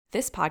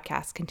This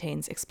podcast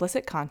contains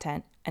explicit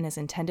content and is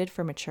intended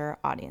for mature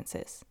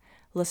audiences.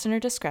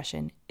 Listener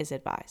discretion is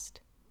advised.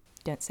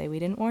 Don't say we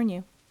didn't warn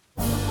you.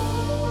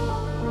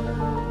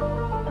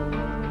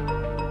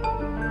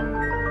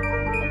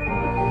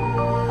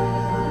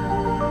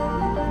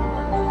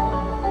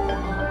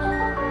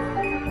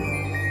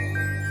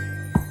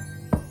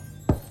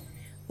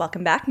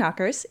 Welcome back,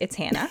 Knockers. It's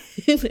Hannah.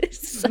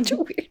 It's such a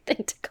weird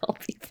thing to call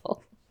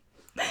people.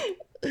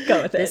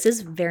 Go with it. This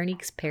is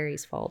Veronique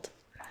Perry's fault.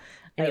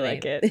 Anyway. I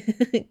like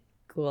it.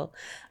 Cool.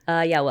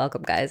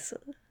 Welcome, guys.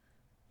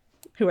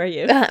 Who are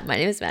you? My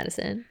name is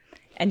Madison.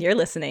 And you're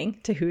listening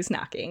to Who's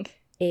Knocking?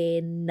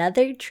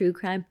 Another true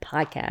crime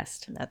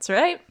podcast. That's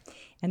right.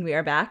 And we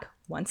are back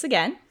once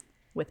again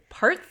with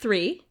part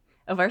 3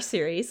 of our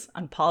series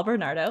on Paul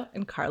Bernardo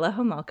and Karla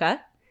Homolka,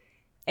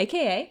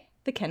 aka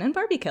the Ken and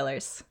Barbie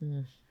killers.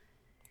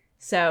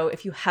 So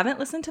if you haven't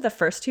listened to the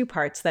first 2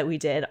 parts that we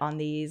did on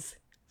these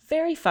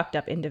very fucked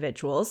up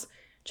individuals,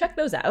 check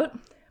those out.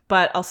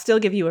 But I'll still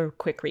give you a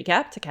quick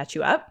recap to catch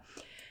you up.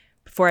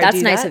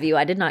 That's nice of you.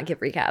 I did not give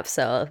recaps,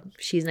 so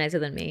she's nicer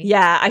than me.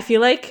 Yeah, I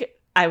feel like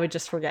I would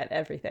just forget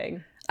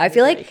everything. I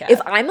feel like if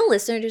I'm a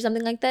listener to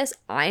something like this,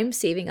 I'm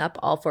saving up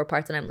all 4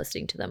 parts and I'm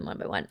listening to them one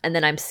by one. And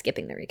then I'm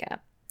skipping the recap.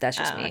 That's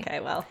just me.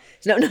 Okay, well.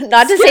 No,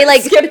 not to say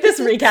like skip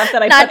this recap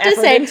that I put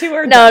effort into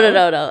or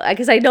no.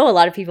 Because I know a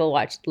lot of people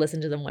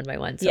listen to them one by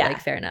one. So like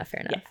fair enough.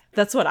 Yeah,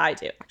 that's what I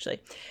do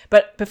actually.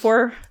 But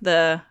before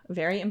the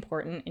very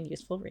important and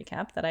useful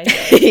recap that I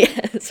did.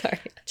 Yeah,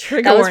 sorry.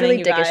 Trigger warning, really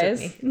you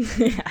guys.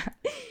 Yeah.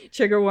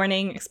 Trigger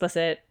warning,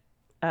 explicit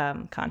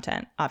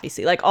content,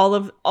 obviously. Like all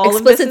of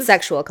explicit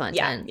sexual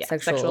content. Yeah,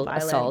 sexual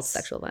assault,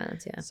 sexual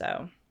violence, yeah.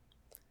 So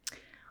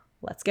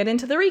let's get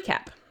into the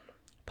recap.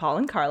 Paul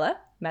and Karla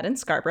met in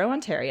Scarborough,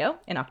 Ontario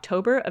in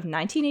October of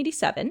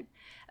 1987.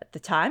 At the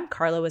time,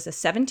 Karla was a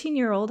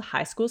 17-year-old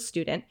high school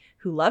student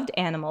who loved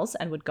animals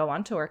and would go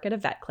on to work at a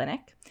vet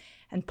clinic.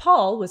 And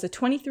Paul was a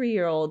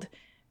 23-year-old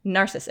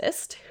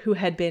narcissist who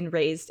had been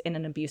raised in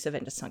an abusive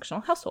and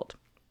dysfunctional household.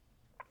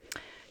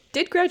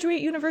 Did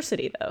graduate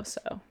university, though,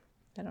 so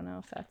I don't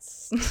know if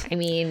that's... I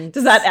mean...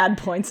 Does that add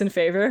points in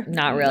favor?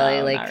 Not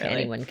really. No, not really.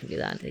 Anyone can do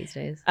that these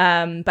days.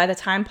 By the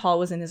time Paul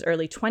was in his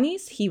early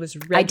 20s, he was...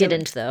 I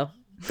didn't, though.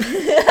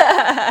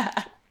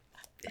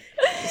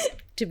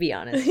 To be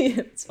honest.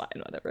 It's fine,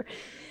 whatever.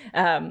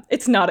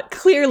 It's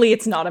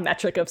not a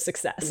metric of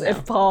success. No.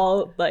 If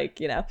Paul,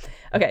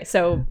 Okay,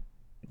 so,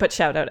 but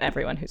shout out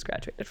everyone who's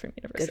graduated from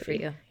university. Good for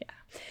you.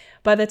 Yeah.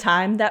 By the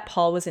time that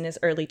Paul was in his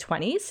early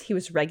 20s, he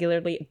was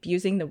regularly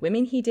abusing the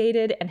women he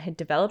dated and had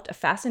developed a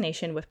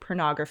fascination with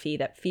pornography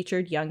that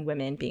featured young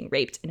women being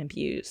raped and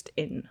abused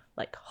in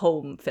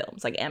home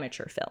films,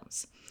 amateur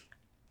films.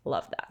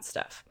 Love that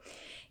stuff.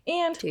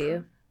 And do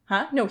you?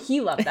 Huh? No,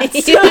 he loved that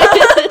stuff.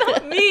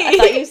 Not me. I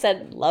thought you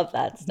said love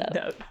that stuff.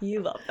 No, he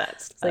loved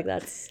that stuff. It's like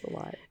that's a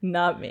lot.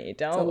 Not me.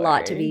 Don't worry. It's a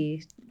lot to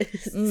be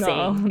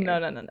saying here.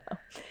 No.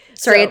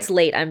 Sorry, it's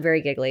late. I'm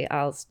very giggly.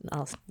 I'll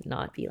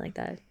not be like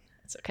that.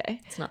 It's okay.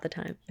 It's not the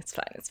time. It's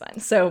fine.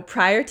 So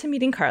prior to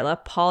meeting Karla,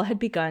 Paul had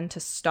begun to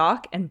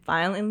stalk and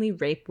violently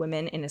rape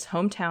women in his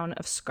hometown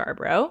of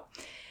Scarborough.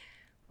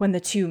 When the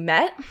two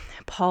met,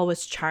 Paul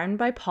was charmed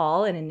by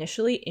Paul and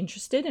initially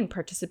interested in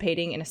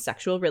participating in a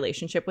sexual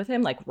relationship with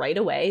him, right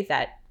away,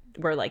 that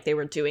were they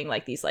were doing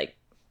these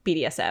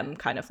BDSM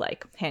kind of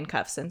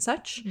handcuffs and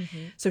such.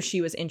 Mm-hmm. So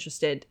she was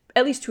interested,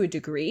 at least to a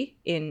degree,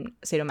 in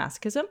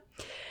sadomasochism.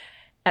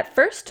 At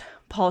first,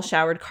 Paul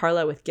showered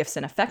Karla with gifts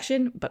and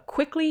affection, but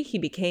quickly he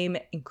became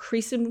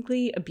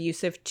increasingly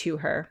abusive to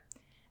her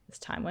as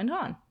time went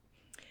on.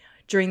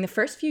 During the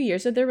first few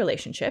years of their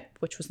relationship,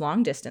 which was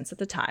long distance at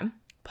the time,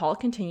 Paul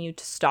continued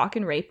to stalk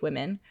and rape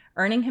women,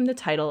 earning him the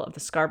title of the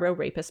Scarborough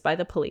Rapist by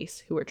the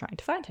police who were trying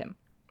to find him.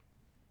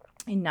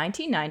 In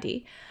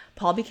 1990,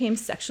 Paul became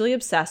sexually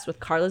obsessed with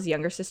Karla's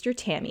younger sister,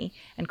 Tammy,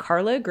 and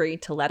Karla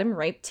agreed to let him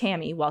rape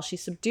Tammy while she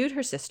subdued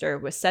her sister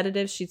with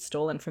sedatives she'd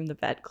stolen from the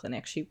vet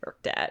clinic she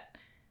worked at.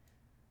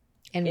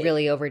 And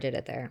really overdid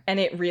it there.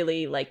 And it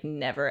really,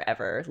 never,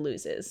 ever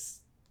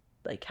loses,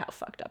 how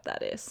fucked up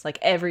that is.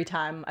 Every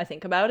time I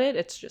think about it,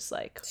 it's just,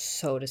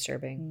 so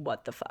disturbing.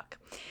 What the fuck?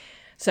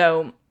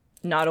 So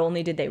not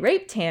only did they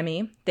rape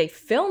Tammy, they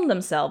filmed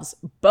themselves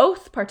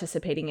both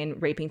participating in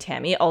raping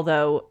Tammy,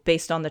 although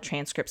based on the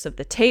transcripts of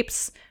the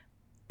tapes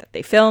that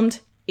they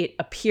filmed, it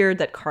appeared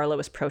that Karla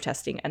was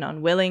protesting and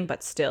unwilling,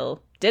 but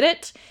still did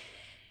it.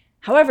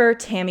 However,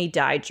 Tammy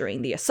died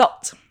during the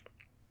assault.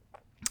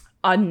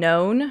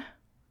 Unknown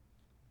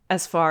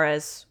as far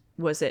as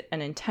was it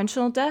an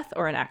intentional death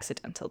or an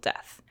accidental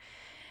death.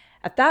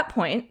 At that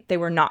point, they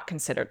were not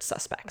considered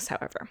suspects,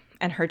 however,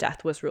 and her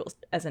death was ruled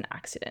as an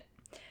accident.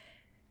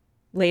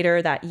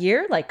 Later that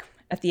year,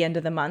 at the end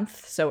of the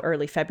month, so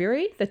early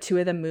February, the two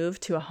of them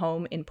moved to a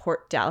home in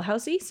Port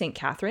Dalhousie, St.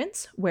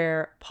 Catharines,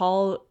 where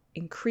Paul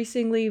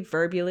increasingly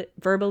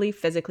verbally,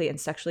 physically, and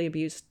sexually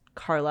abused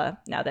Karla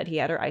now that he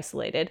had her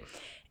isolated.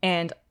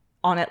 And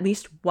on at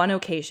least one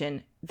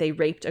occasion, they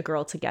raped a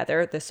girl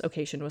together. This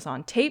occasion was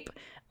on tape.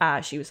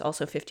 She was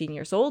also 15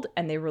 years old,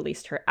 and they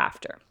released her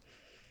after.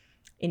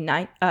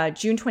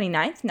 June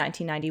 29th,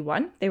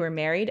 1991, they were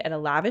married at a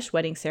lavish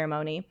wedding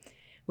ceremony,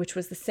 which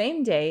was the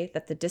same day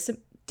that the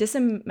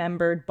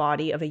dismembered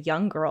body of a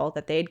young girl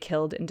that they had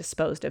killed and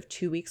disposed of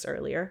 2 weeks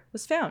earlier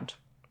was found.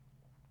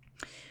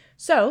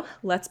 So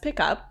let's pick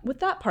up with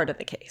that part of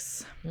the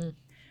case.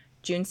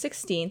 June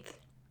 16th,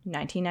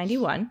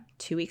 1991,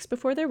 2 weeks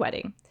before their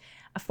wedding,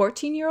 a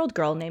 14-year-old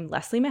girl named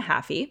Leslie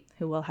Mahaffey,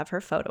 who will have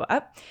her photo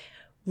up,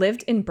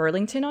 lived in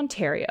Burlington,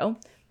 Ontario,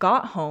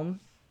 got home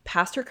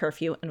past her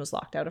curfew, and was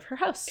locked out of her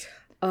house.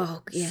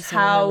 Oh, yes,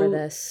 How I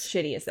remember this.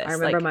 shitty is this? I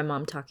remember my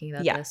mom talking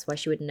about this, why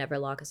she would never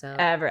lock us out.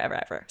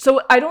 Ever. So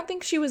I don't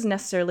think she was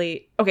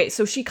necessarily... Okay,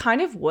 so she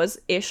kind of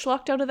was-ish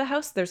locked out of the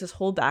house. There's this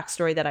whole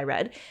backstory that I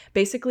read.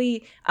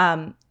 Basically,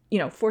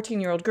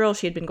 14-year-old girl,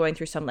 she had been going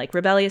through some, like,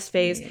 rebellious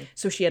phase,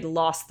 so she had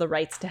lost the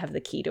rights to have the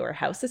key to her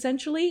house,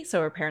 essentially. So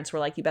her parents were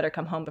like, you better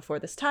come home before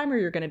this time or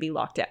you're going to be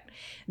locked out.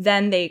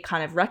 Then they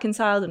kind of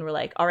reconciled and were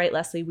like, all right,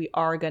 Leslie, we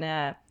are going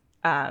to...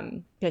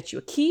 get you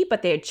a key,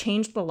 but they had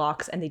changed the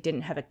locks and they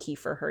didn't have a key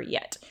for her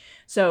yet.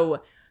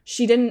 So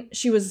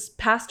she was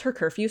past her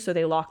curfew, so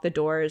they locked the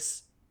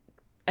doors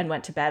and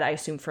went to bed, I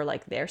assume for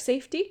like their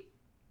safety.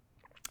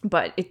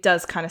 But it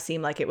does kind of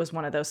seem like it was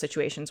one of those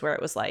situations where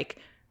it was like,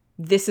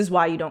 this is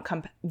why you don't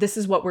come, this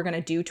is what we're going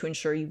to do to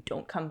ensure you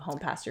don't come home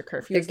past your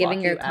curfew. They're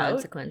giving you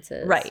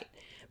consequences. Right.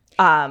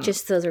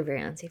 Just those are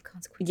very unsafe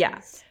consequences. Yeah.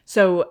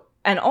 So,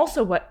 and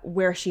also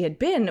where she had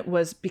been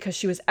was because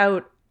she was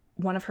out,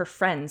 one of her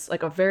friends,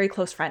 like a very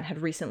close friend,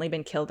 had recently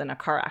been killed in a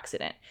car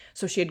accident.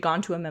 So she had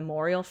gone to a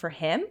memorial for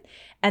him.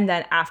 And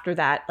then after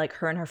that, like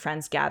her and her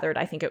friends gathered,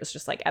 I think it was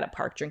just like at a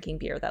park drinking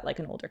beer that like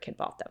an older kid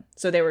bought them.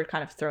 So they were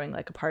kind of throwing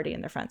like a party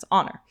in their friend's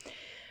honor.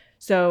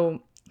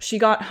 So she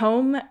got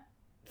home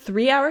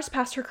 3 hours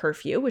past her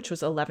curfew, which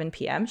was 11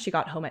 p.m. She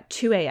got home at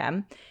 2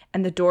 a.m.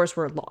 and the doors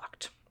were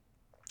locked.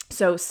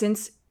 So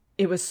since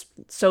it was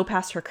so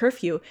past her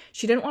curfew,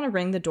 she didn't want to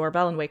ring the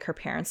doorbell and wake her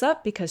parents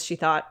up because she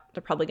thought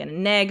they're probably going to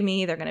nag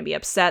me. They're going to be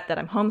upset that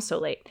I'm home so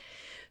late.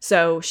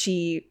 So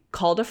she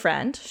called a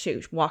friend.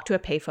 She walked to a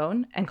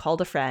payphone and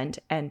called a friend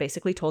and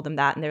basically told them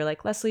that. And they were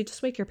like, Leslie,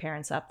 just wake your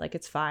parents up. Like,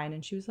 it's fine.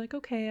 And she was like,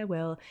 okay, I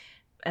will.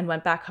 And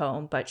went back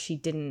home. But she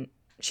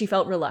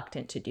felt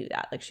reluctant to do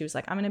that. Like, she was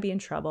like, I'm going to be in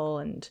trouble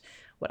and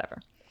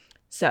whatever.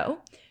 So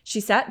she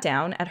sat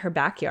down in her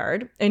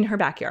backyard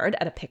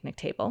at a picnic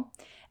table.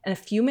 And a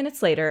few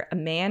minutes later, a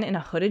man in a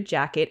hooded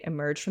jacket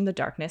emerged from the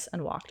darkness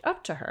and walked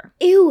up to her.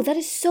 Ew, that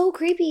is so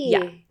creepy.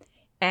 Yeah.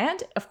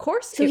 And, of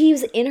course... So he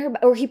was in her...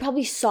 Or he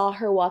probably saw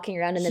her walking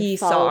around and then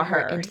followed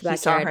her into the backyard. He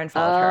saw her and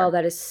followed her. Oh,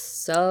 that is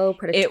so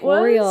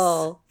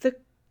predictorial. It was the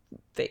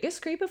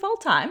biggest creep of all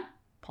time,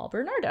 Paul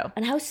Bernardo.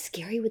 And how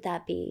scary would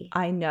that be?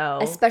 I know.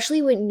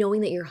 Especially when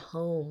knowing that you're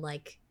home,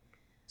 like...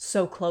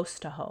 So close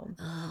to home,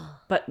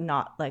 but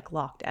not, like,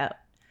 locked out.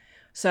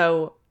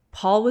 So...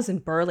 Paul was in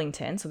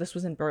Burlington, so this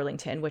was in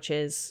Burlington, which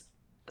is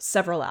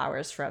several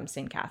hours from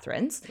St.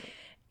 Catharines.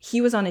 He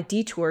was on a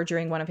detour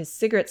during one of his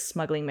cigarette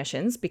smuggling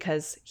missions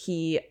because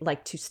he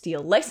liked to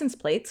steal license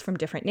plates from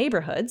different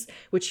neighborhoods,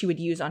 which he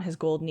would use on his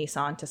gold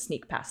Nissan to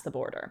sneak past the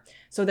border.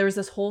 So there was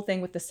this whole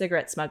thing with the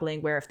cigarette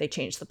smuggling where if they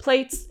change the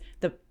plates,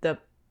 the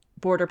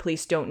border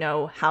police don't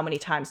know how many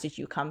times did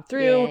you come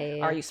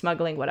through, are you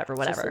smuggling, whatever.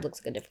 Just it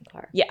looks like a different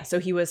car. Yeah, so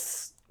he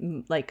was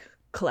like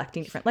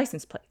collecting different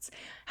license plates.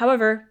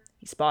 However,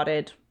 he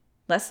spotted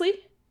Leslie,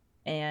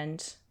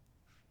 and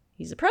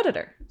he's a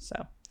predator.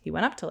 So he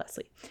went up to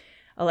Leslie.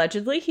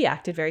 Allegedly, he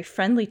acted very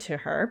friendly to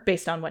her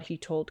based on what he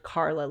told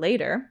Karla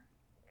later.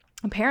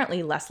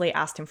 Apparently, Leslie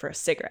asked him for a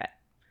cigarette.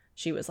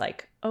 She was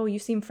like, oh, you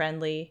seem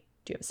friendly.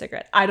 Do you have a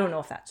cigarette? I don't know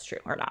if that's true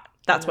or not.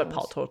 That's what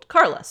Paul told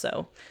Karla,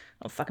 so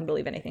I don't fucking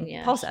believe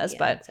anything Paul says,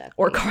 exactly.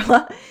 Or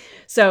Karla.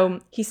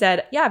 So he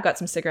said, yeah, I've got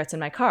some cigarettes in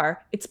my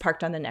car. It's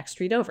parked on the next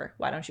street over.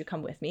 Why don't you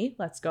come with me?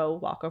 Let's go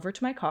walk over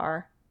to my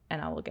car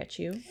and I will get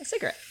you a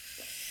cigarette.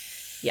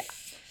 Yeah.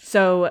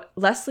 So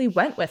Leslie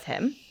went with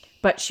him,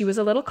 but she was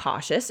a little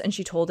cautious and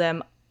she told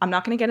him, I'm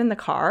not going to get in the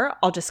car.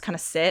 I'll just kind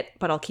of sit,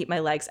 but I'll keep my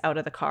legs out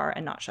of the car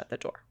and not shut the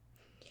door.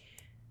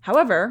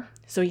 However,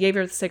 so he gave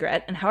her the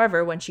cigarette, and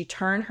however, when she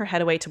turned her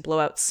head away to blow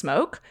out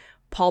smoke,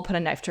 Paul put a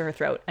knife to her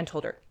throat and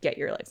told her, get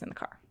your legs in the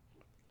car.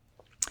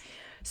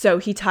 So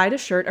he tied a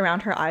shirt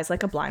around her eyes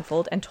like a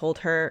blindfold and told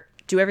her,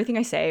 do everything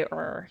I say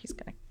or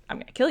I'm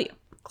going to kill you.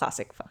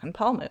 Classic fucking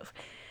Paul move.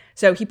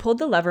 So he pulled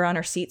the lever on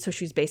her seat so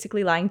she was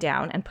basically lying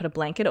down and put a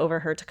blanket over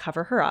her to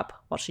cover her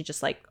up while she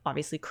just like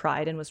obviously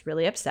cried and was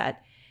really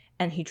upset.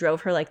 And he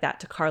drove her like that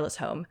to Karla's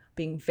home,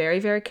 being very,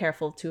 very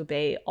careful to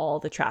obey all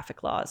the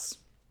traffic laws.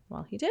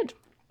 Well, he did.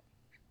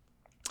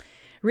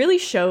 Really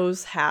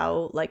shows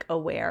how like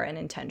aware and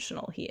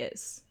intentional he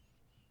is.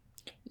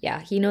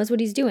 Yeah, he knows what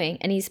he's doing,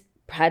 and he's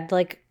had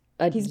like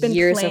he's been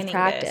years of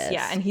practice. This,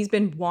 yeah, and he's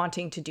been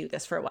wanting to do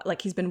this for a while.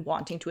 Like he's been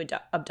wanting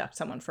to abduct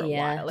someone for a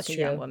while, like a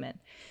young woman.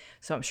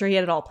 So I'm sure he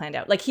had it all planned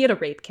out. Like he had a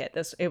rape kit.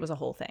 It was a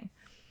whole thing.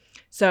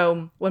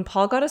 So when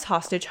Paul got his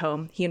hostage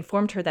home, he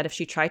informed her that if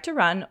she tried to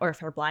run or if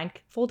her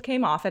blindfold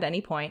came off at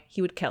any point,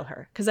 he would kill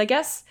her. Because I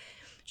guess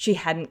she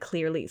hadn't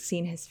clearly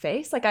seen his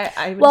face. Like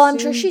I would Well, I'm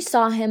sure assume- she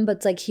saw him, but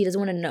it's like he doesn't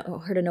want to know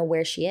her to know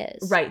where she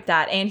is. Right,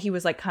 that. And he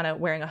was like kind of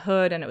wearing a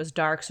hood and it was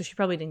dark, so she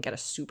probably didn't get a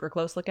super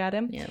close look at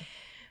him. Yeah.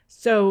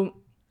 So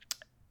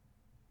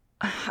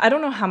I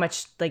don't know how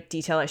much like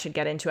detail I should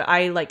get into it.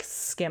 I like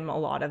skim a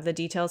lot of the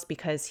details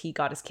because he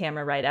got his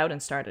camera right out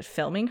and started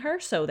filming her.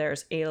 So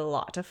there's a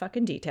lot of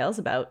fucking details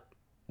about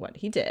what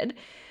he did.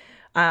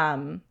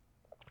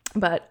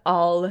 But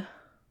I'll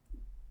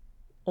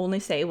only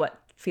say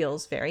what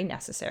feels very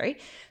necessary.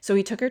 So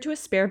he took her to a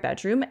spare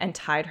bedroom and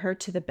tied her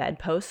to the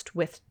bedpost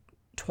with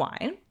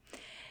twine.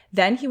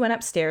 Then he went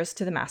upstairs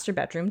to the master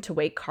bedroom to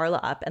wake Karla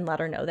up and let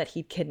her know that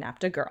he'd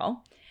kidnapped a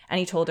girl. And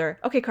he told her,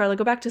 okay, Karla,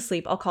 go back to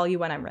sleep. I'll call you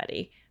when I'm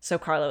ready. So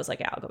Karla was like,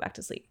 yeah, I'll go back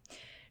to sleep.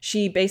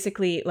 She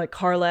basically, like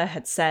Karla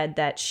had said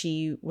that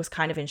she was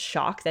kind of in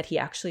shock that he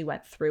actually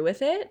went through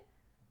with it.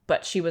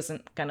 But she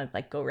wasn't going to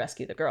like go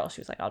rescue the girl. She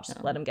was like, I'll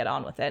just let him get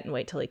on with it and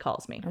wait till he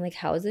calls me. I'm like,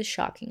 how is this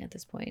shocking at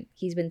this point?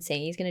 He's been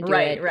saying he's going to do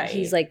it. Right.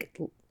 He's like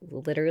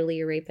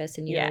literally a rapist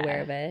and you're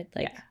aware of it.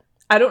 Like,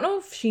 I don't know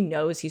if she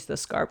knows he's the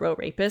Scarborough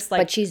rapist.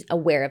 Like, but she's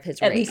aware of his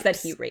at rapes. least that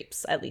he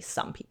rapes at least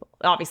some people.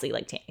 Obviously,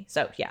 like Tammy.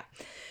 So, yeah.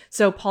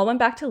 So Paul went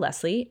back to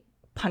Leslie,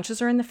 punches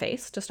her in the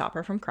face to stop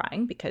her from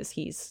crying because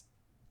he's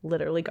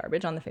literally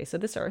garbage on the face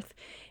of this earth.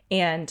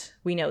 And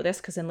we know this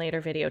because in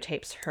later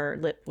videotapes, her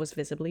lip was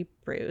visibly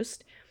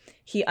bruised.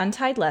 He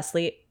untied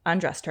Leslie,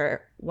 undressed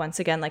her, once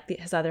again like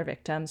his other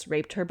victims,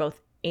 raped her both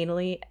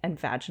anally and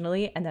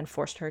vaginally, and then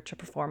forced her to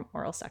perform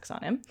oral sex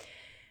on him.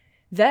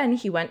 Then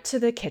he went to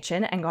the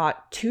kitchen and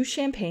got 2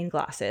 champagne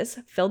glasses,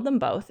 filled them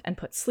both, and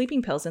put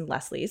sleeping pills in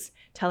Leslie's,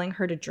 telling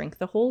her to drink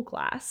the whole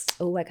glass.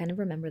 Oh, I kind of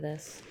remember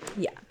this.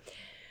 Yeah.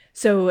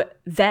 So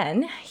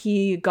then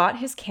he got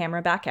his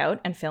camera back out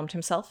and filmed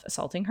himself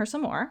assaulting her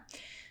some more.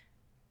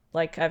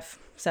 Like I've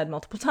said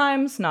multiple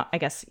times, not I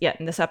guess yet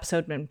in this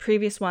episode, but in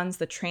previous ones,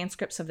 the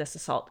transcripts of this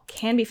assault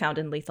can be found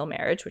in Lethal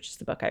Marriage, which is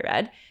the book I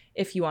read.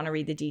 If you want to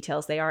read the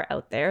details, they are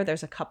out there.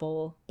 There's a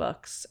couple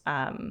books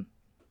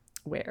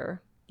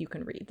where you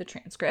can read the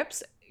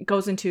transcripts. It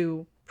goes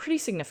into pretty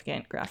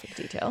significant graphic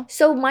detail.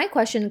 So my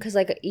question, because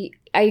like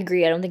I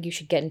agree, I don't think you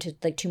should get into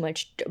like too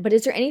much, but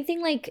is there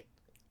anything like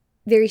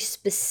very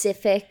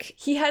specific?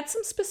 He had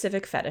some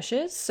specific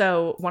fetishes.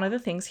 So one of the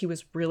things he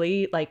was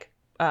really like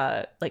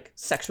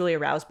sexually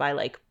aroused by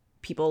like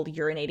people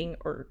urinating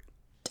or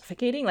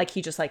defecating. Like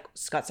he just like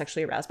got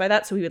sexually aroused by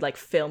that. So he would like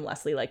film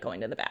Leslie like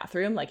going to the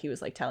bathroom. Like he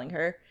was like telling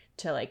her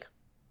to like,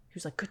 he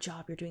was like, good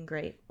job, you're doing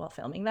great while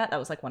filming that. That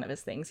was like one of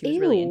his things he was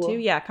really into.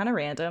 Yeah, kind of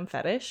random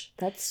fetish.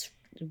 That's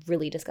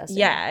really disgusting.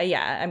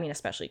 Yeah. I mean,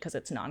 especially because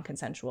it's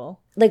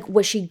non-consensual. Like,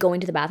 was she going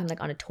to the bathroom like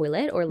on a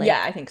toilet or like?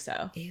 Yeah, I think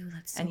so. Ew,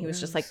 that's so and he was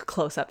gross. just like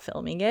close up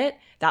filming it.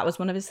 That was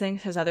one of his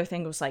things. His other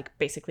thing was like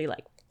basically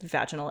like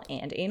vaginal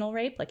and anal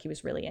rape. Like he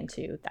was really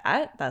into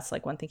that. That's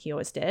like one thing he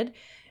always did.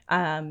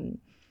 And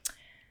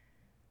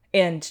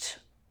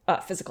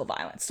physical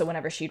violence. So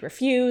whenever she'd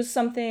refuse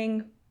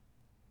something,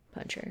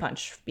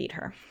 beat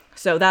her.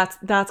 So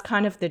that's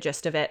kind of the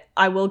gist of it.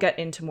 I will get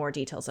into more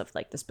details of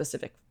like the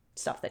specific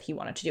stuff that he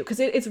wanted to do because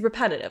it's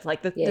repetitive.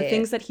 Like the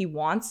things that he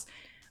wants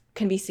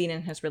can be seen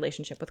in his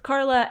relationship with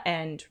Karla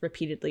and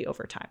repeatedly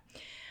over time.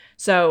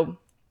 So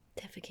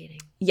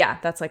defecating. Yeah,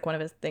 that's like one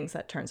of his things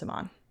that turns him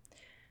on.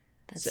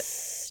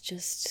 That's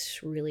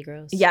just really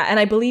gross. Yeah, and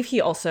I believe he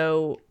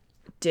also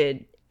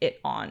did it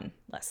on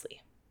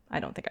Leslie. I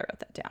don't think I wrote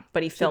that down,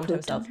 but he filmed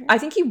himself. I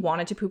think he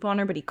wanted to poop on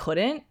her, but he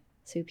couldn't.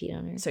 So he peed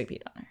on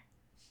her.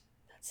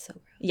 That's so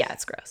gross. Yeah,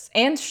 it's gross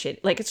and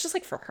shit. Like it's just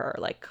like for her.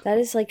 Like that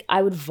is like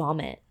I would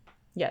vomit.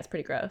 Yeah, it's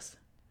pretty gross.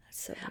 That's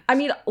so gross. I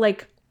mean,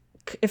 like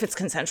if it's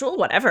consensual,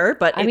 whatever.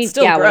 But it's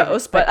still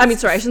gross. But I mean,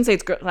 sorry, I shouldn't say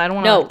it's gross. I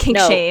don't want to kink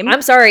shame.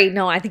 I'm sorry.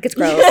 No, I think it's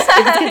gross.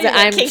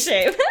 I'm kink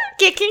shame.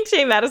 Get kink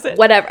shame, Madison.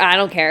 Whatever. I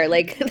don't care.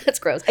 Like that's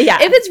gross. Yeah.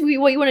 If it's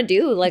what you want to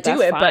do, like do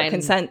that's it, fine. but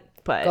consent.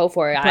 But go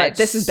for it. But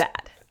this is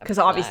bad. Because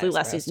obviously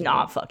Leslie's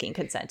not fucking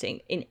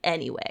consenting in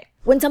any way.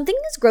 When something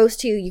is gross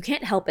to you, you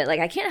can't help it. Like,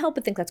 I can't help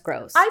but think that's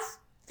gross. I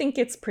think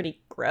it's pretty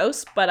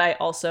gross, but I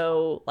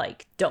also,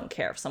 like, don't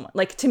care if someone...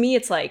 Like, to me,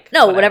 it's like...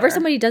 No, whatever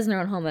somebody does in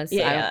their own home, I don't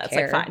care. It's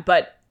like fine.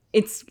 But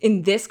it's...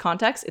 In this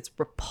context, it's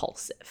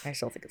repulsive. I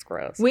still think it's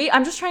gross.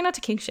 I'm just trying not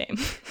to kink shame.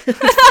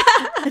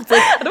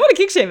 I don't want to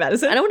kink shame,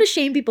 Madison. I don't want to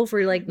shame people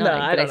for, like, no,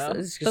 I don't know.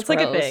 That's gross.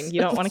 Like a thing.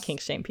 You don't want to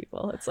kink shame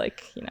people. It's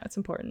like, you know, it's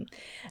important.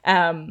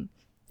 I don't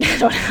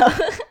know.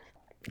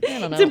 I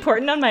don't know. It's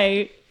important on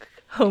my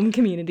home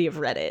community of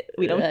Reddit.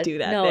 We don't do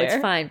that. No, there.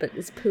 It's fine, but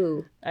it's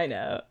poo. I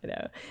know.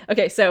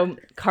 Okay, so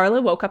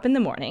Karla woke up in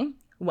the morning,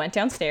 went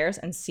downstairs,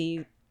 and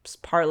sees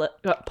Paul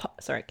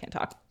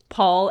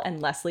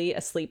and Leslie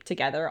asleep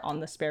together on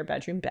the spare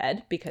bedroom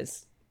bed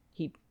because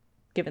he'd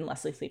given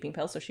Leslie sleeping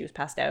pills, so she was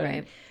passed out. Right.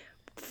 And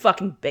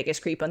fucking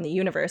biggest creep on the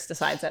universe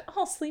decides that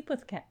I'll sleep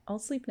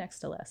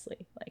next to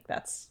Leslie. Like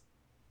that's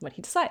what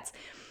he decides.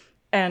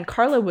 And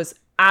Karla was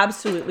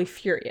absolutely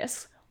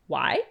furious.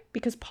 Why?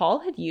 Because Paul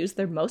had used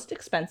their most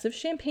expensive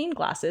champagne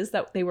glasses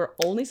that they were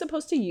only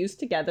supposed to use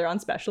together on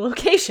special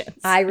occasions.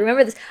 I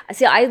remember this.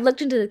 See, I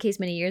looked into the case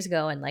many years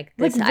ago, and like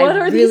this, Like, what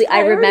are these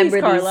priorities,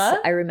 remember Karla?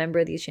 these. I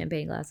remember these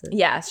champagne glasses.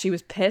 Yeah, she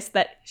was pissed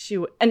that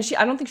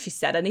I don't think she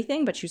said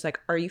anything, but she was like,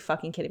 "Are you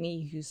fucking kidding me?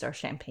 You used our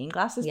champagne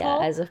glasses, Yeah,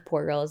 Paul?" as if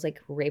poor girl is like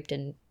raped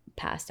and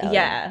passed out.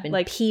 Yeah, and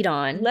like peed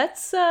on.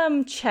 Let's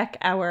check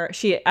our.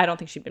 I don't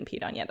think she'd been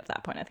peed on yet at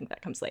that point. I think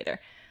that comes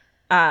later.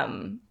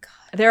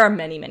 There are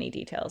many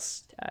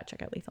details.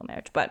 Check out Lethal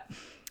Marriage, but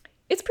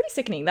it's pretty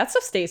sickening. That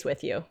stuff stays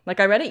with you. Like,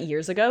 I read it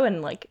years ago,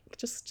 and like it's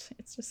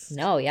just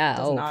No, yeah,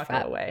 does not go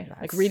away.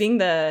 Like, reading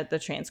the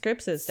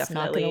transcripts is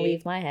definitely not gonna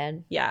leave my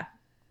head. Yeah,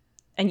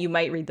 and you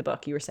might read the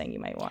book. You were saying you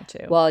might want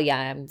to. Well, yeah,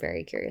 I'm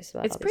very curious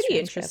about. It's pretty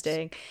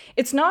interesting.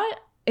 It's not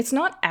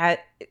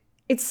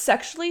it's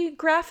sexually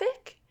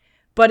graphic,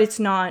 but it's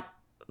not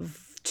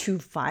too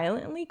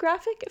violently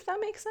graphic, if that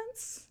makes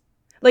sense.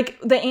 Like,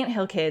 the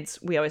Anthill Kids,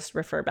 we always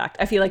refer back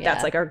to. I feel like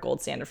that's like our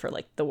gold standard for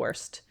like the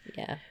worst.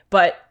 Yeah.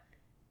 But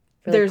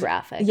for there's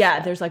graphic. Yeah,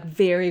 there's like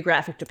very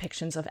graphic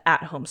depictions of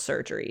at-home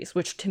surgeries,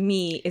 which to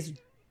me is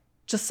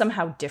just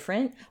somehow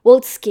different. Well,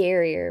 it's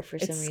scarier for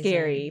some reason. It's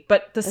scary,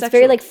 but it's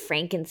very like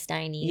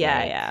Frankenstein-y. Yeah,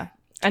 like, yeah. Torture.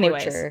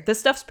 Anyways, this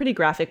stuff's pretty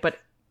graphic, but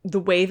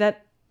the way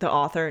that the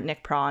author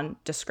Nick Prawn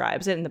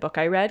describes it in the book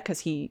I read,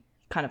 because he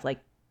kind of like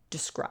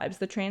describes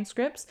the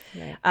transcripts,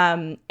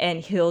 right. And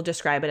he'll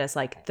describe it as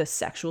like the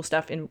sexual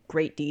stuff in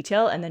great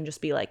detail, and then just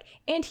be like,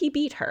 and he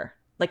beat her.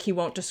 Like, he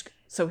won't just.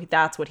 So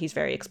that's what he's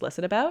very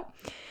explicit about.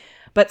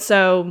 But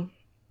so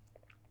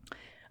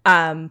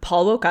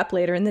Paul woke up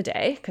later in the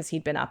day because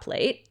he'd been up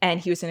late, and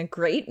he was in a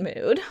great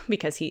mood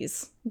because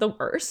he's the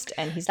worst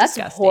and he's that's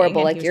disgusting.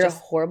 Horrible. Like, you're a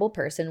horrible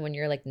person when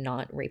you're like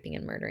not raping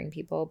and murdering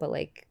people, but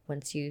like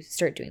once you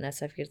start doing that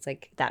stuff, it's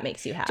like that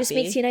makes you happy. Just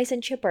makes you nice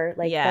and chipper.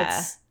 Like,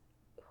 that's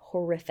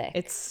horrific.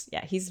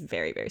 He's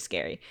very, very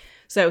scary.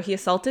 So he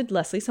assaulted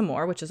Leslie some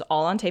more, which is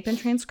all on tape and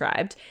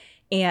transcribed,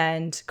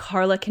 and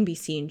Karla can be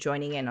seen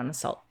joining in on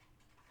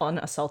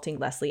assaulting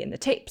Leslie in the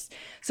tapes.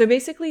 So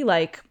basically,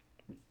 like,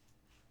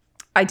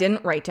 I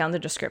didn't write down the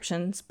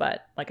descriptions,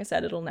 but like I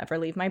said, it'll never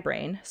leave my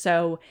brain.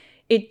 So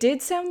it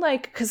did sound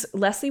like, because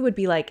Leslie would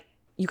be like,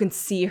 you can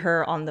see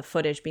her on the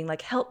footage being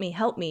like, help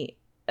me,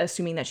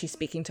 assuming that she's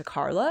speaking to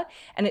Karla.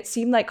 And it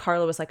seemed like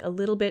Karla was like a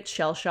little bit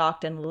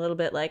shell-shocked and a little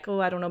bit like, oh,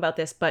 I don't know about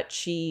this. But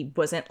she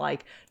wasn't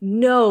like,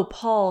 no,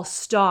 Paul,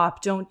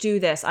 stop, don't do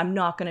this, I'm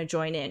not going to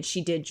join in.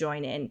 She did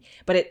join in.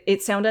 But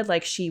it sounded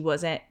like she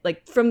wasn't,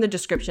 like, from the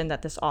description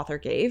that this author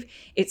gave,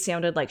 it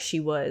sounded like she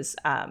was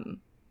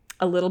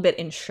a little bit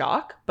in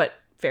shock, but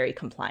very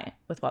compliant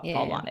with what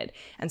Paul wanted.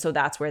 And so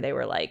that's where they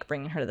were like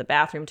bringing her to the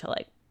bathroom to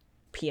like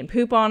pee and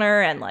poop on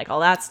her and like all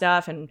that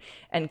stuff, and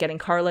getting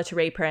Karla to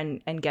rape her,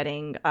 and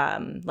getting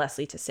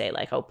Leslie to say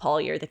like, oh, Paul,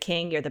 you're the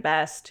king, you're the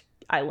best,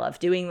 I love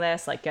doing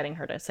this, like getting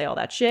her to say all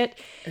that shit.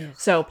 Ugh.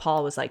 So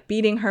Paul was like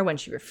beating her when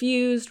she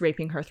refused,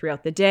 raping her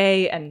throughout the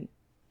day, and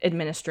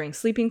administering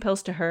sleeping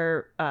pills to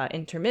her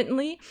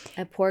intermittently.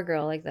 A poor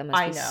girl, like, that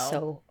must be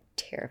so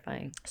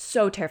terrifying.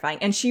 So terrifying.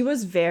 And she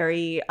was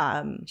very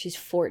she's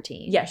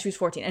 14. Yeah, she was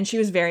 14, and she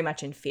was very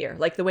much in fear.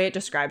 Like, the way it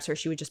describes her,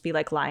 she would just be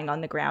like lying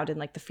on the ground in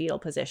like the fetal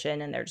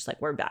position, and they're just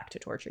like, we're back to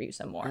torture you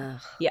some more.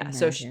 Ugh, yeah,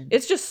 imagine. So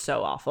it's just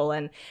so awful.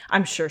 And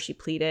I'm sure she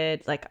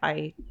pleaded, like,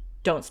 I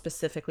don't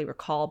specifically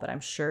recall, but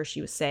I'm sure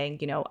she was saying,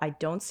 you know, I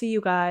don't see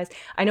you guys.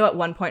 I know at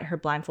one point her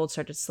blindfold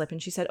started to slip,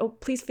 and she said, oh,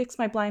 please fix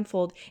my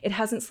blindfold. It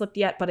hasn't slipped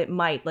yet, but it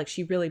might. Like,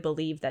 she really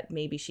believed that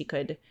maybe she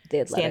could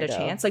stand a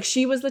chance. Like,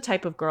 she was the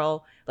type of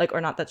girl, like,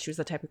 or not that she was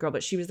the type of girl,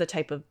 but she was the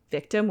type of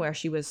victim where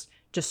she was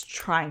just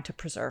trying to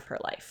preserve her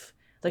life.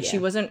 Like, she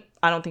wasn't,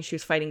 I don't think she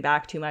was fighting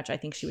back too much. I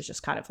think she was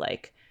just kind of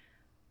like,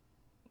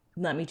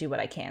 let me do what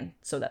I can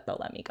so that they'll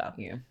let me go.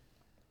 Yeah.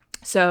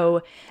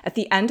 So at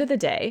the end of the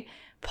day,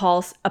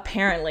 Paul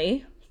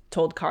apparently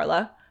told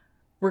Karla,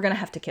 we're going to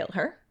have to kill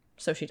her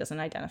so she doesn't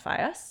identify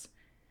us.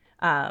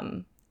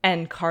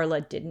 And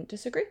Karla didn't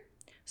disagree.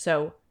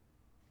 So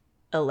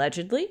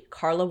allegedly,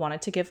 Karla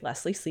wanted to give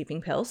Leslie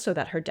sleeping pills so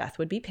that her death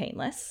would be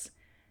painless.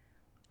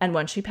 And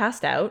when she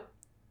passed out,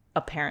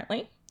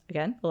 apparently,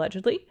 again,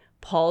 allegedly,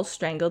 Paul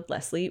strangled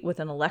Leslie with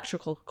an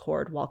electrical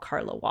cord while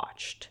Karla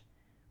watched,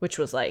 which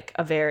was like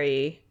a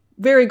very,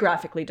 very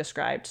graphically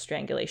described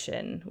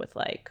strangulation with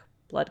like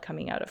blood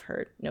coming out of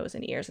her nose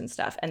and ears and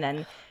stuff. And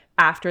then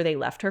after they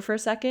left her for a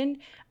second,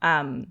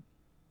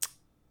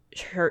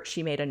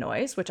 she made a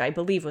noise, which I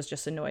believe was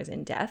just a noise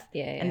in death.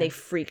 Yeah. And they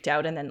freaked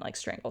out and then like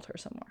strangled her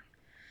some more.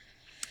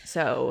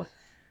 So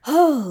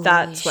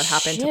that's what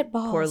happened to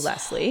poor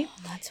Leslie.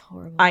 That's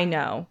horrible. I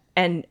know.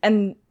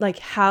 And like,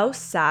 how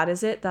sad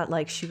is it that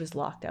like she was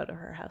locked out of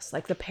her house?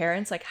 Like, the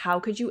parents, like, how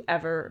could you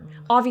ever?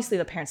 Obviously,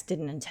 the parents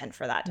didn't intend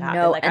for that to happen.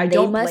 No, like, I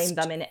don't blame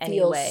them in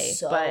any way.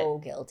 So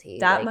but guilty.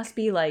 That like, must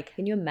be like.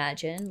 Can you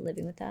imagine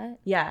living with that?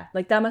 Yeah,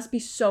 like, that must be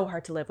so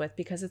hard to live with,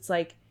 because it's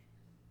like,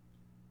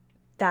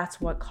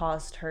 that's what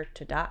caused her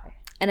to die.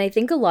 And I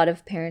think a lot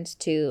of parents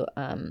too,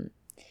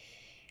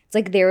 It's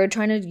like they were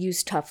trying to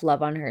use tough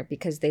love on her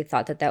because they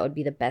thought that that would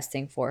be the best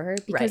thing for her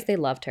because they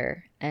loved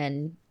her.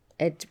 And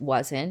it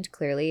wasn't,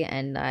 clearly.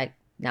 And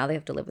now they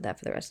have to live with that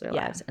for the rest of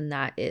their lives. And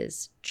that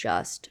is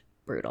just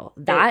brutal.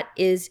 That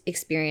is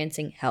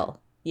experiencing hell.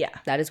 Yeah.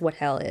 That is what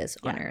hell is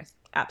on earth.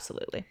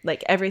 Absolutely.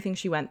 Like everything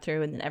she went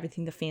through and then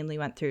everything the family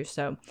went through.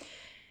 So,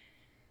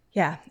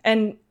 yeah.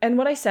 And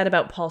what I said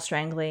about Paul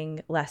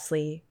strangling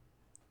Leslie,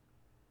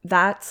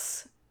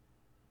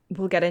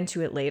 we'll get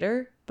into it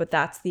later, but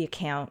that's the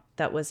account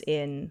that was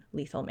in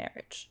Lethal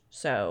Marriage.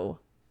 So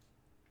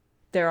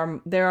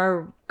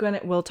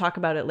we'll talk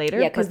about it later.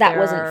 Yeah, because that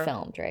wasn't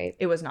filmed, right?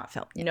 It was not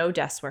filmed. Yeah. No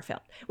deaths were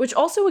filmed. Which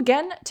also,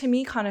 again, to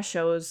me kind of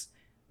shows,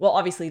 well,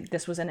 obviously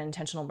this was an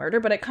intentional murder,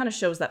 but it kind of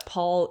shows that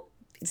Paul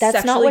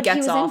sexually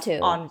gets off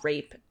on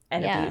rape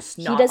and abuse.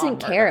 He doesn't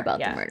care about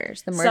the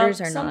murders. The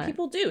murders are not. Some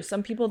people do.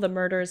 Some people, the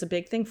murder is a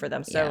big thing for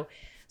them.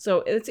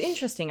 So it's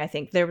interesting. I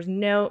think there was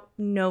no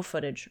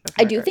footage of murders.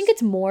 I do think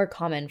it's more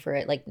common for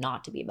it like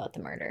not to be about the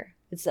murder.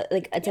 It's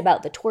like it's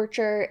about the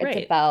torture.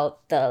 It's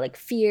about the like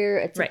fear.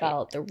 It's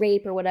about the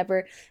rape or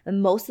whatever.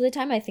 And most of the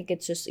time, I think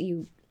it's just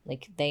you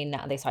like they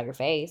saw your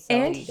face. So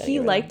and he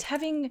liked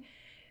having,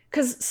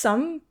 because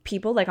some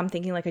people, like I'm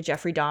thinking like a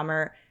Jeffrey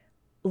Dahmer,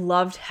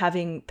 loved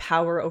having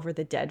power over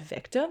the dead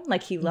victim.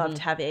 Like he loved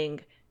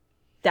having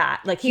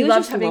that. Like he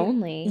loved having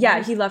lonely.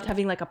 Yeah, he loved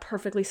having like a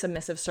perfectly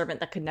submissive servant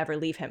that could never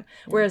leave him.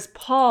 Whereas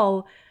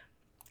Paul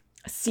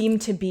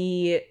seemed to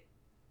be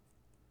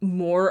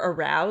more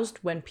aroused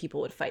when people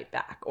would fight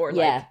back or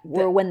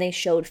or when they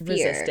showed fear.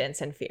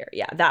 Resistance and fear.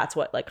 Yeah, that's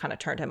what like kind of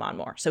turned him on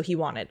more. So he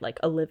wanted like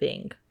a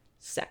living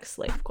sex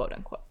slave, quote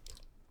unquote.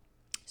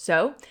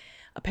 So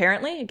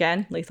apparently,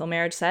 again, Lethal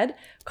Marriage said,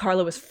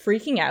 Karla was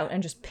freaking out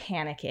and just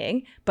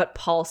panicking, but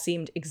Paul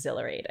seemed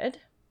exhilarated.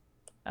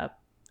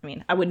 I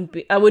mean, I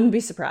wouldn't be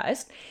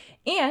surprised.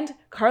 And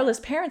Karla's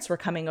parents were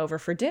coming over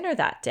for dinner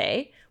that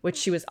day, which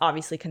she was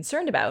obviously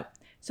concerned about.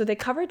 So they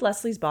covered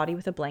Leslie's body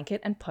with a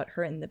blanket and put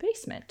her in the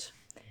basement.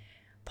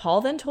 Paul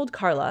then told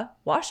Karla,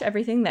 wash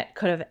everything that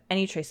could have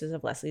any traces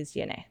of Leslie's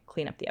DNA,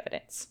 clean up the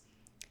evidence.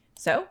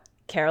 So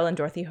Carol and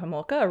Dorothy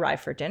Homolka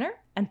arrive for dinner,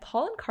 and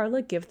Paul and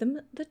Karla give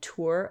them the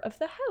tour of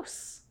the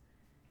house.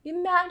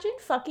 Imagine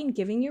fucking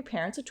giving your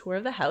parents a tour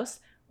of the house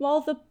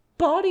while the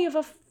body of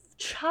a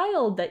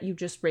child that you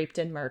just raped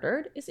and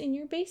murdered is in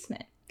your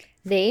basement.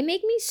 They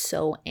make me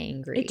so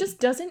angry. It just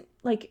doesn't,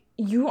 like,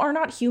 you are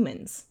not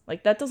humans.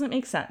 Like, that doesn't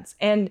make sense.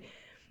 And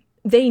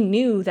they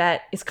knew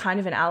that it's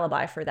kind of an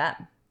alibi for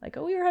them. Like,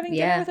 oh, we were having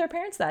dinner with our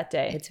parents that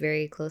day. It's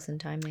very close in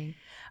timing.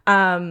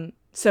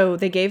 So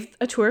they gave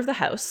a tour of the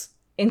house,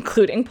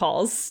 including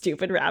Paul's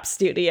stupid rap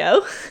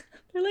studio.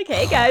 They're like,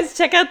 hey, guys,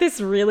 check out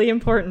this really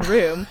important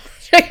room.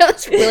 Check out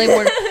this really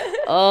important...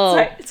 Oh.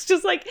 Sorry, it's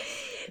just like...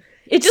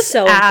 It just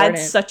so adds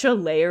important. Such a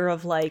layer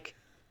of like,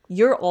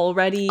 you're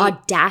already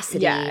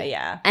audacity,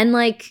 and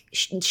like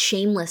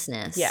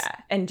shamelessness,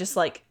 and just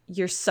like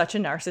you're such a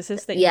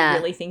narcissist that you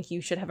really think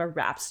you should have a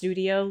rap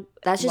studio.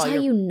 That's just how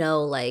you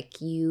know,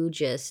 like you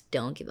just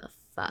don't give a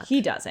fuck. He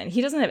doesn't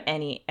have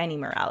any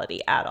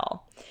morality at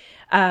all.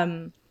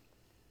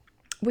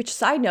 Which,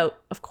 side note,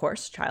 of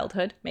course,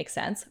 childhood makes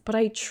sense, but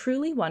I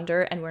truly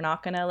wonder, and we're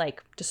not gonna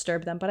like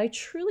disturb them, but I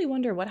truly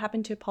wonder what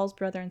happened to Paul's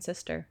brother and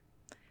sister.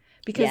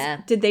 Because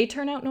did they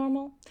turn out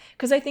normal?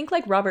 Because I think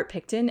like Robert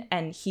Picton,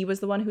 and he was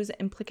the one who was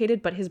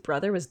implicated, but his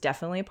brother was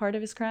definitely a part of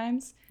his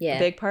crimes. Yeah. A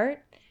big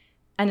part.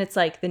 And it's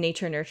like the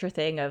nature nurture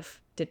thing of,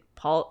 did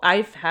Paul,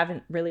 I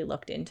haven't really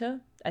looked into,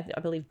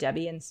 I believe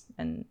Debbie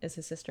and is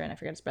his sister, and I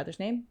forget his brother's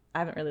name. I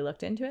haven't really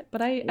looked into it,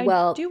 but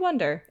I do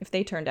wonder if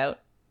they turned out.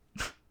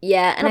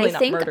 Yeah, and I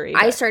think murdery,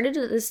 I started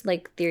this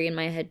like theory in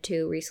my head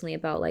too recently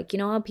about like, you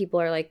know how people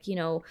are like, you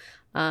know,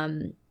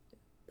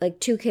 like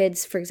two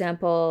kids, for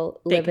example,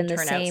 live in the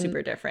same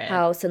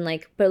house and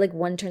like, but like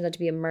one turns out to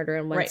be a murder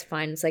and one's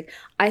fine. It's like,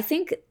 I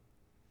think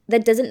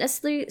that doesn't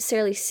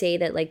necessarily say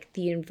that like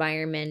the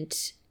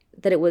environment,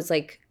 that it was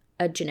like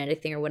a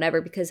genetic thing or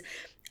whatever, because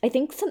I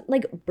think some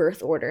like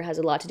birth order has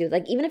a lot to do with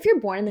like, even if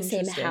you're born in the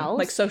same house,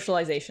 like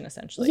socialization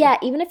essentially. Yeah,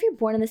 even if you're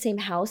born in the same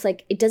house,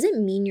 like it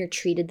doesn't mean you're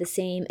treated the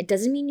same. It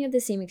doesn't mean you have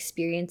the same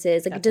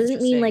experiences. Like it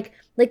doesn't mean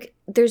like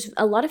there's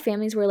a lot of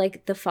families where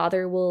like the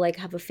father will like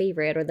have a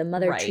favorite, or the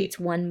mother treats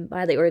one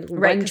badly, or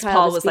one child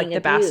Paul was being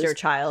like the abused. bastard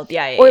child.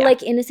 Or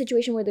like in a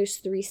situation where there's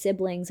 3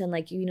 siblings and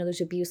like, you know, there's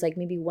abuse, like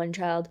maybe one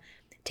child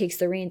takes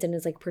the reins and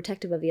is like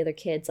protective of the other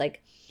kids.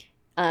 Like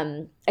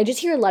I just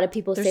hear a lot of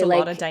people say like... There's a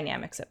lot of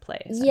dynamics at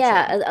play.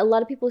 Yeah, a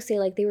lot of people say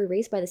like they were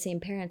raised by the same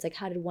parents. Like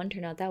how did one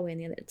turn out that way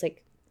and the other? It's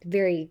like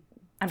very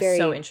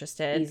so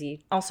interested.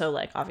 Easy. Also,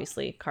 like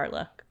obviously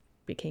Karla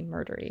became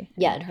murdery.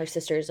 Yeah, and her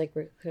sisters like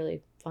were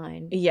clearly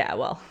fine. Yeah,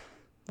 well,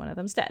 one of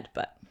them's dead,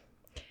 but...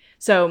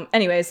 So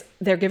anyways,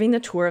 they're giving the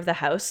tour of the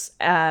house,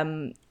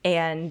 and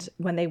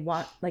when they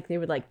want, like they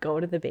would like go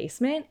to the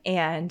basement,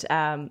 and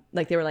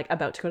like they were like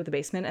about to go to the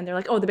basement, and they're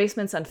like, oh, the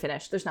basement's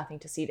unfinished. There's nothing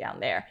to see down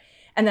there.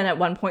 And then at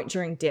one point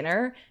during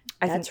dinner,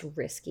 that's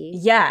risky.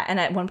 Yeah, and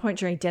at one point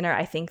during dinner,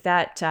 I think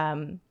that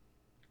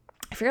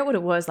I forget what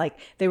it was. Like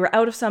they were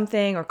out of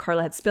something, or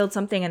Karla had spilled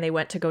something, and they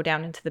went to go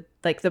down into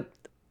the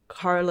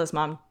Karla's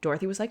mom,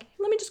 Dorothy, was like,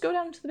 let me just go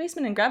down into the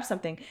basement and grab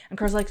something. And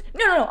Karla's like,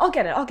 no, I'll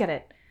get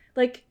it.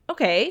 Like,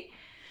 okay.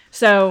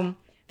 So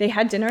they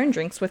had dinner and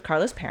drinks with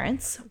Karla's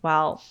parents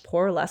while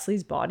poor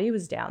Leslie's body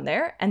was down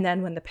there. And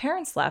then when the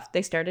parents left,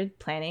 they started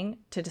planning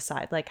to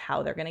decide like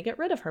how they're going to get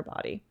rid of her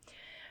body.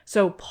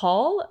 So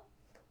Paul,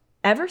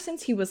 ever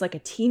since he was like a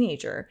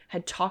teenager,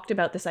 had talked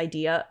about this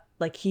idea,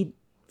 like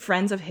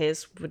friends of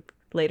his would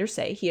later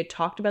say he had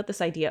talked about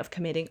this idea of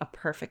committing a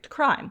perfect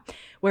crime,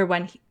 where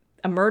when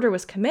a murder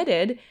was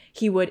committed,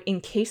 he would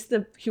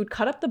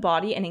cut up the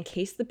body and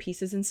encase the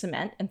pieces in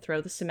cement and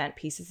throw the cement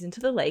pieces into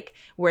the lake,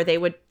 where they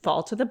would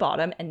fall to the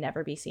bottom and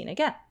never be seen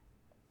again.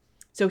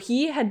 So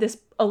he had this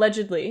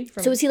allegedly.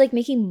 So is he like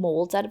making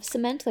molds out of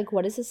cement? Like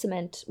what is a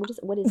cement?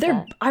 What is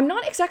that? I'm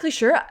not exactly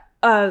sure.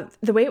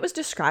 The way it was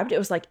described, it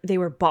was like they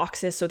were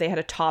boxes, so they had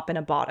a top and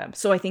a bottom.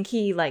 So I think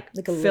he like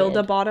filled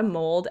a bottom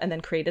mold and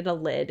then created a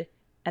lid,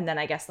 and then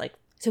I guess like.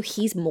 So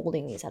he's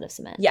molding these out of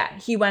cement. Yeah,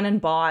 he went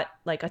and bought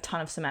like a ton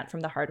of cement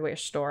from the hardware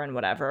store and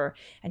whatever,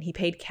 and he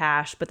paid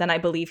cash. But then I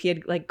believe he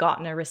had like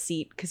gotten a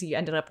receipt because he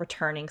ended up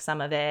returning some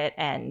of it,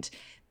 and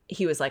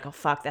he was like, "Oh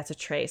fuck, that's a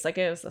trace." Like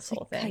it was this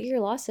whole thing. Cut your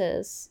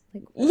losses.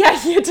 Like, yeah,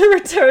 he had to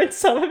return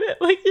some of it.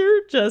 Like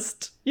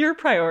your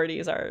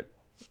priorities are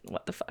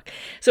what the fuck.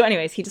 So,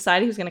 anyways, he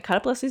decided he was going to cut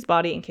up Leslie's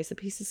body, encase the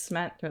pieces of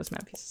cement, throw the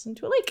cement pieces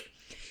into a lake.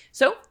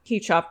 So he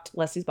chopped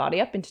Leslie's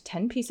body up into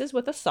 10 pieces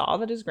with a saw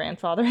that his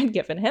grandfather had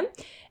given him.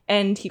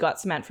 And he got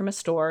cement from a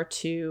store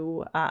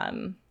to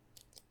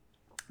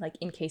like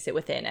encase it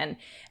within.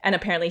 And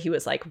apparently he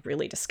was like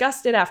really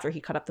disgusted after he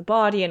cut up the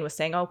body and was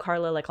saying, "Oh,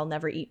 Karla, like I'll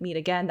never eat meat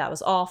again. That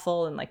was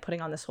awful." And like putting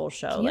on this whole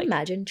show. Can you like,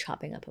 imagine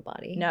chopping up a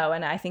body? No.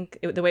 And I think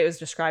the way it was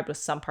described was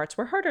some parts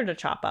were harder to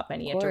chop up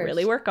and he had to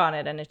really work on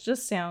it. And it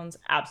just sounds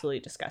absolutely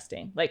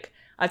disgusting. Like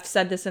I've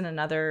said this in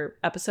another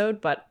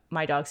episode, but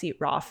my dogs eat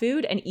raw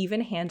food, and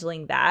even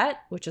handling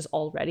that, which is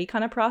already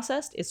kind of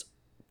processed, is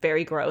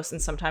very gross.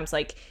 And sometimes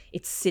like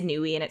it's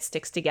sinewy and it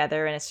sticks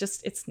together, and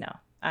no,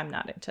 I'm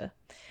not into.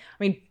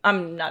 I mean,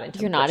 I'm not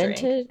into. You're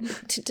butchering.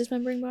 not into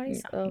dismembering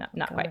bodies? No,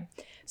 not quite.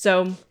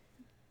 So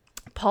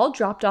Paul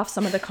dropped off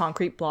some of the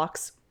concrete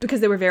blocks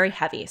because they were very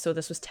heavy. So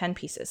this was 10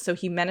 pieces. So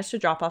he managed to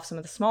drop off some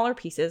of the smaller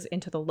pieces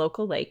into the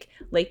local Lake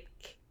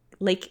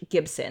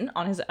Gibson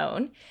on his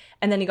own.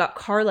 And then he got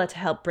Karla to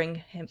help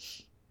bring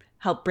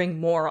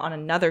more on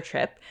another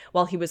trip,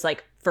 while he was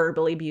like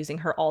verbally abusing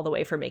her all the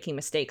way for making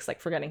mistakes,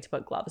 like forgetting to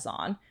put gloves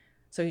on.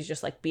 So he's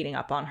just like beating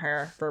up on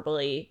her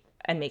verbally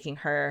and making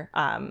her,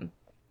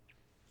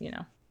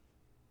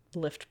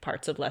 lift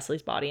parts of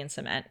Leslie's body in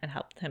cement and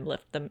help him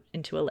lift them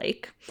into a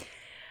lake.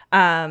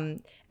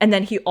 And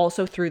then he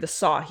also threw the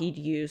saw he'd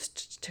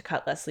used to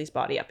cut Leslie's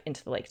body up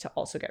into the lake to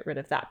also get rid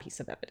of that piece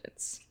of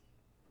evidence.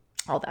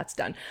 All that's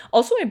done.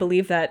 Also, I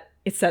believe that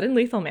it said in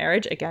Lethal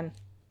Marriage, again,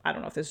 I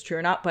don't know if this is true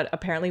or not, but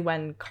apparently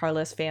when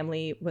Karla's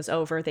family was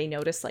over, they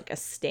noticed like a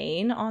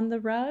stain on the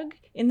rug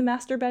in the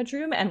master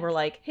bedroom and were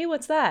like, "Hey,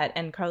 what's that?"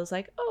 And Karla's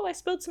like, "Oh, I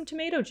spilled some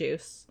tomato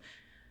juice."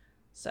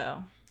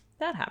 So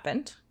that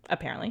happened,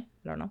 apparently.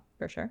 I don't know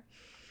for sure.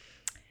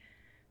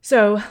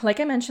 So,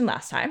 like I mentioned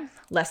last time,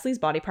 Leslie's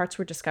body parts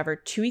were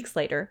discovered 2 weeks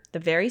later, the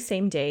very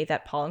same day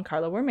that Paul and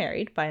Karla were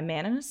married, by a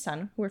man and his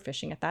son who were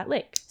fishing at that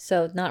lake.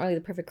 So, not really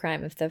the perfect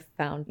crime if they're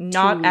found 2 weeks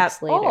later. Not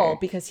at all,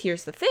 because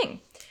here's the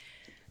thing.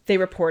 They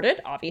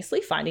reported,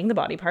 obviously, finding the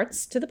body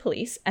parts to the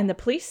police, and the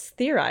police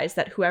theorized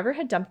that whoever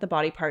had dumped the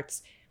body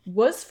parts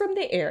was from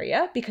the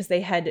area because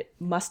they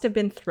must have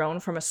been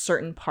thrown from a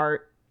certain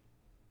part,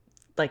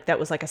 like that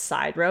was like a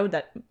side road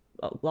that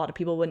a lot of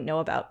people wouldn't know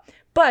about.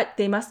 But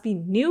they must be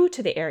new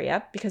to the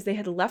area because they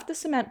had left the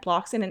cement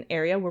blocks in an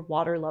area where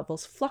water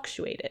levels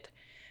fluctuated.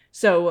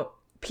 So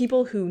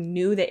people who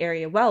knew the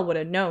area well would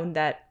have known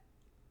that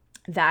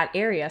that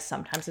area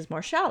sometimes is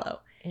more shallow.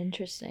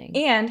 Interesting.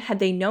 And had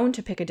they known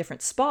to pick a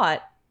different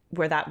spot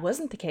where that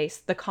wasn't the case,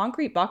 the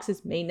concrete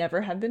boxes may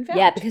never have been found.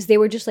 Yeah, because they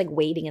were just like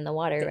wading in the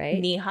water, right?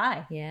 Knee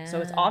high. Yeah. So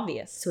it's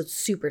obvious. So it's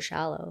super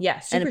shallow. Yeah,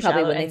 super shallow. And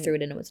probably when they threw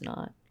it in, it was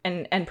not.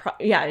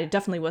 Yeah, it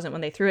definitely wasn't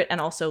when they threw it. And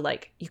also,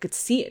 like, you could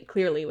see it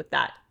clearly with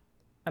that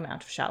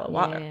amount of shallow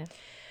water. Yeah.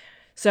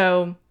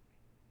 So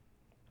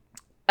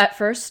at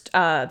first,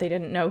 they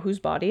didn't know whose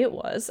body it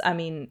was. I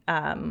mean,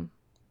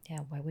 yeah,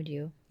 why would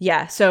you?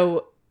 Yeah,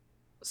 so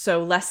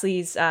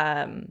Leslie's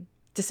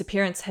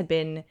disappearance had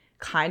been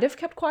kind of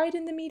kept quiet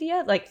in the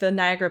media. Like, the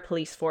Niagara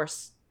police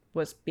force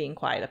was being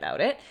quiet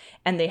about it,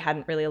 and they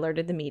hadn't really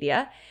alerted the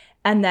media.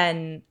 And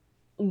then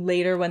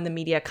later, when the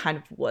media kind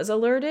of was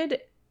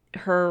alerted,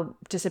 her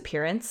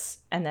disappearance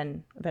and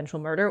then eventual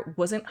murder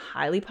wasn't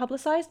highly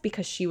publicized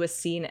because she was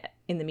seen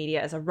in the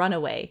media as a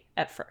runaway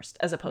at first,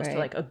 as opposed to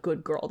like a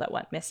good girl that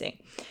went missing.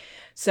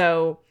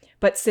 So,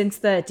 but since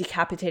the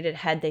decapitated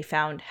head they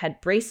found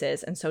had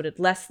braces, and so did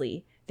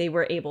Leslie, they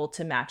were able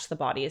to match the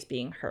body as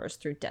being hers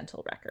through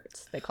dental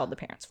records they called the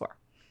parents for.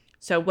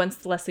 So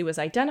once Leslie was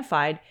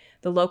identified,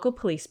 the local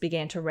police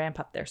began to ramp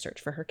up their search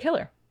for her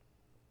killer.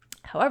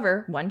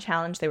 However, one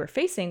challenge they were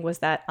facing was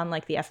that,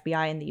 unlike the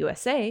FBI in the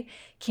USA,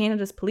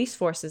 Canada's police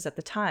forces at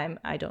the time,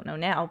 I don't know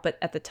now, but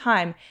at the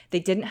time, they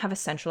didn't have a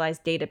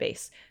centralized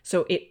database.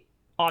 So it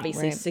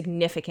obviously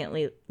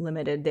significantly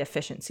limited the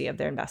efficiency of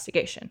their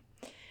investigation.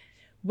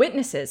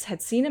 Witnesses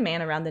had seen a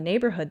man around the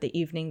neighborhood the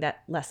evening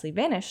that Leslie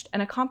vanished,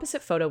 and a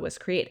composite photo was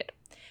created.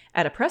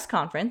 At a press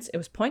conference, it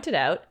was pointed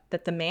out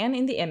that the man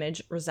in the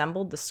image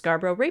resembled the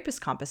Scarborough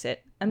rapist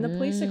composite, and the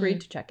police agreed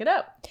to check it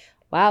out.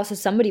 Wow, so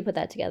somebody put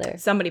that together.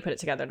 Somebody put it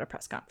together at a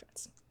press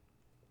conference.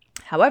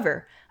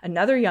 However,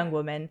 another young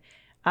woman,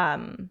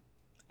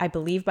 I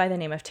believe by the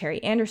name of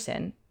Terry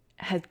Anderson,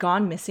 had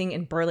gone missing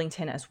in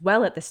Burlington as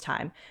well at this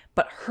time,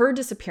 but her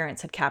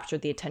disappearance had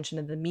captured the attention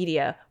of the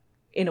media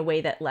in a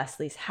way that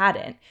Leslie's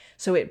hadn't.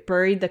 So it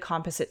buried the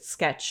composite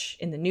sketch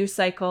in the news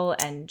cycle,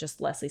 and just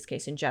Leslie's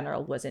case in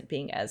general wasn't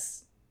being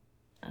as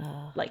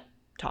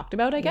talked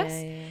about, I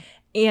guess. Yeah.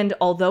 And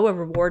although a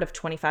reward of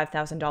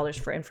 $25,000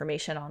 for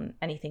information on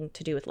anything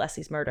to do with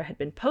Leslie's murder had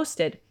been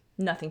posted,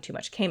 nothing too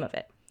much came of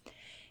it.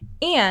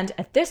 And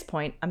at this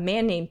point, a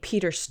man named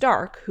Peter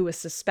Stark, who was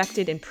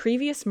suspected in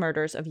previous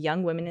murders of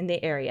young women in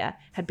the area,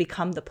 had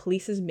become the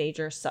police's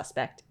major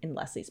suspect in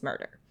Leslie's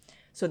murder.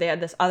 So they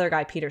had this other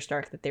guy, Peter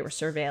Stark, that they were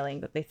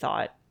surveilling, that they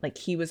thought, like,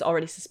 he was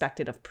already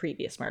suspected of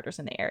previous murders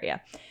in the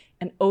area.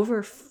 And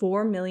over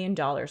 $4 million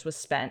was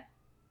spent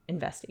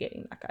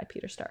investigating that guy,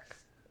 Peter Stark.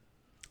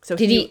 So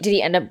did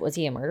he end up, was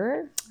he a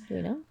murderer? Do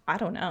we know? I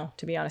don't know,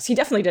 to be honest. He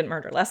definitely didn't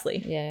murder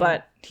Leslie,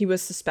 but he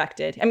was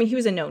suspected. I mean, he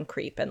was a known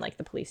creep, and like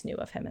the police knew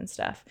of him and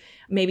stuff.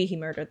 Maybe he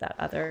murdered that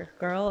other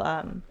girl.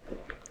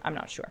 I'm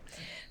not sure.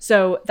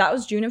 So that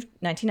was June of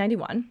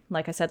 1991.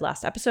 Like I said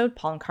last episode,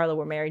 Paul and Karla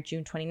were married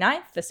June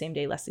 29th, the same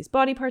day Leslie's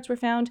body parts were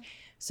found.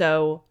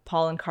 So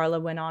Paul and Karla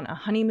went on a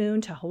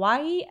honeymoon to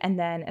Hawaii, and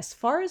then as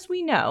far as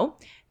we know,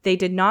 they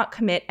did not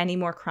commit any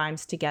more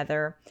crimes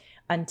together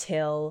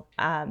until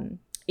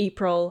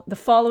the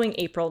following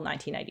April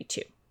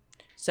 1992.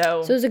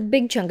 So it was a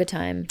big chunk of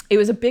time. It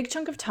was a big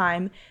chunk of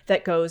time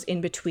that goes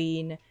in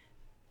between,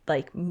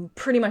 like,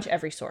 pretty much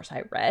every source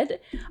I read.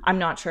 I'm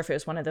not sure if it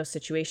was one of those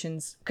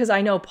situations, because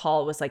I know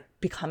Paul was like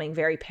becoming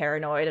very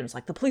paranoid and was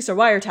like, the police are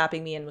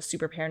wiretapping me, and was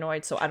super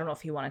paranoid. So I don't know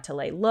if he wanted to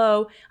lay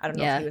low. I don't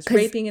know if he was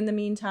raping in the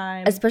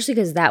meantime. Especially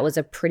because that was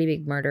a pretty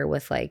big murder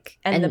with like...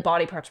 And the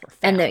body parts were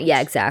found.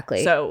 Yeah,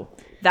 exactly. So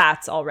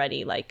that's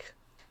already like...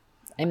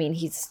 I mean,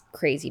 he's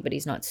crazy, but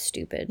he's not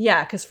stupid.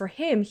 Yeah, because for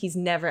him, he's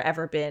never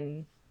ever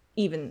been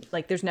even,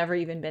 like, there's never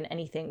even been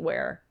anything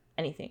where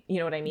anything, you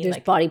know what I mean? There's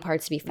like, body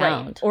parts to be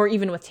found. Right. Or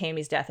even with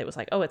Tammy's death, it was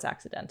like, oh, it's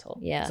accidental.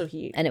 Yeah. So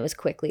and it was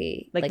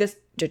quickly like this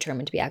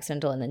determined to be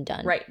accidental and then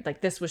done. Right.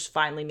 Like this was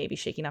finally maybe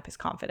shaking up his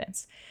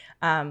confidence.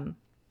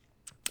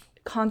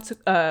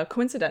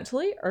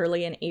 Coincidentally,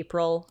 early in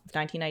April of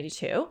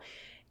 1992,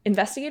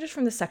 investigators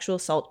from the sexual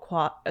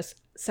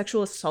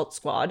assault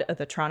squad of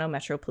the Toronto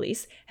Metro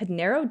Police had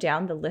narrowed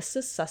down the list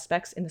of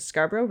suspects in the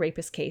Scarborough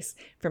rapist case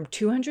from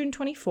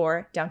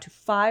 224 down to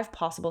 5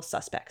 possible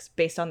suspects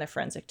based on their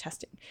forensic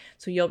testing.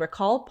 So you'll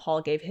recall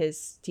Paul gave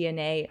his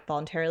DNA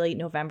voluntarily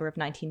November of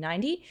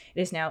 1990.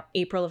 It is now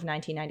April of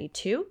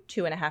 1992,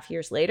 2.5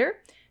 years later.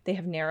 They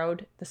have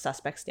narrowed the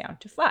suspects down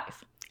to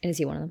 5. And is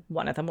he one of them?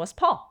 One of them was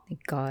Paul.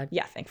 Thank God.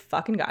 Yeah, thank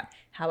fucking God.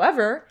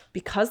 However,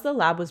 because the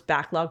lab was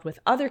backlogged with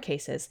other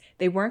cases,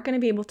 they weren't going to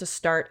be able to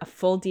start a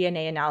full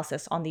DNA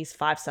analysis on these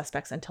 5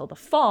 suspects until the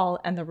fall,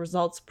 and the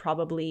results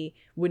probably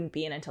wouldn't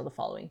be in until the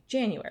following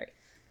January.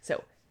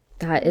 So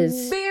that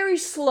is very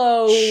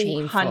slow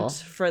shameful hunt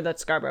for the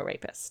Scarborough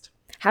rapist.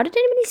 How did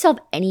anybody solve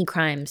any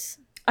crimes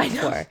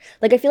before?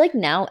 Like, I feel like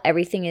now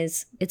everything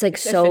is, it's like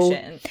so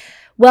efficient.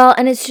 Well,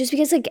 and it's just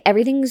because like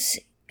everything's,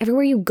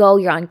 everywhere you go,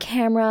 you're on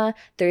camera.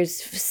 There's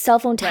cell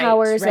phone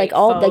towers, like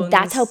all phones. Like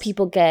that's how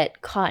people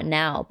get caught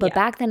now. But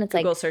back then, it's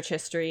Google search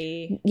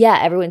history. Yeah,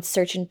 everyone's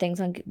searching things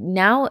on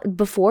now.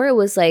 Before it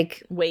was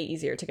like way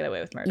easier to get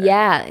away with murder.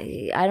 Yeah,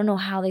 I don't know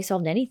how they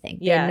solved anything.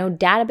 They had no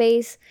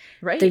database.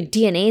 Right, their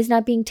DNA is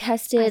not being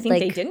tested. I think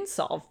they didn't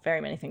solve very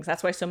many things.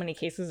 That's why so many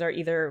cases are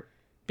either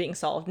being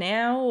solved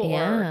now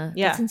or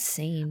that's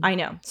insane. I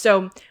know.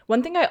 So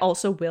one thing I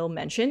also will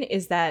mention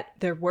is that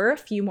there were a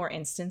few more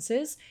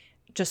instances,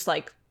 just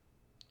like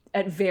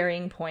at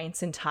varying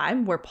points in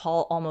time, where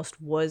Paul almost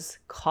was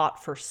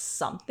caught for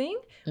something,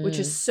 which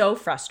is so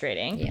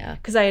frustrating. Yeah.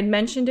 Because I had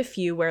mentioned a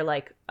few where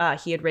like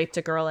he had raped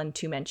a girl and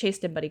 2 men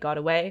chased him, but he got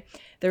away.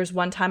 There was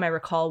one time I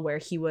recall where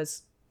he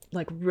was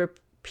like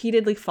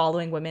repeatedly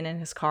following women in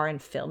his car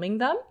and filming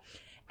them.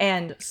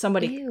 And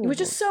somebody,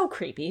 which is so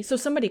creepy. So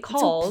somebody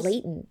calls. It's so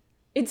blatant.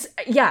 It's,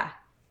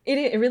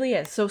 it really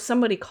is. So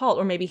somebody called,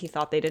 or maybe he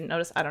thought they didn't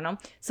notice. I don't know.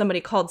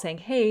 Somebody called saying,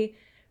 hey,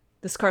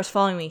 this car's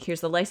following me.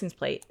 Here's the license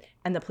plate.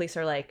 And the police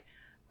are like,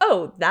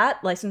 oh,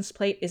 that license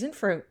plate isn't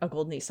for a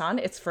gold Nissan.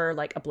 It's for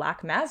like a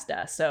black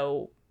Mazda.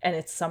 So, and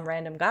it's some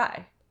random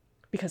guy,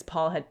 because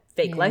Paul had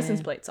fake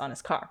license plates on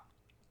his car.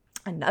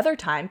 Another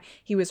time,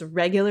 he was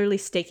regularly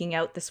staking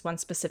out this one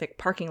specific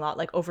parking lot,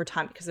 like over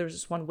time, because there was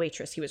this one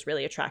waitress he was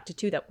really attracted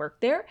to that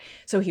worked there.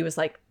 So he was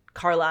like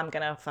Karla, I'm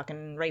gonna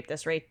fucking rape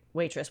this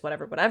waitress,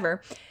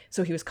 whatever.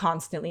 So he was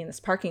constantly in this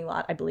parking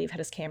lot, I believe had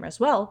his camera as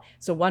well.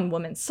 So one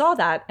woman saw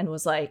that and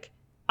was like,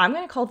 I'm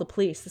gonna call the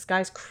police. This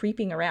guy's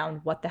creeping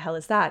around. What the hell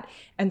is that?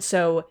 And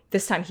so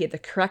this time he had the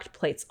correct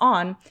plates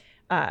on.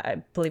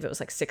 I believe it was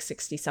like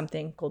 660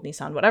 something, gold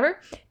Nissan, whatever.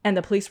 And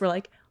the police were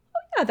like, oh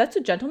yeah, that's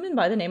a gentleman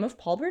by the name of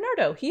Paul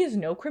Bernardo. He has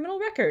no criminal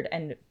record.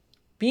 And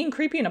being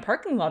creepy in a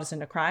parking lot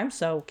isn't a crime,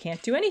 so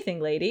can't do anything,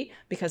 lady,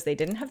 because they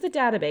didn't have the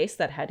database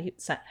that had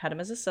him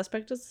as a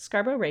suspect as the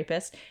Scarborough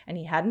rapist, and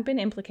he hadn't been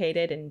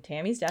implicated in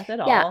Tammy's death at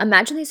all. Yeah,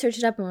 imagine they searched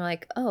it up and were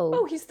like,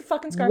 oh, he's the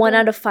fucking Scarborough. 1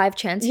 out of 5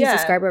 chance he's a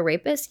Scarborough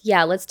rapist?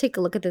 Yeah, let's take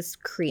a look at this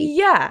creep.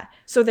 Yeah,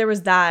 so there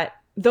was that.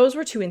 Those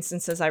were 2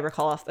 instances I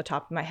recall off the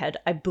top of my head.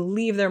 I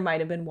believe there might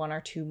have been 1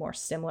 or 2 more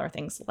similar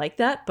things like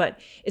that, but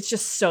it's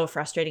just so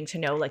frustrating to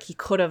know, like, he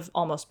could have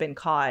almost been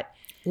caught.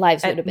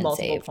 Lives would have been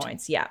multiple saved.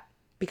 Points, yeah.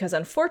 Because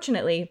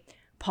unfortunately,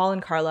 Paul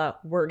and Karla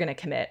were going to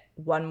commit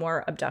 1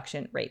 more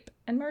abduction, rape,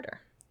 and murder.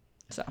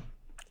 So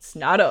it's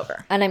not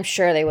over. And I'm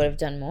sure they would have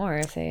done more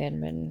if they had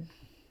been.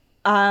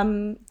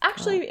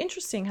 Actually,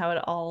 interesting how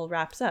it all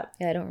wraps up.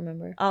 Yeah, I don't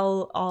remember.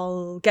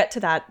 I'll get to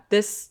that.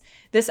 This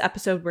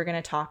episode we're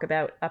going to talk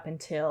about up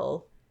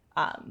until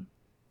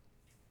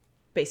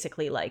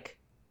basically like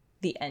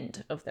the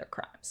end of their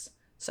crimes.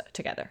 So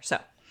together. So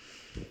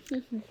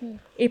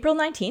April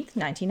 19th,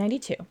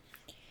 1992.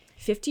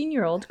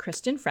 15-year-old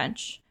Kristen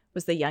French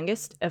was the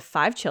youngest of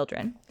 5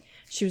 children.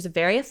 She was a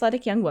very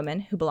athletic young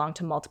woman who belonged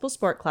to multiple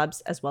sport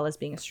clubs as well as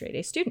being a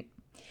straight-A student.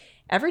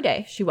 Every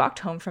day, she walked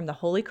home from the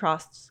Holy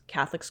Cross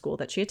Catholic school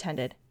that she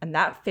attended, and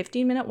that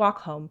 15-minute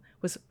walk home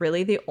was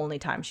really the only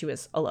time she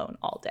was alone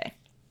all day.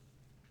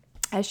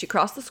 As she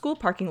crossed the school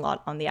parking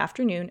lot on the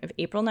afternoon of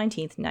April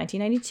 19th,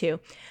 1992,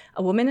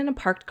 a woman in a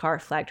parked car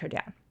flagged her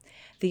down.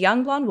 The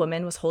young blonde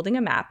woman was holding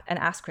a map and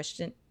asked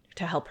Kristen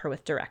to help her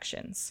with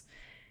directions.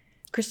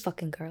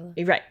 Fucking Karla.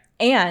 Right.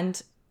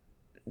 And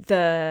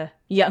the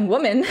young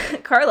woman,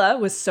 Karla,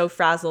 was so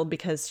frazzled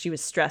because she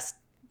was stressed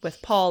with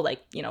Paul,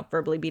 like, you know,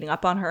 verbally beating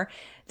up on her,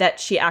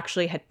 that she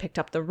actually had picked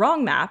up the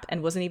wrong map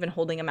and wasn't even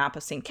holding a map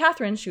of St.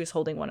 Catharines. She was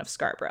holding one of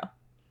Scarborough.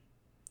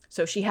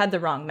 So she had the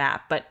wrong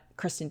map, but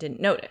Kristen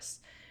didn't notice.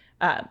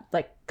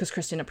 Because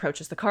Kristen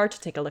approaches the car to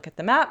take a look at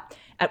the map,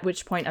 at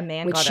which point a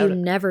man got out. Which you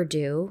never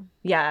do.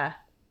 Yeah.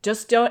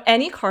 Just don't,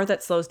 any car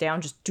that slows down,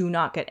 just do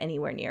not get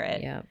anywhere near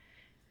it. Yeah.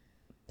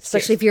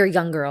 Especially if you're a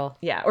young girl.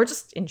 Yeah, or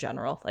just in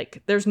general.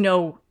 Like, there's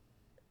no...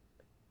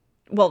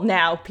 Well,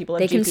 now people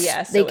have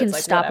GPS, They can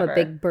like, stop whatever.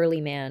 A big burly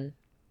man.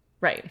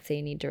 Right. If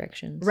they need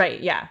directions. Right,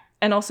 yeah.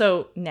 And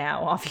also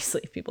now,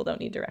 obviously, people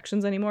don't need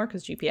directions anymore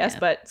because GPS,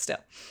 but still.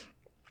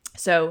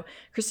 So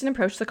Kristen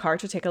approached the car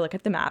to take a look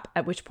at the map,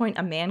 at which point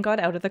a man got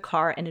out of the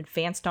car and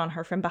advanced on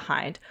her from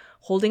behind,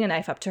 holding a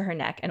knife up to her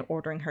neck and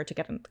ordering her to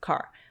get in the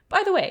car.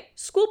 By the way,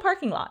 school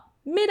parking lot,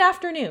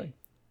 mid-afternoon.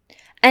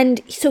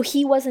 And so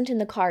he wasn't in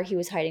the car, he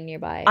was hiding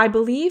nearby. I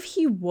believe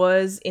he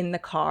was in the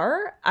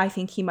car. I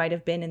think he might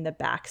have been in the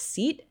back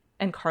seat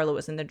and Karla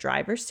was in the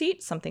driver's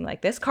seat, something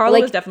like this. Karla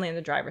was definitely in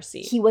the driver's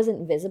seat. He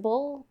wasn't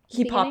visible?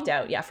 He popped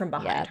out, from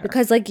behind her.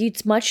 Because, like,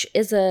 it's much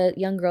as a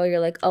young girl, you're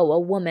like, oh, a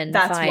woman,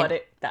 that's fine.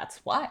 That's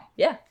why.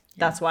 Yeah.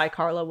 That's why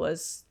Karla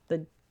was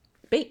the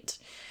bait.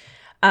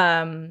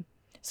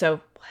 So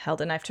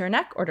held a knife to her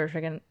neck, ordered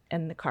her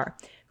in the car.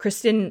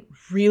 Kristen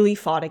really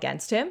fought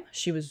against him.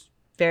 She was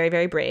very,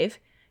 very brave.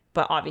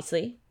 But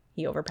obviously,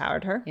 he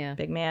overpowered her. Yeah.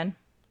 Big man,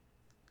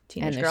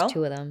 teenage girl. And there's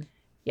 2 of them.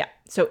 Yeah.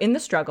 So in the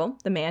struggle,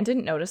 the man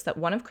didn't notice that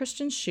one of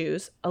Kristen's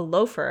shoes, a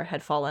loafer,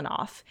 had fallen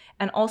off.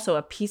 And also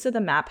a piece of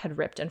the map had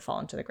ripped and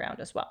fallen to the ground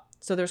as well.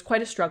 So there was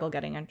quite a struggle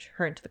getting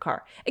her into the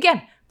car.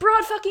 Again,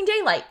 broad fucking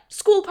daylight.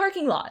 School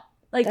parking lot.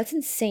 Like, that's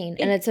insane.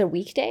 And it's a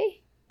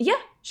weekday? Yeah.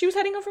 She was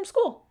heading home from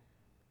school.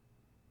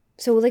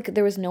 So, like,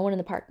 there was no one in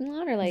the parking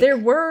lot? Or like there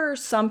were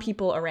some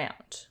people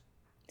around.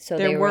 So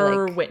there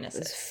were like,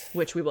 witnesses,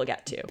 which we will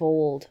get to.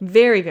 Bold.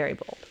 Very, very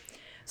bold.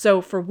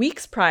 So for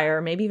weeks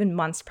prior, maybe even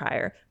months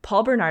prior,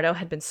 Paul Bernardo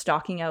had been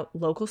stalking out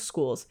local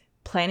schools,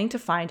 planning to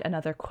find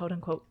another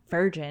quote-unquote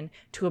virgin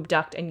to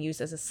abduct and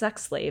use as a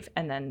sex slave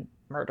and then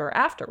murder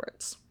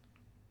afterwards.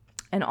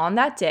 And on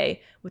that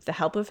day, with the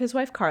help of his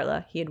wife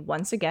Karla, he had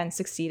once again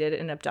succeeded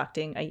in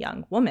abducting a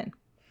young woman.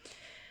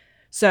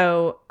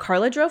 So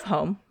Karla drove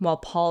home while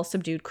Paul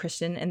subdued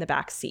Kristen in the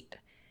back seat.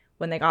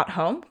 When they got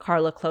home,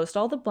 Karla closed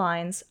all the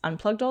blinds,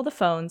 unplugged all the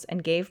phones,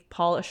 and gave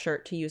Paul a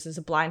shirt to use as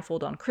a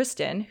blindfold on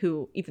Kristen,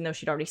 who, even though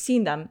she'd already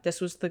seen them,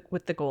 this was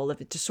with the goal of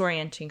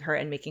disorienting her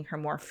and making her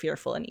more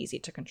fearful and easy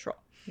to control.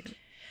 Mm-hmm.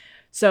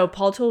 So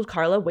Paul told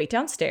Karla, wait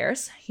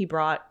downstairs. He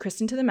brought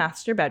Kristen to the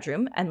master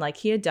bedroom, and like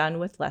he had done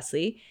with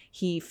Leslie,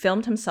 he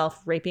filmed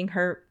himself raping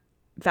her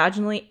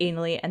vaginally,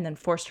 anally, and then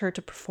forced her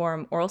to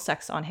perform oral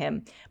sex on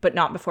him, but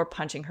not before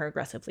punching her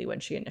aggressively when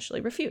she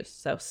initially refused.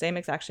 So same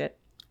exact shit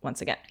once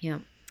again. Yeah.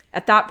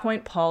 At that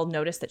point, Paul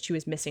noticed that she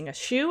was missing a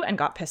shoe and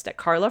got pissed at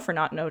Karla for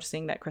not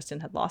noticing that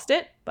Kristen had lost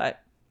it.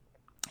 But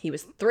he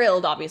was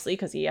thrilled, obviously,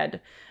 because he had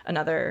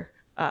another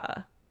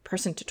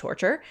person to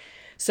torture.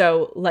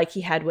 So like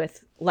he had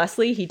with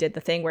Leslie, he did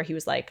the thing where he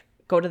was like,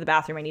 go to the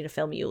bathroom. I need to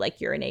film you like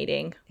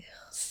urinating.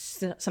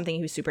 Something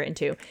he was super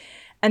into.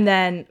 And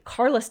then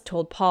Karla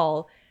told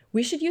Paul,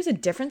 we should use a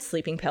different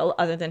sleeping pill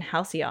other than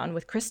Halcyon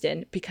with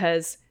Kristen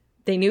because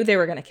they knew they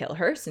were going to kill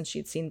her since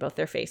she'd seen both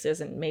their faces,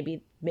 and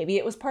maybe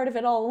it was part of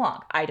it all along.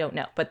 I don't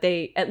know. But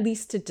they, at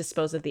least to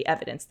dispose of the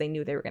evidence, they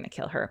knew they were going to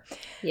kill her.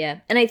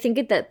 Yeah. And I think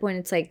at that point,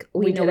 it's like,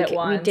 we did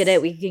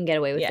it. We can get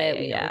away with it.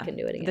 We know we can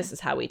do it again. This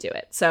is how we do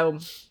it. So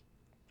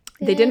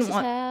they didn't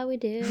want... how we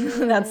do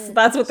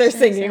that's what they're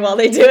singing while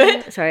they do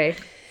it. Sorry.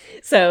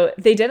 So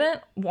they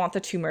didn't want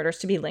the two murders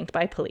to be linked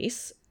by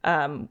police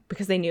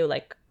because they knew,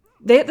 like,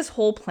 they had this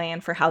whole plan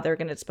for how they're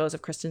going to dispose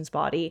of Kristen's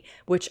body,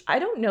 which I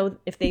don't know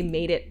if they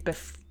made it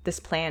this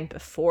plan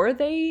before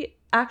they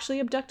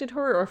actually abducted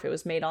her or if it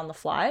was made on the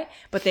fly.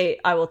 But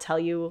I will tell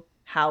you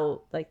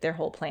how, like, their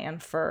whole plan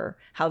for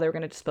how they were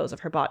going to dispose of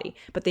her body.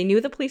 But they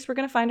knew the police were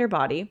going to find her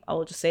body. I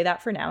will just say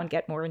that for now and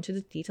get more into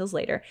the details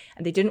later.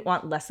 And they didn't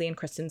want Leslie and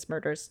Kristen's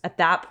murders at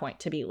that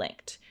point to be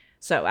linked.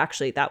 So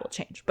actually that will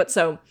change. But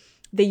so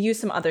they used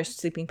some other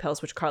sleeping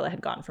pills, which Karla had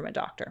gotten from a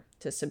doctor,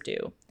 to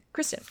subdue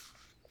Kristen.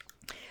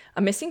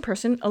 A missing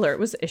person alert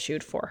was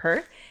issued for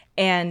her,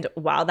 and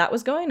while that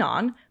was going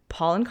on,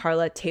 Paul and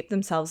Karla taped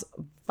themselves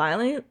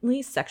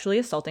violently sexually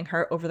assaulting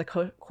her over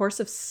the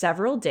course of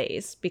several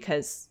days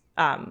because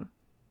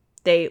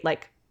they,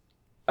 like,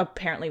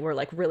 apparently were,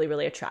 like, really,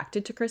 really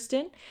attracted to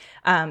Kristen,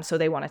 so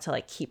they wanted to,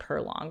 like, keep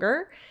her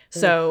longer.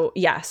 So,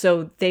 yeah,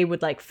 so they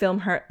would, like,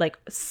 film her, like,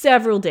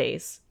 several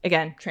days,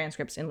 again,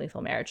 transcripts in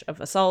Lethal Marriage of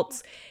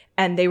assaults,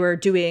 and they were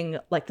doing,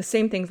 like, the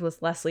same things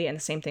with Leslie and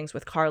the same things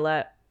with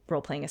Karla,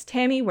 role-playing as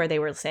Tammy, where they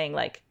were saying,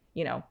 like,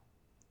 you know,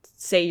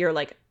 say you're,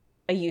 like,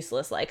 a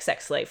useless, like,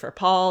 sex slave for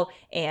Paul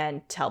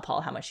and tell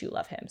Paul how much you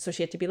love him. So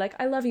she had to be like,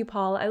 I love you,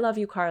 Paul. I love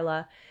you,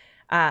 Karla.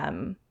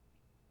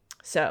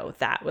 So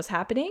that was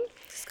happening.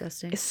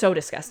 Disgusting. It's so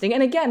disgusting.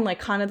 And again, like,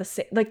 kind of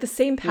the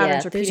same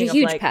patterns repeating. There's a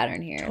huge of, like,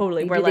 pattern here.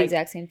 Totally. They where, do like, the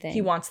exact same thing.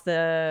 He wants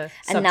the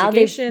and now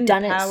they've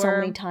done it so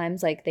many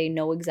times. Like, they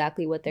know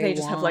exactly what they want. They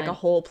just have, like, a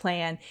whole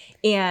plan.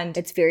 And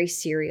it's very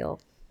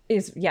serial.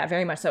 Yeah,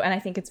 very much so. And I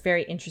think it's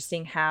very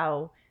interesting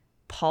how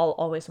Paul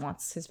always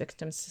wants his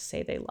victims to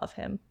say they love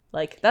him.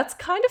 Like, that's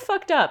kind of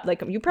fucked up.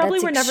 Like, you probably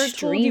were never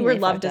told you were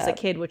loved as a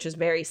kid, which is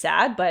very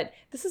sad, but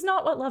this is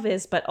not what love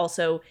is. But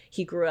also,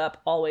 he grew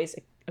up always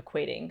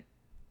equating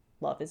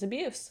love as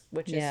abuse,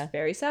 which is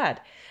very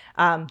sad.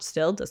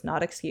 Still does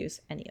not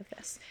excuse any of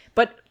this.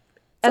 But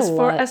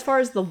as far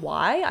as the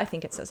why, I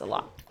think it says a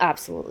lot.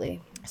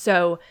 Absolutely.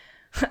 So,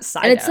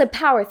 and it's a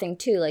power thing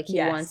too. Like, he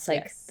wants,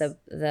 like,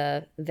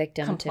 the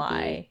victim to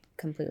be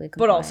completely compliant.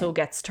 But also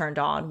gets turned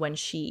on when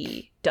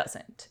she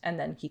doesn't, and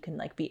then he can,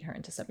 like, beat her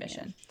into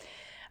submission.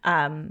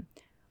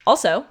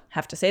 Also,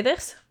 have to say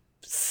this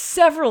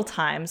several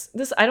times.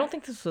 I don't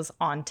think this was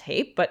on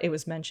tape, but it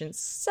was mentioned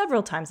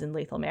several times in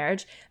Lethal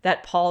Marriage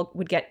that Paul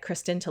would get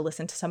Kristen to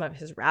listen to some of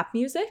his rap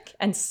music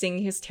and sing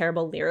his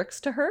terrible lyrics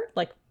to her,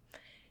 like,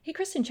 hey,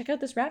 Kristen, check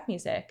out this rap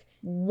music.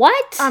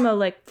 What? I'm a,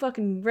 like,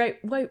 fucking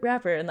white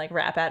rapper, and, like,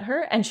 rap at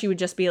her, and she would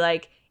just be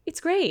like, it's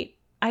great.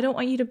 I don't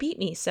want you to beat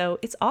me, so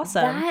it's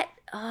awesome.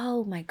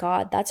 Oh my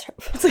God, that's her.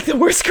 It's, like, the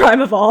worst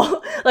crime of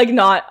all. Like,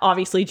 not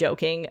obviously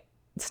joking.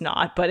 It's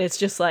not, but it's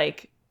just,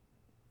 like,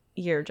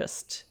 you're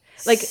just,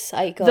 like,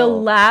 the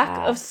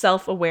lack of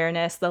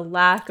self-awareness, the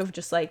lack of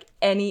just, like,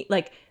 any,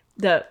 like,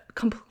 the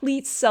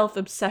complete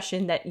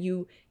self-obsession that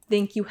you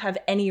think you have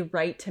any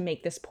right to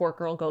make this poor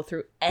girl go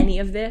through any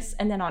of this,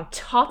 and then on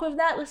top of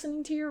that,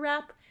 listening to your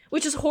rap,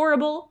 which is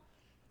horrible.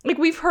 Like,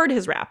 we've heard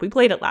his rap. We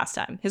played it last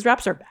time. His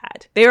raps are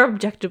bad. They are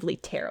objectively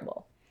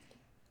terrible.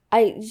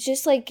 It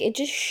just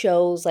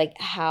shows, like,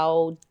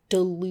 how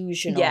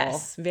delusional.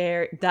 Yes,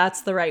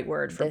 that's the right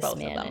word for both of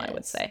them, I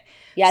would say.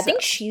 Yeah, I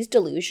think she's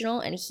delusional,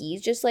 and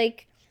he's just,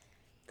 like,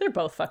 they're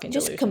both fucking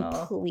just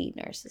delusional. Complete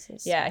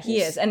narcissist. Yeah,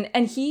 he is.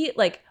 And he,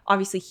 like,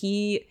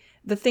 obviously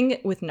the thing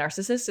with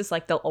narcissists is,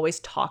 like, they'll always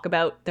talk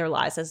about their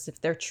lies as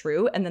if they're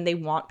true, and then they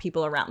want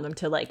people around them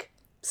to, like,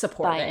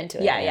 support it. Into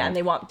it. Yeah, and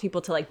they want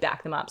people to, like,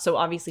 back them up. So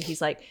obviously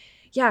he's like,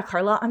 yeah,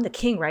 Karla, I'm the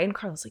king, right? And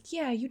Karla's like,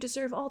 yeah, you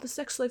deserve all the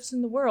sex slaves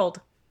in the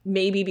world.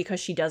 Maybe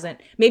because she gets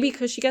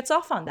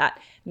off on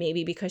that.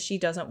 Maybe because she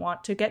doesn't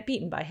want to get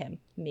beaten by him.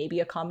 Maybe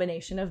a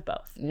combination of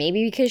both.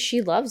 Maybe because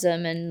she loves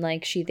him and,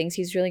 like, she thinks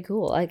he's really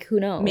cool. Like, who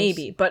knows?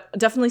 Maybe. But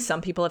definitely some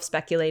people have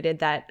speculated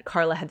that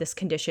Karla had this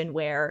condition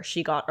where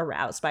she got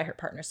aroused by her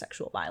partner's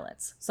sexual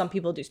violence. Some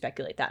people do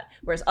speculate that.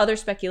 Whereas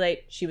others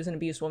speculate she was an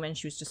abused woman.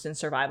 She was just in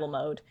survival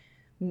mode.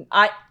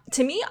 I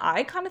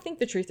kind of think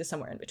the truth is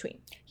somewhere in between.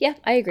 Yeah,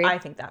 I agree. I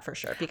think that for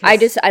sure.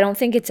 Because I don't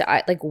think it's,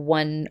 like,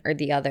 one or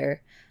the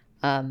other.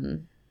 Yeah,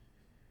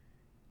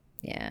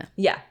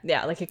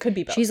 like, it could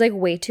be both. She's, like,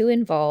 way too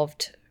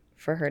involved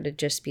for her to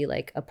just be,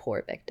 like, a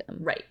poor victim.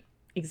 Right,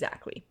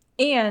 exactly.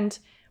 And,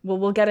 well,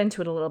 we'll get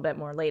into it a little bit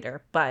more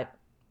later, but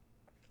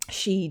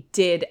she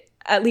did,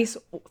 at least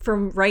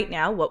from right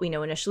now, what we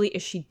know initially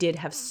is she did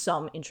have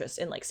some interest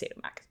in, like,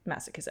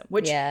 sadomasochism,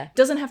 which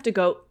doesn't have to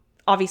go,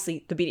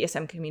 obviously the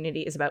BDSM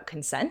community is about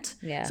consent,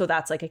 so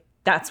that's, like,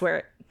 that's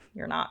where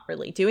you're not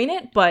really doing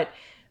it, but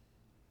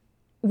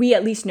we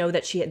at least know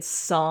that she had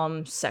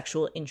some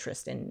sexual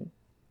interest in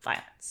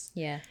violence.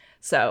 Yeah.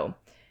 So,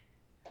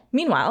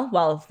 meanwhile,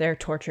 while they're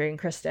torturing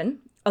Kristen,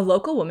 a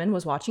local woman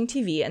was watching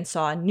TV and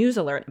saw a news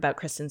alert about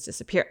Kristen's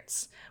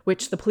disappearance,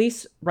 which the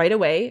police right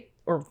away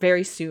or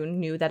very soon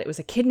knew that it was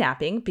a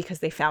kidnapping because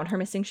they found her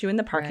missing shoe in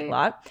the parking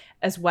lot.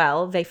 As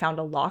well, they found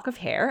a lock of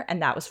hair,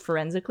 and that was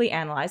forensically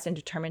analyzed and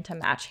determined to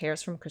match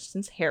hairs from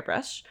Kristen's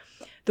hairbrush.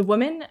 The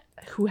woman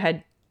who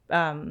had,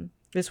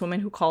 this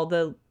woman who called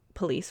the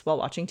police while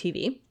watching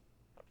TV,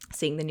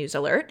 seeing the news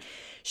alert,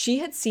 she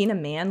had seen a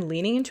man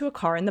leaning into a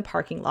car in the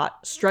parking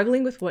lot,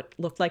 struggling with what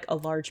looked like a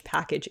large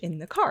package in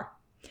the car.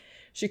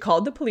 She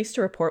called the police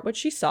to report what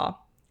she saw,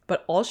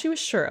 but all she was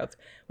sure of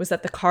was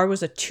that the car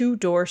was a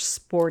 2-door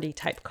sporty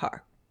type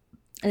car.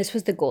 And this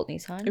was the gold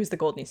Nissan? It was the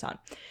gold Nissan.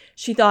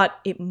 She thought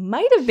it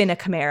might have been a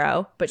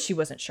Camaro, but she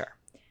wasn't sure.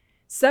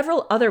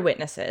 Several other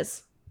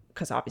witnesses,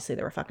 because obviously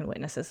there were fucking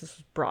witnesses, this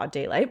was broad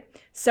daylight,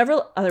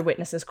 several other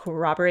witnesses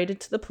corroborated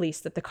to the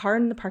police that the car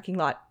in the parking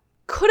lot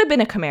could have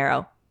been a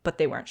Camaro, but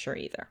they weren't sure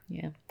either.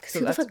 Yeah. Because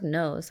who the fuck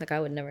knows? Like,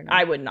 I would never know.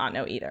 I would not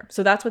know either.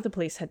 So that's what the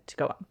police had to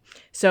go on.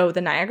 So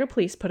the Niagara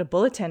police put a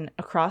bulletin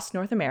across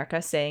North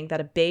America saying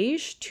that a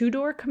beige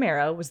 2-door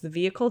Camaro was the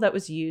vehicle that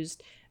was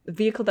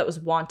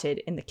wanted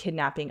in the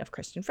kidnapping of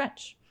Kristen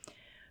French.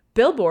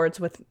 Billboards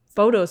with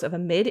photos of a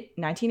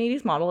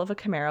mid-1980s model of a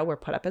Camaro were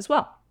put up as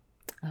well.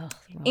 Oh,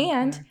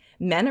 and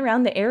men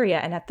around the area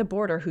and at the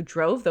border who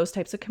drove those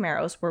types of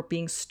Camaros were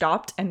being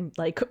stopped and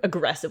like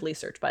aggressively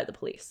searched by the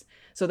police.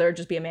 So there would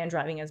just be a man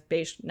driving his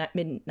beige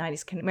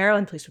mid-90s Camaro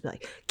and the police would be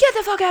like, get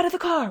the fuck out of the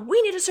car.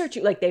 We need to search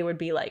you. Like they would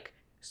be like,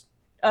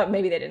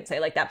 maybe they didn't say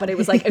it like that, but it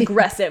was like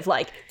aggressive,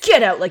 like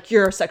get out, like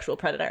you're a sexual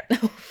predator.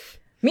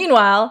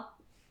 Meanwhile,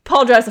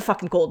 Paul drives a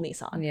fucking gold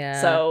Nissan.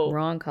 Yeah. So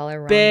wrong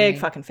color, wrong big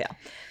name. Fucking fail.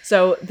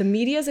 So the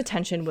media's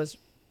attention was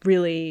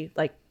really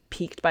like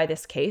piqued by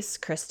this case.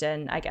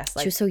 Kristen, I guess,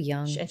 like she was so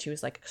young, and she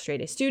was like a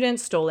straight A student,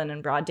 stolen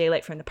in broad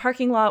daylight from the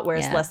parking lot,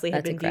 whereas Leslie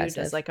had been viewed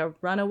as like a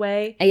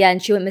runaway. Yeah,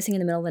 and she went missing in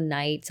the middle of the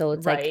night, so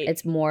it's like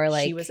it's more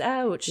like she was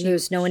out.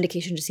 There's no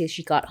indication to see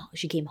she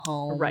came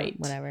home, right?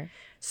 Whatever.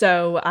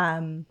 So,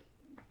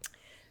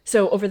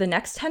 so over the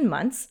next 10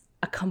 months,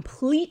 a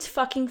complete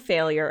fucking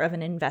failure of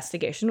an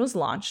investigation was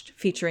launched,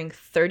 featuring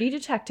 30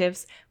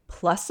 detectives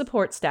plus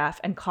support staff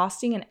and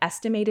costing an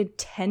estimated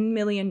 $10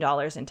 million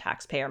in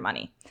taxpayer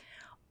money.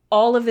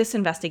 All of this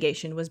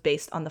investigation was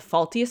based on the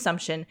faulty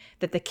assumption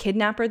that the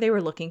kidnapper they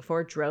were looking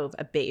for drove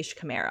a beige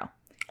Camaro.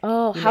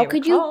 Oh, how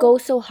could you go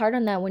so hard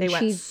on that when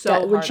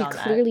she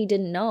clearly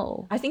didn't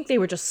know? I think they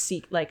were just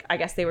I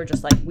guess they were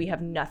just like, we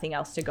have nothing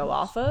else to go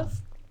off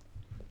of.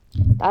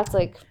 That's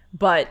like,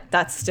 but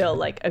that's still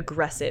like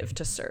aggressive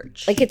to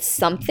search. Like it's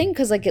something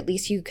because like at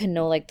least you can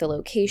know like the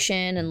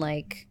location and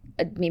like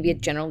maybe a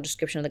general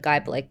description of the guy,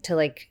 but like to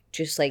like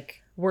just like.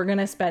 We're going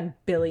to spend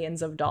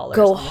billions of dollars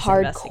go on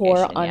this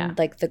hardcore on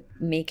like the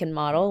make and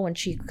model when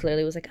she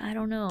clearly was like, I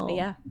don't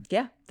know.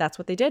 Yeah, that's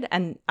what they did.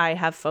 And I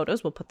have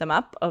photos, we'll put them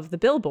up, of the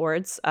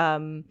billboards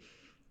that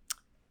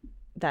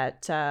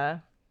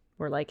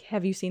were like,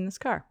 have you seen this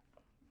car?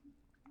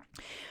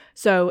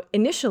 So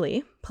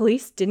initially,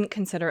 police didn't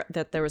consider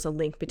that there was a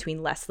link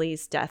between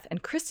Leslie's death and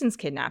Kristen's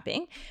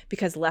kidnapping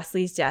because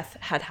Leslie's death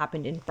had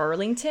happened in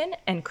Burlington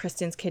and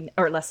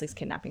Leslie's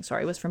kidnapping,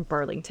 was from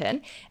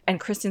Burlington, and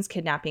Kristen's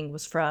kidnapping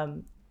was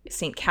from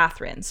St.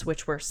 Catharines,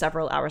 which were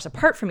several hours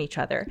apart from each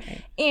other,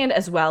 and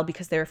as well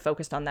because they were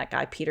focused on that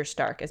guy Peter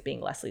Stark as being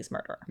Leslie's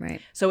murderer.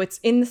 Right. So it's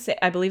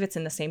I believe it's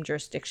in the same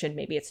jurisdiction.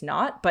 Maybe it's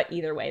not, but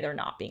either way, they're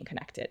not being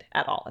connected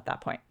at all at that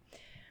point.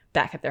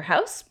 Back at their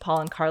house,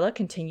 Paul and Karla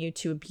continued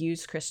to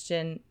abuse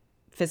Kristen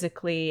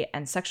physically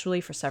and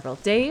sexually for several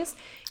days.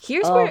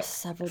 Here's where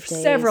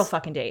several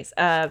fucking days.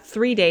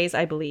 3 days,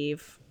 I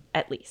believe,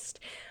 at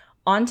least.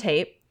 On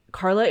tape,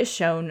 Karla is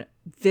shown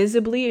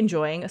visibly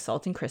enjoying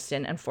assaulting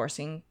Kristen and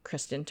forcing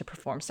Kristen to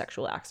perform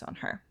sexual acts on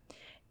her.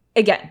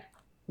 Again,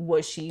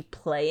 was she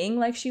playing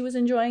like she was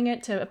enjoying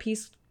it to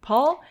appease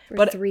Paul?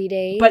 For 3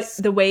 days. But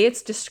the way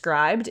it's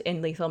described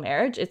in Lethal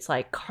Marriage, it's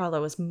like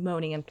Karla was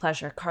moaning in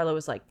pleasure. Karla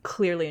was like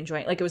clearly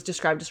enjoying it. Like it was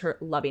described as her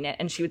loving it.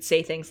 And she would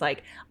say things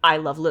like, I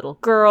love little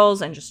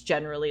girls, and just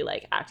generally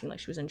like acting like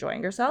she was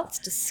enjoying herself. It's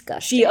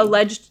disgusting. She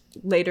alleged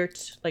later,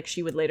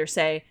 she would later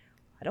say,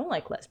 I don't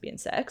like lesbian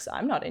sex.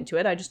 I'm not into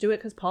it. I just do it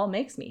because Paul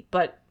makes me.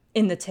 But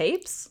in the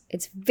tapes,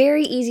 it's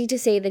very easy to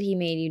say that he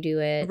made you do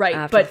it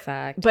after the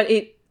fact. But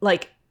it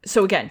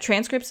so again,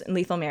 transcripts in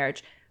Lethal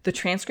Marriage, the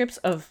transcripts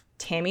of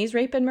Tammy's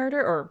rape and murder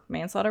or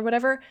manslaughter,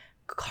 whatever,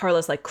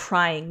 Karla's like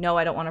crying, no,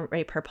 I don't want to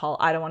rape her, Paul.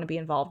 I don't want to be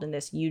involved in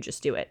this. You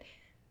just do it.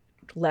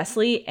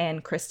 Leslie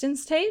and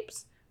Kristen's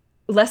tapes,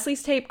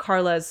 Leslie's tape,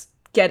 Karla's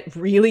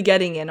really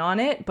getting in on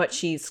it, but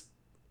she's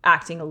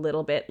acting a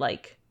little bit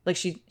like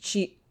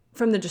she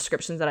from the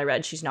descriptions that I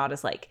read, she's not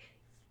as like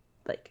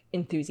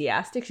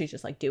enthusiastic. She's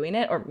just like doing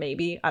it, or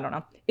maybe, I don't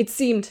know. It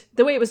seemed,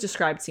 the way it was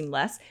described seemed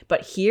less,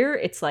 but here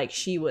it's like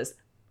she was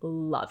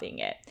loving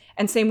it.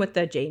 And same with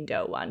the Jane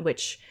Doe one,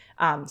 which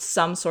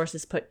some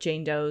sources put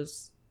Jane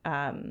Doe's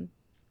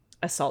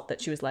assault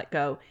that she was let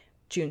go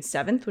June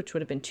 7th, which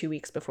would have been 2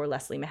 weeks before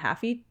Leslie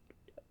Mahaffey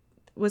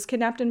was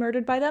kidnapped and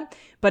murdered by them.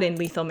 But in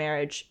Lethal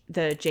Marriage,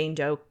 the Jane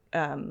Doe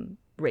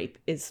rape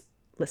is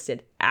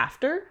listed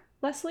after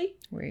Leslie.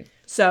 Right.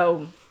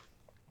 So,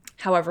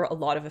 however, a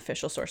lot of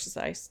official sources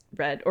I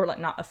read, or like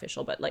not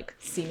official, but like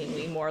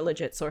seemingly more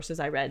legit sources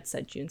I read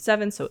said June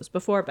 7th, so it was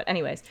before. But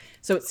anyways,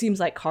 so it seems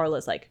like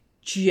Karla's like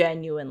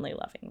genuinely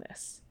loving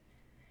this,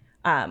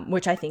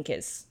 which I think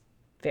is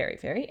very,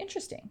 very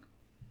interesting.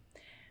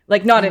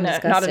 Like not in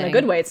a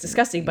good way. It's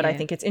disgusting, but I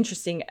think it's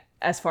interesting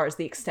as far as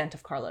the extent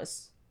of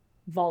Karla's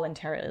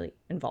voluntarily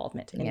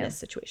involvement in this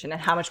situation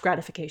and how much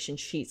gratification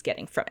she's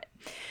getting from it.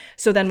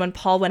 So then when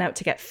Paul went out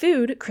to get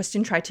food,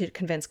 Kristen tried to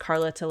convince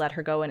Karla to let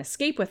her go and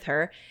escape with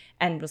her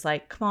and was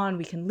like, come on,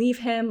 we can leave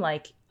him.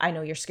 Like, I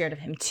know you're scared of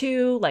him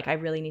too. Like, I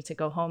really need to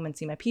go home and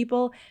see my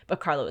people. But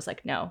Karla was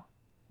like, no,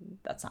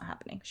 that's not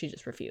happening. She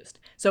just refused.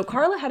 So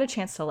Karla had a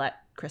chance to let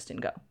Kristen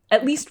go.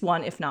 At least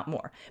one, if not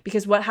more.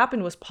 Because what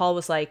happened was Paul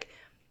was like,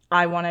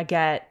 I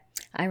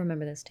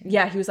remember this too.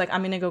 Yeah, he was like,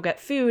 I'm going to go get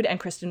food. And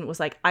Kristen was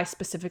like, I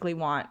specifically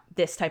want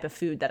this type of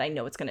food that I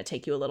know it's going to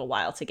take you a little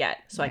while to get.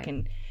 So I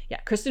can,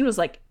 Kristen was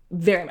like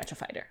very much a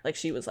fighter. Like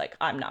she was like,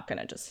 I'm not going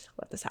to just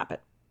let this happen.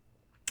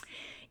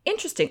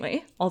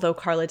 Interestingly, although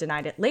Karla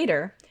denied it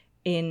later,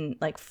 in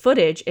like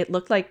footage, it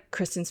looked like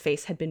Kristen's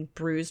face had been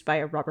bruised by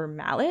a rubber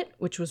mallet,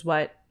 which was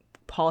what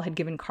Paul had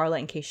given Karla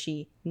in case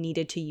she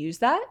needed to use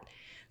that.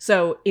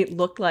 So it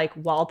looked like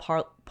while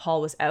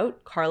Paul was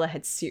out, Karla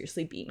had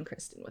seriously beaten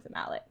Kristen with a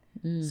mallet.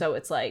 So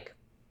it's like,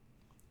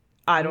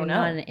 I don't know.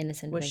 Not an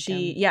innocent victim.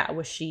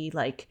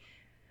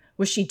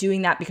 Was she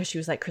doing that because she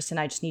was like, Kristen,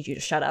 I just need you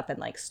to shut up and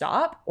like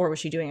stop? Or was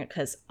she doing it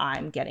because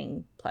I'm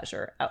getting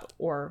pleasure out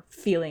or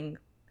feeling?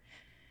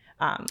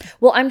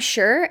 Well, I'm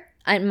sure,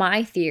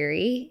 my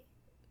theory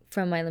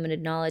from my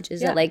limited knowledge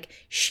is that like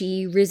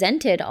she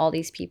resented all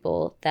these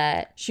people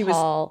that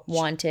Paul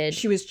wanted.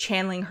 She was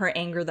channeling her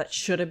anger that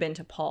should have been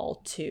to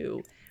Paul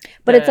to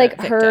but it's like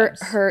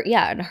victims.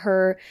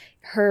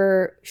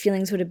 her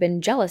feelings would have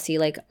been jealousy.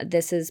 Like,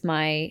 this is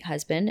my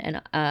husband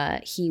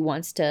and he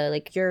wants to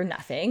like, you're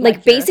nothing.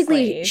 Like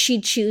basically she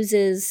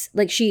chooses,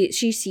 like she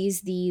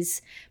sees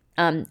these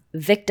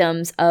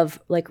victims of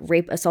like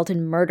rape, assault,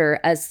 and murder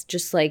as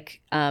just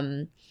like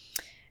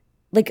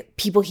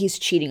people he's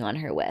cheating on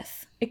her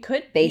with. It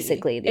could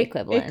basically be the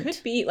equivalent. It could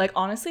be like,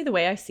 honestly, the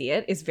way I see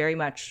it is very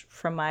much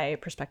from my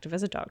perspective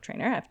as a dog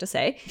trainer, I have to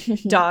say,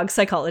 dog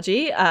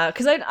psychology.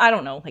 Because I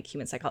don't know like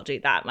human psychology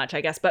that much,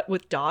 I guess. But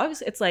with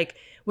dogs, it's like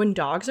when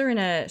dogs are in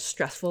a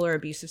stressful or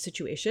abusive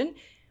situation,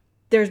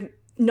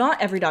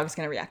 not every dog is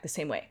going to react the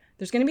same way.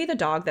 There's going to be the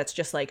dog that's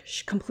just like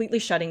completely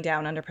shutting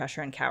down under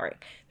pressure and cowering.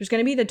 There's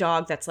going to be the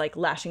dog that's like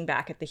lashing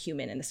back at the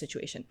human in the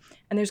situation.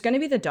 And there's going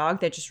to be the dog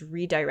that just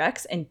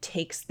redirects and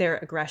takes their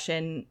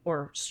aggression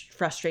or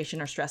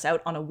frustration or stress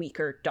out on a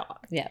weaker dog.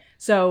 Yeah.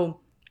 So,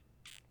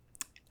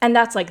 and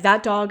that's like,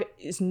 that dog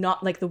is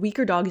not like, the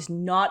weaker dog is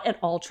not at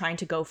all trying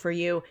to go for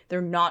you.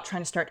 They're not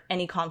trying to start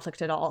any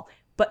conflict at all.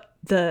 But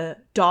the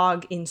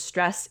dog in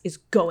stress is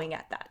going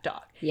at that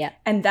dog. Yeah.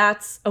 And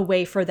that's a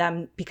way for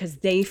them, because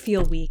they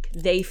feel weak,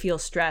 they feel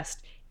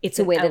stressed. It's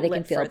a way that they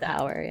can feel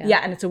power.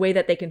 Yeah. And it's a way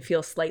that they can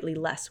feel slightly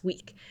less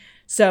weak.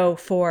 So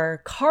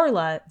for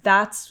Karla,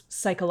 that's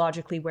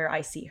psychologically where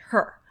I see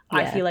her. Yeah.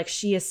 I feel like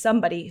she is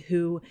somebody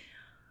who,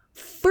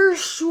 for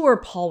sure,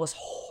 Paul was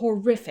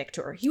horrific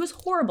to her. He was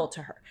horrible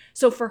to her.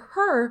 So for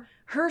her,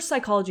 her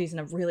psychology is in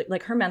a really,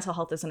 like, her mental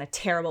health is in a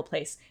terrible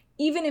place.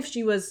 Even if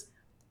she was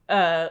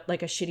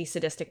like a shitty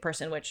sadistic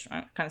person, which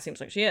kind of seems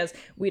like she is.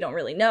 We don't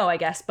really know, I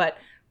guess, but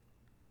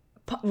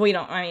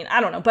I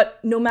don't know.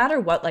 But no matter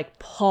what, like,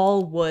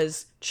 Paul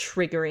was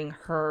triggering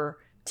her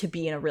to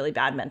be in a really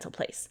bad mental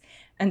place.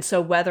 And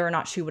so whether or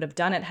not she would have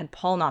done it had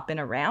Paul not been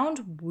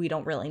around, we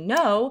don't really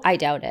know. I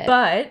doubt it.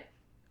 But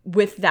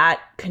with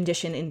that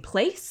condition in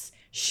place,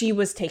 she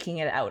was taking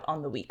it out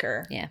on the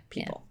weaker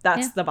people.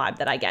 That's the vibe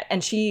that I get.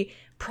 And she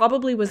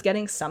probably was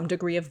getting some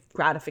degree of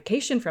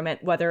gratification from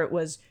it, whether it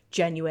was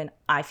genuine,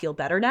 I feel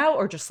better now,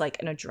 or just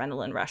like an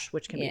adrenaline rush,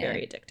 which can be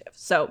very addictive.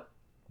 So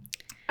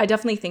I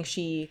definitely think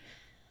she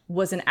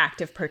was an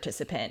active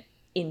participant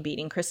in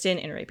beating Kristen,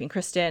 in raping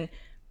Kristen,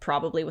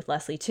 probably with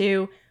Leslie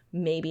too,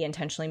 maybe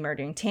intentionally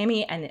murdering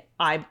Tammy. And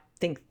I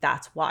think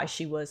that's why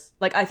she was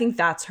like, I think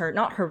that's her,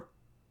 not her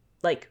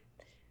like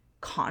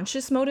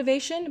conscious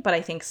motivation, but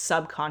I think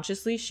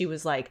subconsciously she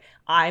was like,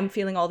 I'm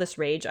feeling all this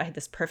rage. I had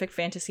this perfect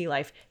fantasy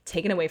life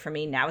taken away from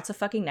me. Now it's a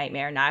fucking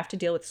nightmare. Now I have to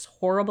deal with this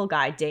horrible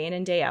guy day in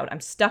and day out. I'm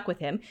stuck with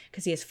him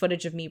because he has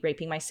footage of me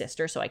raping my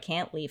sister, so I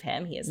can't leave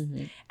him. He is,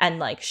 and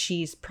like,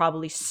 she's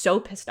probably so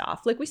pissed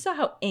off. Like, we saw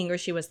how angry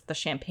she was that the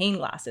champagne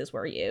glasses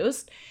were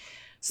used.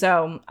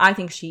 So I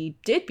think she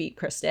did beat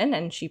Kristen,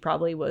 and she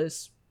probably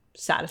was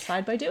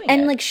satisfied by doing it.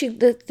 And like, she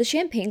the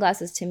champagne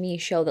glasses to me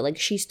show that like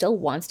she still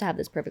wants to have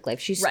this perfect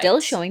life. She's still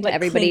showing to like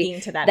everybody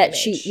to that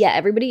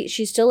image.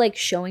 She's still like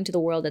showing to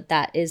the world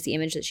that is the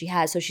image that she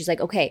has. So she's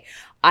like, okay,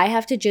 I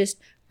have to just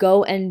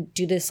go and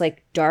do this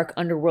like dark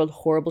underworld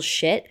horrible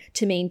shit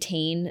to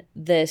maintain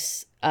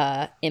this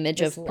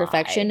image of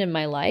perfection in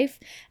my life,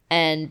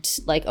 and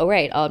like, all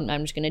right, I'm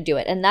just gonna do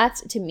it. And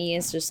that's, to me,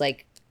 is just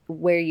like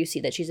where you see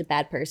that she's a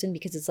bad person,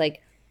 because it's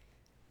like,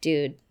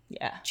 dude,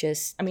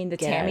 just I mean, the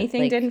Tammy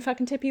thing didn't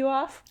fucking tip you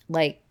off,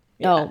 like.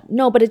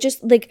 No, but it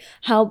just, like,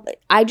 how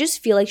I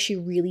just feel like she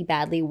really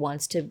badly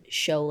wants to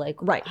show, like,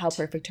 how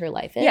perfect her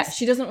life is. Yeah,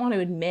 she doesn't want to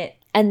admit.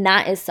 And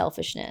that is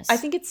selfishness. I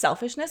think it's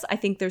selfishness. I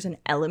think there's an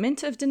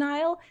element of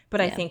denial,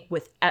 but I think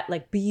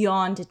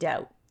beyond a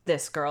doubt,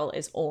 this girl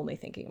is only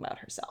thinking about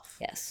herself.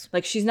 Yes.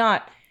 Like, she's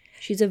not.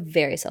 She's a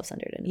very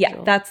self-centered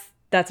individual. Yeah,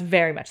 that's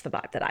very much the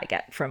vibe that I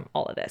get from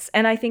all of this.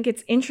 And I think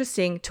it's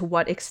interesting to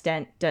what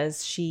extent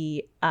does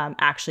she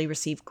actually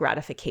receive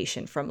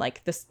gratification from,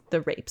 like,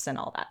 the rapes and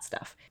all that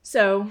stuff.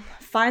 So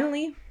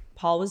finally,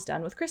 Paul was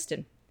done with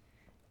Kristen.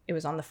 It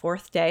was on the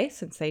 4th day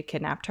since they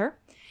kidnapped her.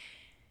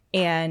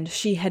 And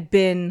she had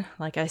been,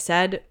 like I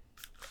said,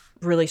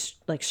 really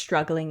like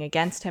struggling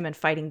against him and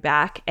fighting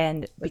back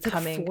and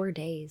becoming like 4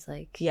 days.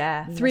 Like,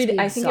 yeah, 3 days.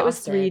 I think it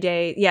was 3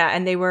 days. Yeah.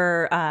 And they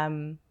were,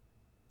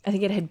 I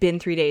think it had been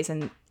 3 days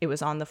and it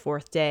was on the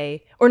 4th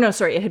day. Or no,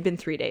 sorry, it had been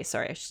 3 days.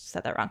 Sorry, I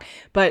said that wrong.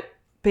 But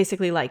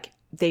basically, like,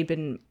 they'd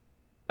been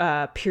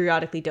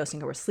periodically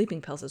dosing her with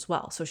sleeping pills as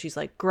well. So she's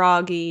like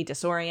groggy,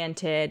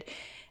 disoriented,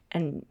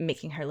 and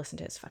making her listen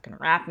to his fucking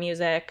rap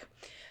music.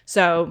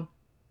 So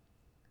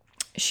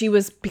she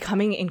was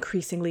becoming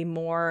increasingly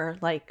more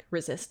like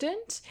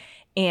resistant.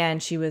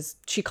 And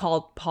she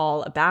called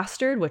Paul a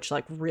bastard, which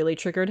like really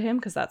triggered him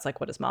because that's like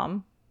what his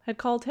mom had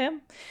called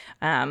him.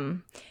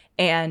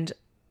 And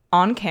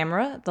on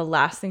camera, the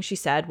last thing she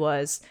said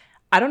was,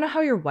 "I don't know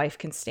how your wife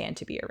can stand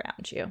to be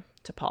around you,"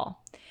 to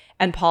Paul.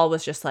 And Paul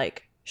was just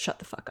like, "Shut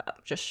the fuck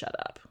up. Just shut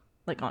up,"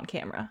 like on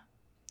camera.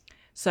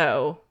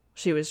 So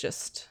she was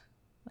just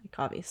like,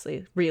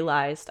 obviously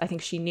realized, I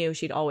think she knew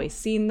she'd always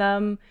seen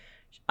them.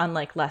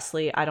 Unlike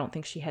Leslie, I don't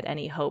think she had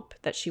any hope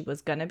that she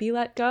was going to be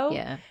let go.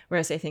 Yeah.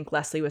 Whereas I think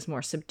Leslie was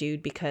more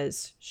subdued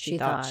because she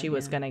thought she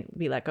was going to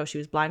be let go. She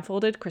was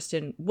blindfolded.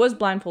 Kristen was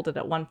blindfolded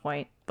at one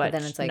point, but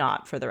then it's like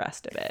not for the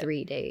rest of it.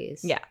 3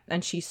 days. Yeah.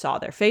 And she saw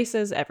their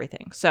faces,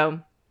 everything.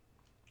 So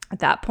at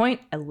that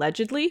point,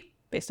 allegedly,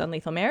 based on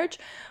lethal marriage,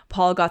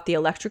 Paul got the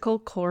electrical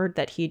cord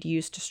that he'd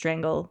used to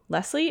strangle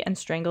Leslie and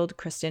strangled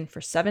Kristen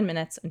for 7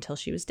 minutes until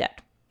she was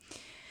dead.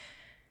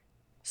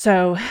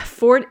 So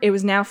it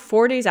was now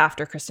 4 days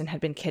after Kristen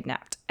had been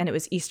kidnapped, and it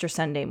was Easter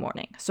Sunday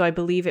morning. So I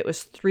believe it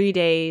was 3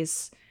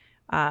 days,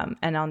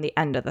 and on the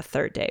end of the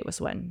 3rd day was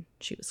when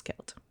she was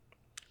killed.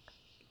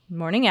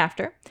 Morning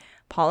after,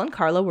 Paul and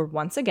Karla were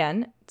once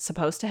again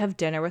supposed to have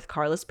dinner with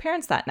Karla's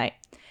parents that night.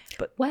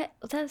 But what?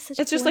 That's such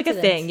a it's just like a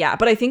thing, yeah.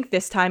 But I think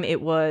this time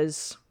it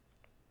was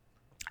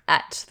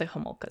at the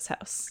Homolka's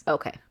house.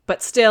 Okay.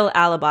 But still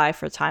alibi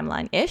for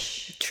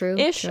timeline-ish. True.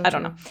 I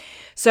don't know.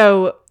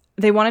 So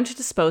they wanted to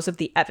dispose of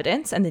the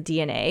evidence and the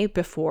DNA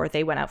before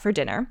they went out for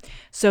dinner.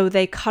 So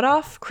they cut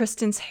off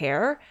Kristen's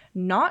hair,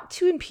 not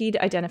to impede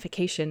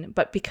identification,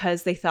 but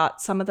because they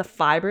thought some of the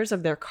fibers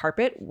of their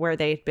carpet, where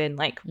they'd been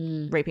like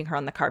raping her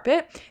on the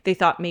carpet, they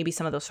thought maybe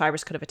some of those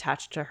fibers could have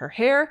attached to her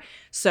hair.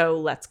 So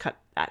let's cut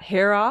that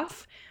hair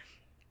off.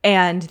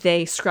 And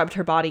they scrubbed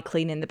her body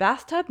clean in the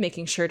bathtub,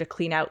 making sure to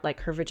clean out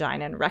like her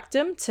vagina and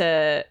rectum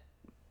to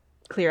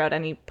clear out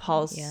any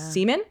Paul's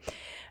semen.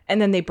 And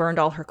then they burned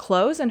all her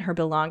clothes and her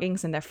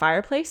belongings in their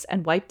fireplace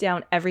and wiped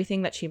down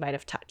everything that she might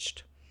have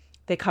touched.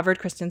 They covered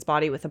Kristen's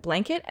body with a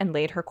blanket and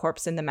laid her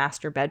corpse in the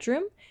master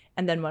bedroom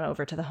and then went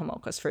over to the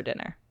Homolkas for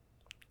dinner.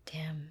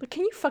 Damn. But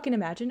can you fucking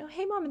imagine? Oh,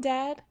 hey, Mom and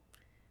Dad.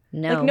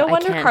 No, like, no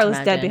wonder Karla's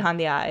dead behind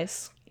the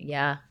eyes.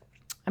 Yeah.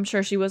 I'm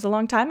sure she was a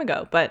long time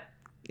ago, but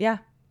yeah.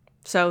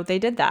 So they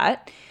did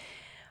that.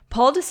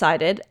 Paul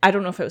decided, I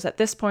don't know if it was at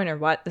this point or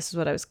what, this is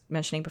what I was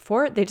mentioning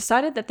before, they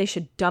decided that they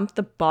should dump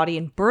the body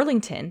in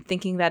Burlington,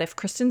 thinking that if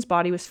Kristen's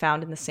body was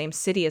found in the same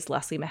city as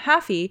Leslie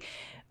Mahaffey,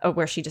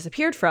 where she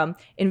disappeared from,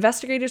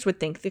 investigators would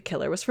think the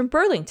killer was from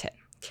Burlington.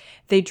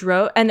 They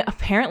drove, and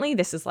apparently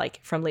this is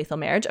like from Lethal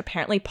Marriage,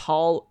 apparently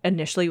Paul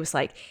initially was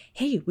like,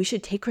 hey, we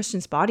should take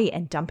Kristen's body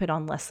and dump it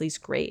on Leslie's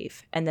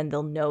grave, and then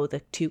they'll know the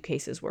two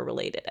cases were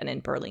related and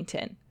in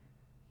Burlington.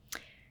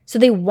 So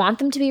they want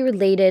them to be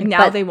related.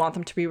 Now they want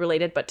them to be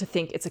related, but to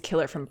think it's a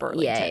killer from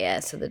Burlington. Yeah.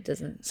 So that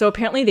doesn't. So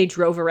apparently they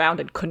drove around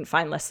and couldn't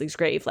find Leslie's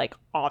grave. Like,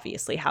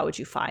 obviously, how would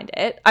you find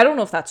it? I don't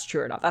know if that's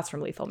true or not. That's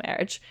from Lethal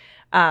Marriage.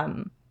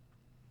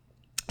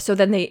 So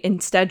then they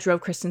instead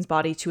drove Kristen's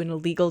body to an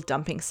illegal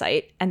dumping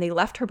site, and they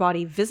left her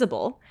body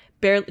visible,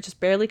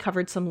 barely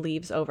covered some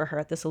leaves over her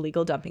at this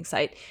illegal dumping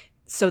site,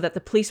 so that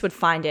the police would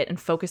find it and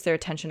focus their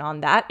attention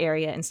on that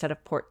area instead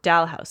of Port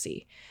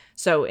Dalhousie.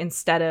 So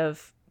instead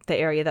of the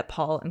area that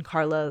Paul and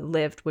Karla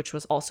lived, which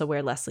was also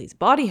where Leslie's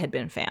body had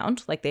been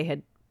found, like they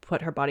had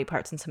put her body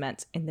parts in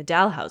cement in the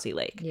Dalhousie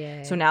Lake.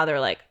 Yeah. So now they're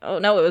like, oh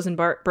no, it was in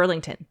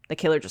Burlington. The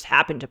killer just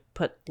happened to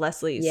put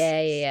Leslie's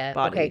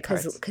body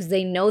parts. Because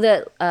they know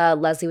that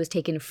Leslie was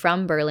taken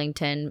from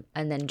Burlington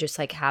and then just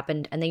like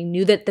happened, and they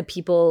knew that the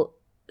people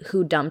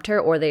who dumped her,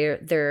 or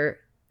they're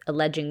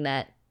alleging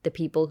that the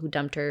people who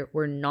dumped her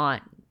were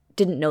not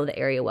didn't know the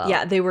area well.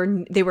 Yeah, they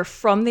were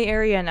from the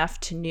area enough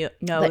to know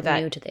but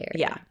that. New to the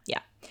area. Yeah.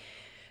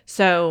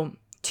 So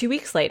 2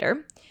 weeks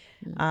later,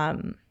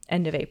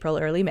 end of April,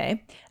 early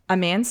May, a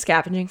man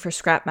scavenging for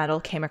scrap metal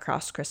came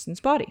across Kristen's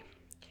body.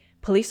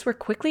 Police were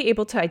quickly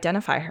able to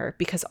identify her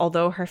because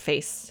although her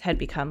face had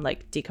become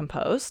like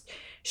decomposed,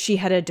 she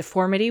had a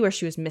deformity where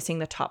she was missing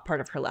the top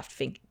part of her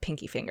left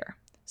pinky finger.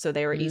 So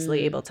they were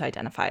easily able to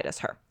identify it as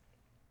her.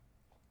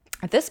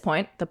 At this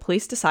point, the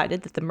police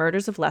decided that the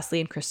murders of Leslie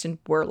and Kristen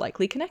were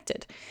likely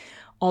connected.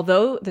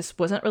 Although this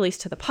wasn't released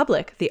to the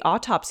public, the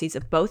autopsies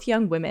of both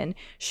young women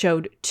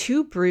showed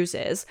 2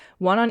 bruises,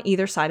 one on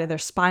either side of their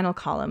spinal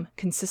column,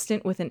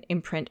 consistent with an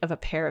imprint of a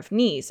pair of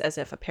knees, as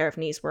if a pair of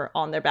knees were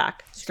on their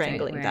back,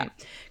 strangling them.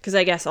 Because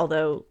I guess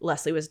although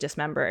Leslie was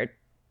dismembered,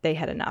 they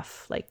had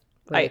enough, like,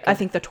 I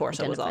think the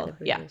torso was all,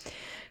 yeah.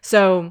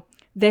 So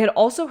they had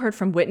also heard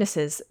from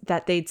witnesses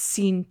that they'd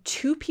seen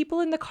 2 people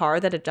in the car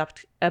that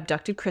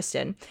abducted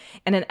Kristen,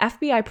 and an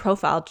FBI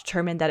profile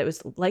determined that it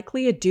was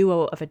likely a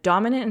duo of a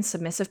dominant and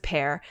submissive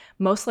pair,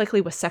 most likely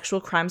with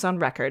sexual crimes on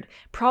record,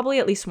 probably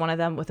at least one of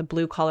them with a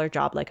blue-collar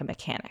job like a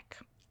mechanic.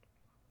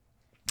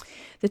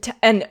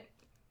 And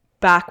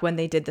back when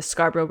they did the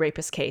Scarborough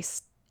rapist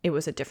case, it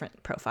was a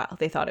different profile.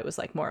 They thought it was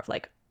like more of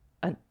like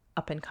an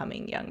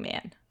up-and-coming young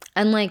man.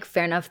 And, like,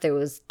 fair enough, there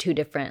was 2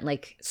 different,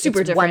 like,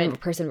 super different. One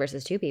person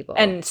versus 2 people.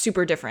 And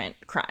super different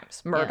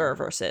crimes, murder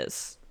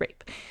versus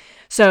rape.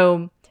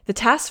 So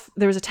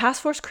there was a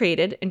task force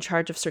created in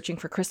charge of searching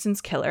for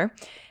Kristen's killer,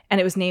 and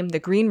it was named the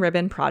Green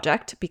Ribbon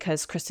Project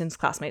because Kristen's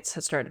classmates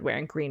had started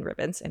wearing green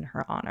ribbons in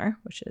her honor,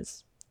 which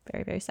is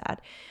very, very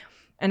sad.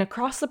 And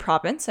across the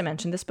province, I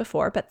mentioned this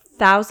before, but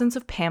thousands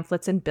of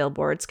pamphlets and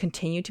billboards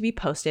continue to be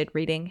posted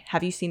reading,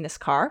 "Have you seen this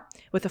car?"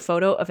 with a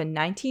photo of a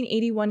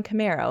 1981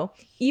 Camaro,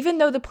 even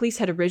though the police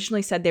had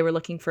originally said they were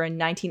looking for a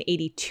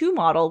 1982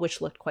 model, which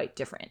looked quite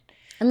different.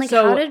 And, like,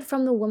 so, how did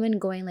from the woman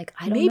going, like,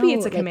 I don't know. Maybe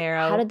it's a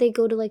Camaro. How did they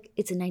go to, like,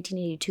 it's a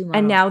 1982 model?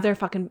 And now they're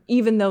fucking,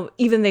 even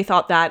they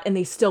thought that, and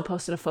they still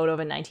posted a photo of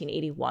a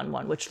 1981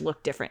 one, which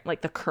looked different.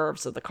 Like, the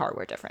curves of the car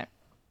were different.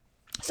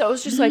 So it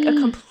was just, like,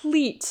 a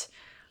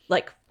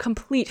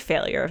complete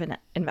failure of an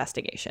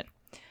investigation.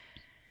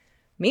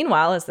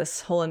 Meanwhile, as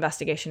this whole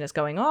investigation is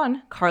going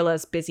on,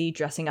 Karla's busy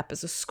dressing up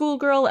as a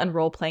schoolgirl and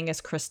role-playing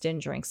as Kristen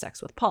during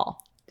sex with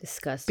Paul.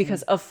 Disgusting.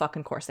 Because of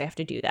fucking course they have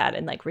to do that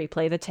and like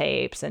replay the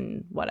tapes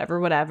and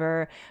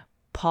whatever.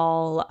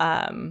 Paul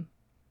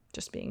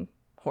just being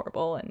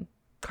horrible and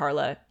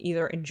Karla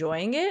either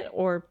enjoying it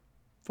or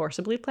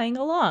forcibly playing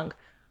along.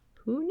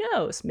 Who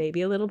knows?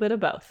 Maybe a little bit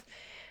of both.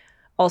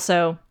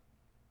 Also,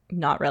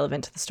 not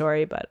relevant to the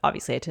story, but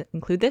obviously I had to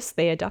include this.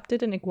 They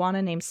adopted an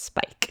iguana named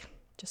Spike,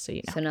 just so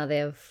you know. So now they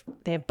have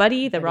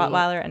Buddy, the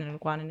Rottweiler, and an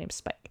iguana named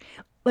Spike.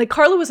 Like,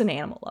 Karla was an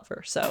animal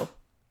lover, so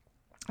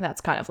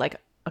that's kind of like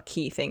a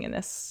key thing in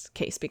this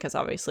case because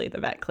obviously the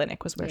vet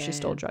clinic was where she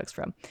stole drugs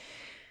from.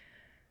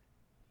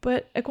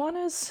 But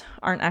iguanas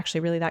aren't actually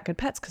really that good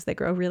pets because they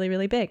grow really,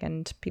 really big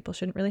and people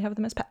shouldn't really have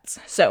them as pets.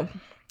 So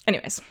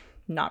anyways,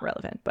 not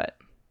relevant, but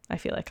I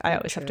feel like I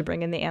always have to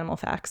bring in the animal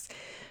facts.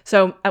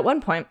 So at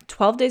one point,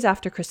 12 days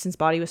after Kristen's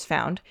body was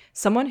found,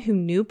 someone who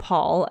knew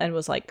Paul and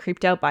was like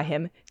creeped out by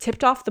him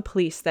tipped off the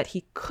police that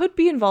he could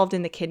be involved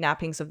in the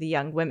kidnappings of the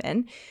young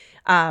women.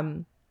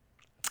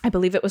 I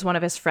believe it was one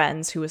of his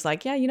friends who was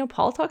like, yeah, you know,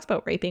 Paul talks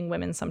about raping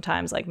women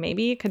sometimes. Like,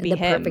 maybe it could be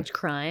him. The perfect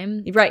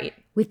crime. Right.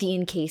 With the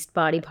encased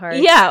body parts.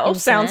 Yeah. Oh,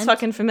 sounds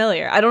fucking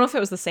familiar. I don't know if it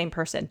was the same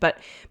person, but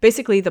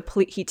basically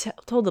he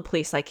told the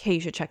police, like, hey, you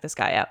should check this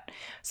guy out.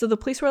 So the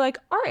police were like,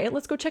 all right,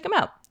 let's go check him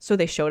out. So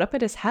they showed up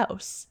at his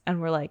house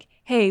and were like,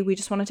 hey, we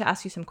just wanted to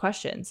ask you some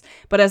questions.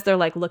 But as they're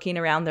like looking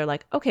around, they're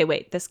like, okay,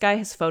 wait, this guy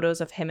has photos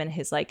of him and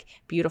his like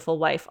beautiful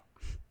wife.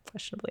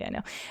 Questionably, I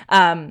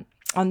know.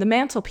 On the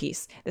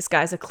mantelpiece, this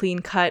guy's a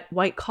clean-cut,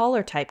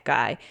 white-collar type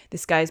guy.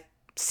 This guy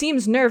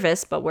seems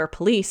nervous, but we're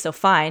police, so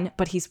fine.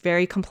 But he's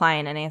very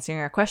compliant and answering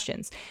our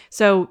questions.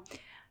 So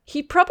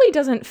he probably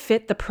doesn't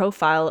fit the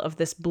profile of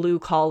this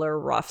blue-collar,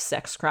 rough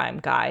sex crime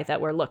guy that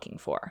we're looking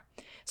for.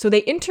 So they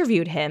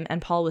interviewed him, and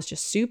Paul was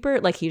just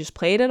super, like, he just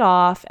played it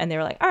off, and they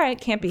were like, all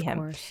right, can't be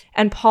him.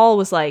 And Paul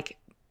was like,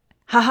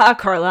 haha,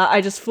 Karla,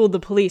 I just fooled the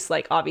police.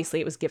 Like,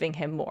 obviously, it was giving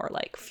him more,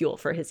 like, fuel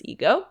for his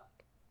ego.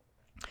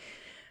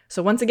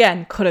 So once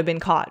again, could have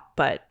been caught,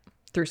 but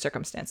through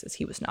circumstances,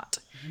 he was not.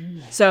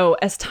 So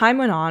as time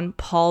went on,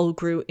 Paul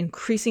grew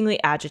increasingly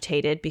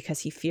agitated because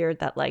he feared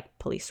that like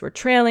police were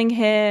trailing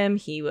him.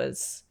 He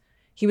was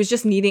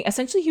just needing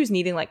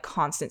like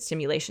constant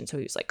stimulation. So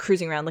he was like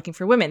cruising around looking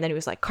for women. Then he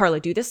was like, Karla,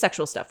 do this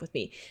sexual stuff with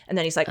me. And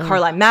then he's like,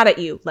 Karla, I'm mad at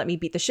you. Let me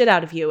beat the shit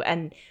out of you.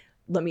 And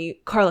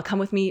Karla, come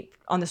with me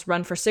on this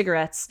run for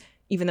cigarettes.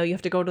 Even though you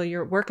have to go to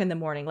your work in the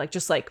morning, like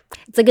just like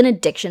it's like an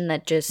addiction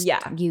that just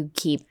you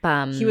keep.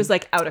 He was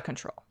like out of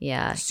control.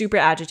 Yeah, super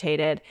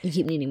agitated. You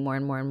keep needing more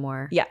and more and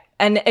more. Yeah,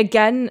 and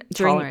again,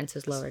 tolerance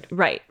is lowered.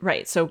 Right.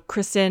 So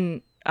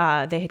Kristen,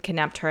 they had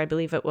kidnapped her. I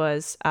believe it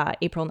was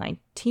April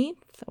 19th.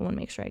 I want to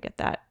make sure I get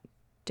that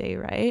day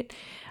right.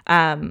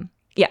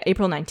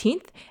 April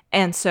 19th,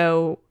 and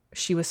so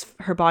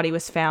her body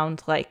was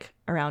found like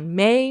around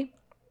May.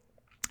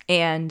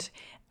 And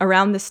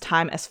around this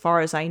time, as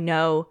far as I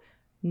know,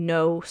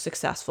 no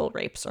successful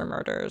rapes or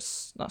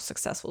murders. No,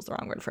 successful is the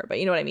wrong word for it, but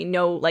you know what I mean?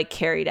 No, like,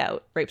 carried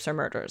out rapes or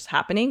murders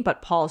happening.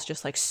 But Paul's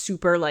just, like,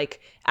 super,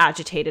 like,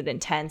 agitated,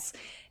 intense,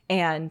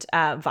 and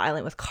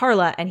violent with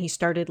Karla. And he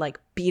started, like,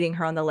 beating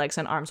her on the legs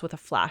and arms with a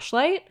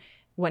flashlight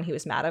when he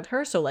was mad at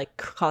her. So, like,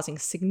 causing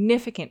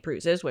significant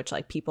bruises, which,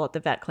 like, people at the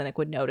vet clinic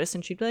would notice.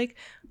 And she'd be like,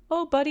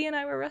 oh, Buddy and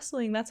I were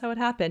wrestling. That's how it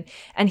happened.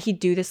 And he'd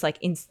do this, like,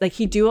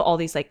 he'd do all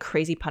these, like,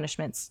 crazy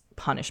punishments,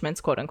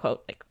 quote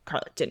unquote. Like,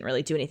 Karla didn't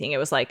really do anything. It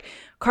was like,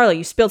 Karla,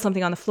 you spilled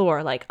something on the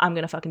floor. Like, I'm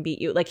going to fucking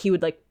beat you. Like, he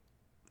would, like,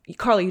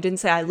 Karla, you didn't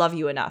say I love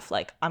you enough.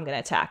 Like, I'm going to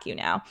attack you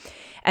now.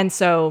 And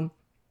so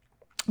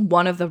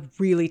one of the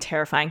really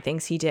terrifying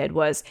things he did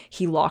was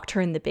he locked her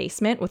in the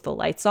basement with the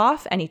lights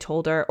off, and he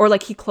told her, or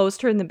like he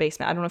closed her in the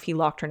basement. I don't know if he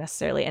locked her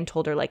necessarily, and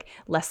told her, like,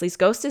 Leslie's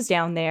ghost is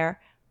down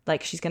there.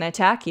 Like, she's going to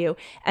attack you.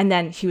 And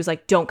then he was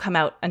like, don't come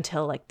out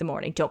until, like, the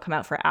morning. Don't come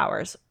out for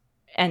hours.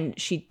 And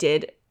she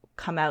did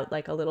come out,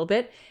 like, a little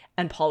bit.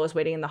 And Paul was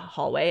waiting in the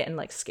hallway and,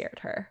 like, scared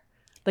her.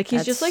 Like,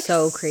 he's just, like,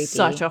 so creepy.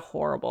 Such a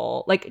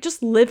horrible, like,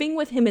 just living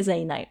with him is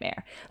a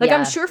nightmare. Like, yeah.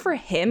 I'm sure for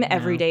him,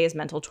 every day is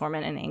mental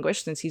torment and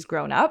anguish since he's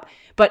grown up.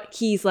 But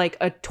he's, like,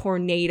 a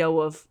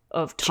tornado of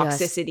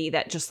toxicity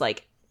that just,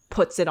 like,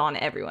 puts it on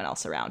everyone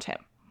else around him.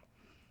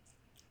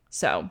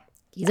 So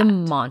he's a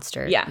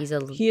monster. Yeah,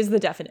 he is the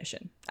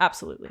definition.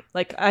 Absolutely.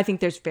 Like, I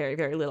think there's very,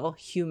 very little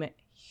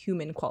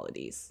human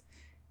qualities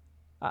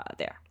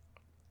there.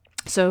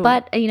 So,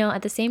 but, you know,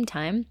 at the same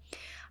time,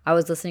 I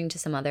was listening to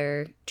some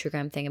other true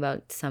crime thing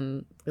about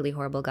some really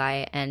horrible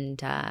guy, and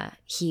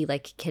he,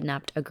 like,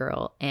 kidnapped a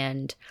girl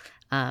and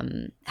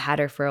had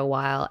her for a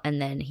while,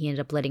 and then he ended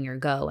up letting her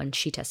go, and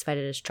she testified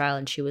at his trial,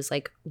 and she was,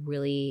 like,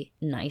 really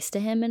nice to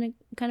him in a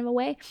kind of a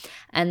way.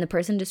 And the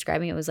person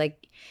describing it was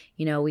like,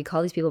 you know, we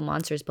call these people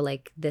monsters, but,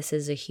 like, this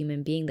is a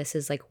human being. This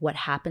is, like, what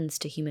happens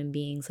to human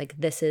beings. Like,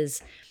 this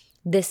is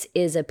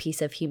a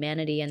piece of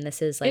humanity, and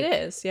this is, like, it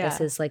is, yeah.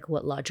 This is, like,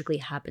 what logically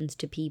happens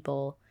to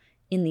people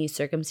in these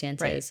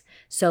circumstances.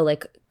 Right. So,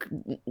 like,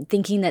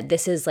 thinking that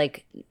this is,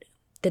 like,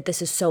 that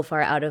this is so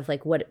far out of,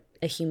 like, what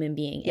a human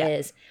being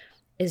is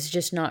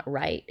just not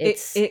right.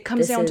 It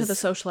comes down to the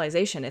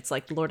socialization. It's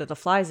like Lord of the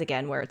Flies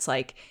again, where it's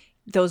like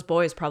those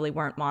boys probably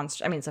weren't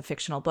monsters. I mean, it's a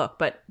fictional book,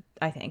 but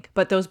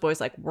those boys,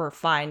 like, were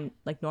fine,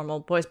 like, normal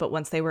boys. But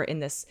once they were in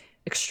this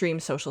extreme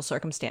social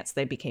circumstance,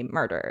 they became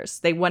murderers.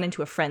 They went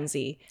into a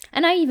frenzy.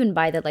 And I even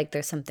buy that, like,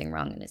 there's something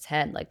wrong in his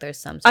head. Like, there's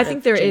some sort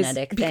of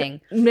genetic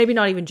thing. Maybe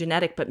not even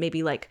genetic, but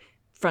maybe, like,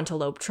 frontal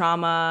lobe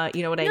trauma,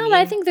 you know what I mean? No, but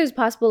I think there's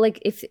possible,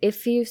 like,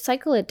 if you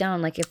cycle it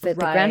down, like, if the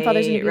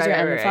grandfather's an abuser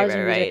and the father's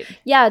an abuser,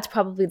 yeah, it's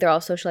probably they're all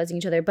socializing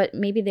each other, but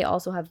maybe they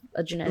also have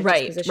a genetic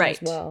disposition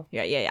as well.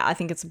 Yeah. I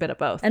think it's a bit of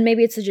both. And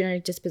maybe it's a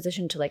genetic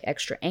disposition to, like,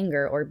 extra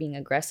anger or being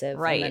aggressive,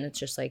 and then it's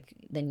just, like,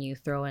 then you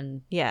throw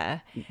in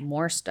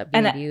more stuff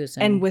being abused.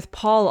 And with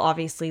Paul,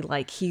 obviously,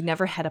 like, he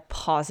never had a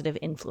positive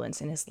influence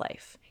in his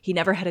life. He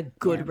never had a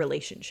good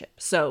relationship.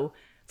 So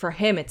for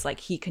him, it's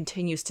like he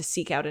continues to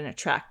seek out and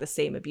attract the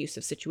same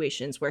abusive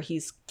situations where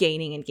he's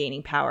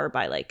gaining power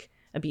by, like,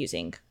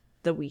 abusing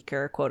the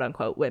weaker, quote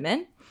unquote,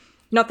 women.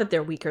 Not that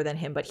they're weaker than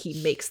him, but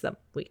he makes them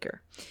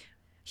weaker.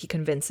 He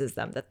convinces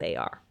them that they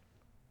are.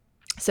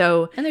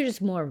 So, and they're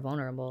just more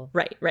vulnerable.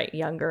 Right.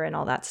 Younger and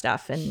all that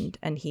stuff. And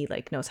he,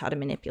 like, knows how to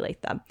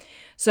manipulate them.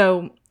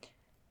 So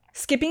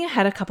skipping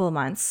ahead a couple of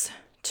months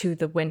to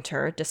the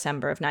winter,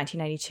 December of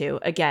 1992.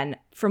 Again,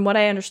 from what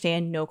I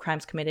understand, no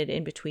crimes committed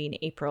in between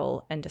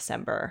April and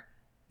December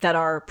that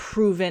are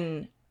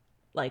proven,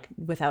 like,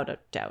 without a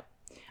doubt.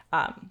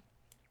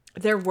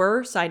 There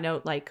were, side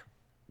note, like,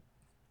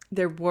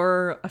 there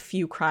were a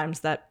few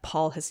crimes that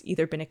Paul has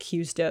either been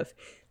accused of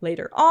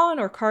later on,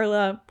 or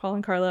Paul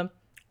and Karla,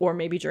 or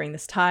maybe during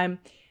this time.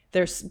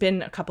 There's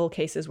been a couple of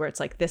cases where it's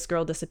like, this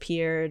girl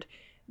disappeared,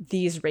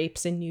 these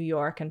rapes in New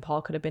York, and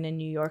Paul could have been in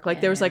New York.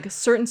 Like, there was, like,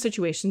 certain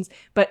situations,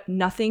 but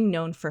nothing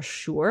known for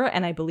sure.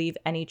 And I believe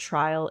any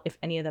trial, if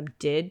any of them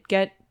did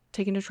get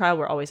taken to trial,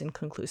 were always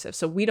inconclusive.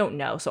 So we don't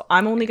know. So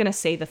I'm only going to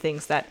say the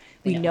things that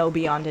we know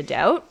beyond a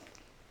doubt.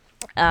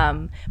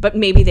 But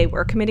maybe they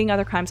were committing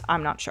other crimes.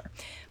 I'm not sure.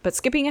 But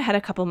skipping ahead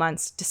a couple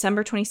months,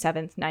 December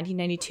 27th,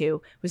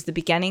 1992 was the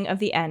beginning of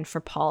the end for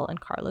Paul and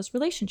Karla's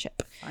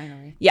relationship.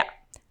 Finally. Yeah.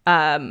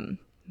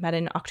 Met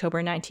in October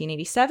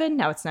 1987.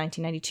 Now it's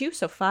 1992,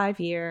 so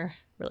 5-year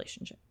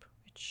relationship.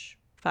 Which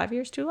 5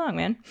 years too long,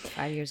 man.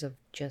 5 years of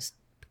just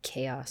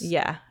chaos.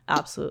 Yeah,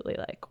 absolutely.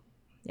 Like,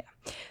 yeah.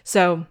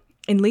 So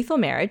in Lethal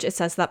Marriage, it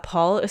says that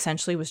Paul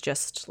essentially was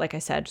just, like I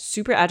said,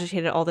 super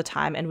agitated all the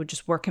time and would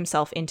just work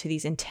himself into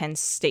these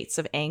intense states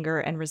of anger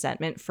and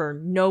resentment for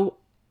no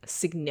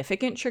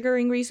significant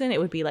triggering reason.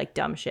 It would be like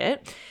dumb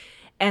shit.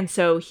 And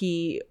so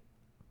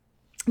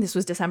this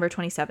was December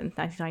 27th,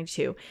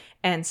 1992.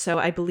 And so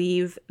I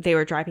believe they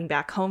were driving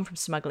back home from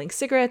smuggling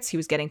cigarettes. He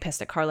was getting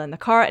pissed at Karla in the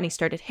car, and he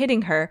started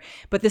hitting her.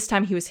 But this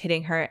time he was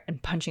hitting her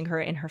and punching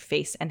her in her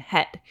face and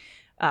head.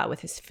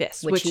 with his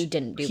fist, which he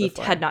didn't do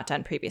before. He had not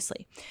done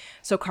previously.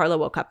 So Karla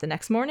woke up the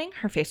next morning.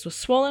 Her face was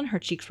swollen, her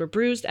cheeks were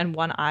bruised, and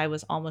one eye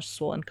was almost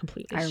swollen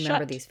completely shut. I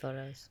remember these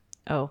photos.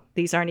 Oh,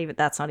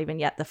 that's not even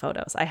yet the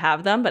photos. I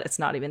have them, but it's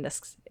not even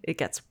this. It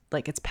gets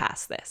like, it's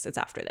past this. It's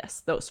after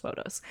this, those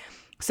photos.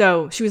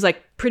 So she was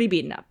like pretty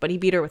beaten up, but he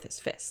beat her with his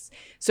fists.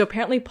 So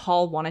apparently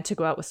Paul wanted to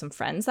go out with some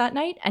friends that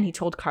night, and he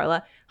told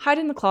Karla, hide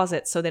in the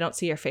closet so they don't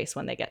see your face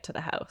when they get to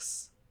the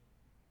house.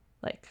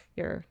 Like,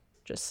 you're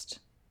just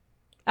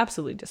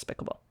absolutely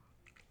despicable.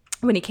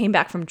 When he came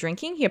back from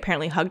drinking, he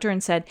apparently hugged her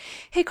and said,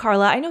 hey,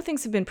 Karla, I know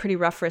things have been pretty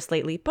rough for us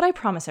lately, but I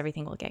promise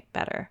everything will get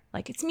better.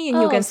 Like, it's me and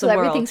you against the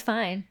world. Everything's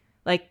fine.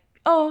 Like,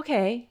 oh,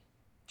 okay,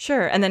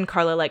 sure. And then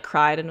Karla like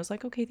cried and was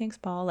like, okay, thanks,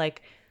 Paul.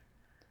 Like,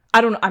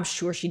 I don't know. I'm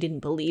sure she didn't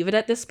believe it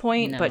at this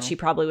point, but she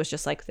probably was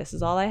just like, this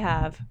is all I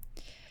have.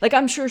 Like,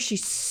 I'm sure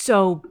she's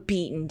so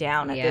beaten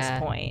down at this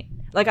point.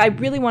 Like, I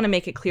really want to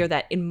make it clear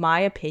that, in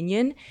my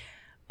opinion,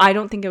 I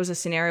don't think it was a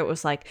scenario. It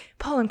was like,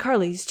 Paul and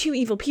Karla, these two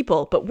evil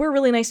people, but we're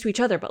really nice to each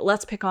other, but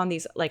let's pick on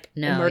these, like,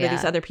 and murder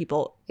these other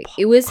people.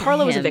 It was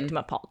Karla was a victim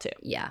of Paul, too.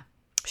 Yeah.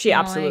 She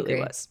absolutely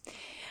was.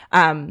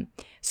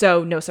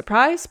 So no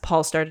surprise,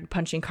 Paul started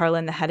punching Karla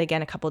in the head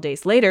again a couple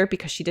days later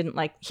because he didn't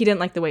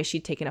like the way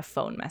she'd taken a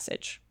phone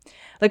message.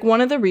 Like, one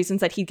of the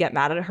reasons that he'd get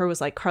mad at her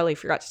was like, Karla, you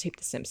forgot to tape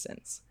The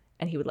Simpsons.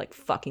 And he would like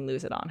fucking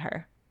lose it on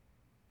her.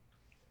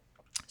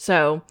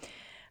 So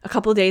a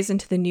couple of days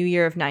into the new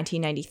year of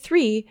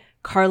 1993,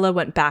 Karla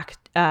went back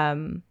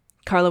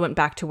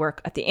to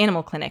work at the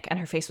animal clinic, and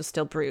her face was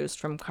still bruised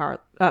from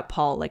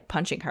Paul like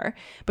punching her.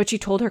 But she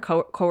told her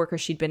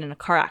coworkers she'd been in a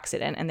car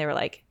accident, and they were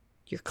like,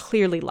 you're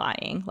clearly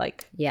lying.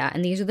 Like, yeah,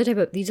 and these are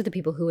the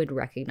people who would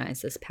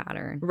recognize this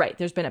pattern. Right,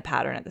 there's been a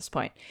pattern at this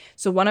point.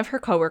 So one of her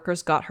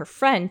coworkers got her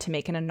friend to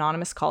make an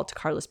anonymous call to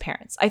Karla's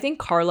parents. I think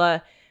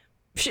Karla,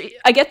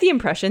 I get the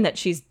impression that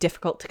she's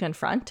difficult to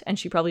confront, and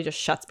she probably just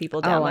shuts people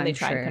down when they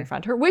try and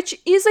confront her, which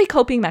is a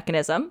coping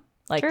mechanism.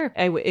 Like,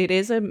 it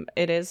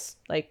is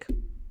like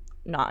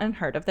not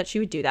unheard of that she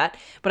would do that.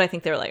 But I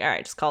think they were like, all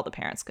right, just call the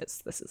parents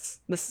because this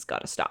has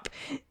got to stop.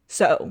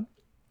 So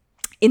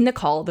in the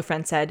call, the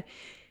friend said,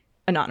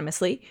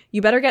 anonymously,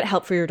 you better get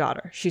help for your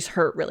daughter. She's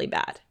hurt really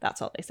bad.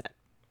 That's all they said.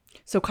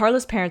 So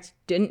Karla's parents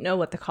didn't know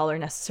what the caller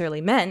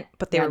necessarily meant,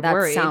 but they were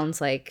worried. That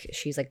sounds like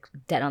she's like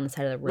dead on the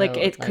side of the road. Like,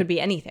 it could be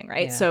anything,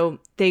 right? Yeah. So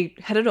they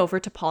headed over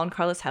to Paul and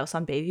Karla's house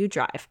on Bayview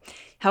Drive.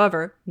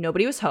 However,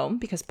 nobody was home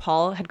because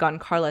Paul had gotten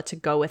Karla to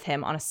go with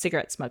him on a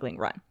cigarette smuggling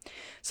run.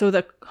 So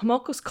the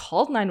Homolkas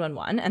called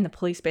 911, and the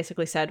police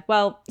basically said,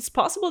 well, it's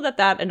possible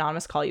that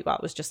anonymous call you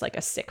got was just like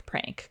a sick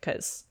prank,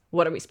 because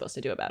what are we supposed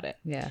to do about it?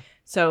 Yeah.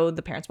 So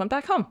the parents went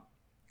back home.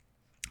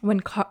 When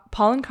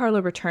Paul and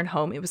Karla returned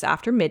home, it was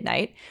after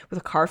midnight with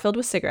a car filled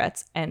with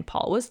cigarettes, and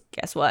Paul was,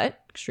 guess what,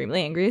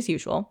 extremely angry as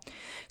usual.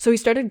 So he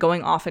started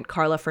going off at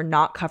Karla for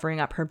not covering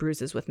up her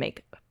bruises with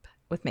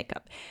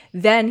makeup.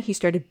 Then he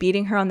started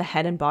beating her on the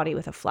head and body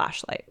with a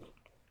flashlight.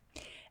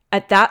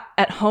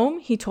 At home,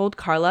 he told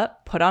Karla,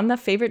 put on the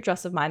favorite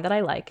dress of mine that I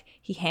like.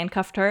 He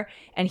handcuffed her,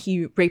 and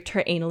he raped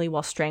her anally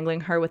while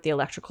strangling her with the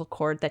electrical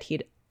cord that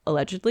he'd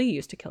allegedly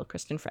used to kill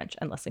Kristen French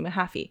and Leslie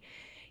Mahaffey.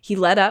 He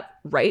let up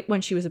right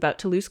when she was about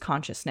to lose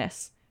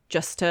consciousness,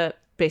 just to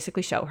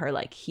basically show her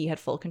like he had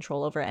full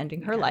control over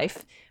ending her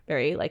life,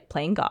 very like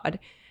playing God.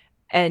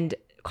 And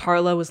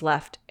Karla was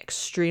left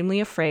extremely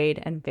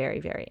afraid and very,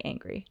 very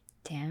angry.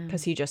 Damn.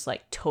 Because he just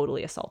like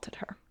totally assaulted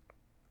her.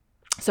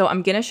 So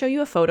I'm going to show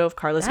you a photo of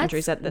Karla's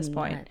injuries at this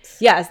point.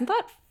 Yeah, isn't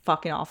that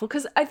fucking awful?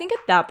 Because I think at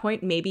that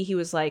point, maybe he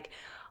was like,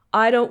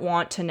 I don't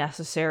want to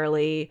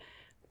necessarily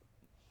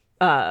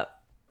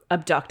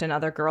abduct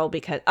another girl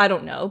because I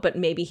don't know, but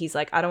maybe he's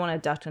like, I don't want to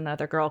abduct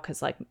another girl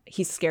because like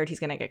he's scared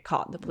he's gonna get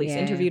caught. The police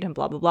interviewed him,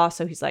 blah blah blah.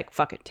 So he's like,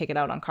 fuck it, take it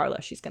out on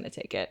Karla. She's gonna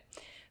take it.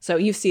 So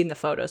you've seen the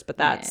photos, but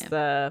that's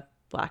the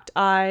blacked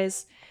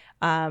eyes.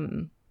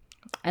 And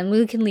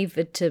we can leave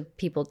it to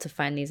people to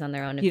find these on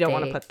their own. If you don't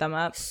want to put them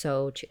up.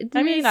 So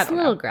I mean, it's a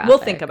little graphic. We'll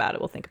think about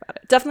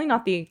it. Definitely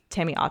not the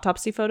Tammy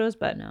autopsy photos,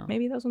 but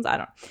maybe those ones. I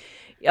don't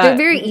know. They're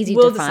very easy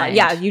to find.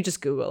 Yeah, you just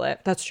Google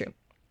it. That's true.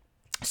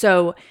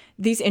 So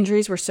these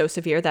injuries were so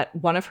severe that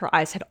one of her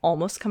eyes had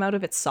almost come out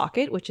of its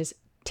socket, which is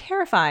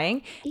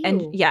terrifying.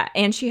 Ew.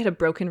 And she had a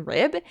broken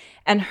rib,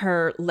 and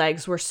her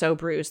legs were so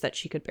bruised that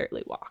she could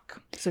barely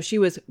walk. So she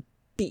was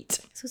beat.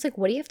 So it's like,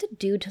 what do you have to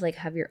do to like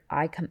have your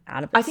eye come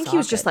out of the I think socket? He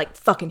was just like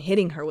fucking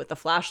hitting her with the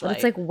flashlight. But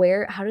it's like,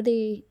 where, how do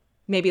they?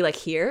 Maybe like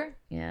here.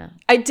 Yeah.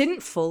 I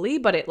didn't fully,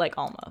 but it like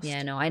almost.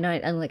 Yeah, no, I know.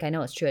 And like, I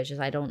know it's true. It's just,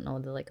 I don't know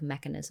the like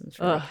mechanisms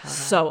for like, how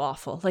so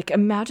awful. Like,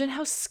 imagine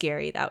how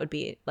scary that would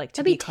be. Like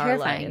to be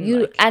Karla.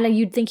 Terrifying. And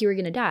you'd think you were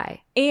going to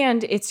die.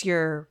 And it's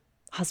your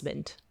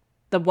husband,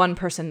 the one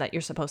person that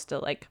you're supposed to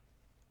like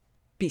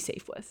be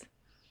safe with.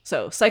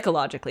 So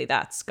psychologically,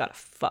 that's got to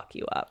fuck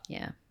you up.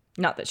 Yeah.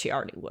 Not that she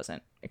already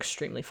wasn't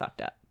extremely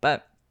fucked up,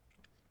 but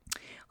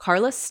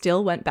Karla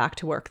still went back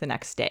to work the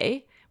next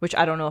day which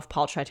I don't know if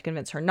Paul tried to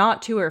convince her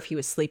not to or if he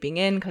was sleeping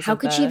in. How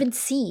could she even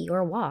see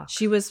or walk?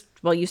 She was,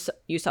 well, you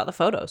saw the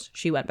photos.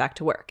 She went back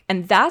to work.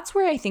 And that's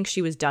where I think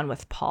she was done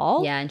with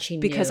Paul. Yeah, and she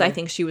knew. Because I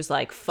think she was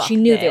like, fuck She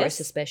knew this. They were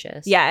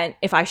suspicious. Yeah, and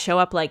if I show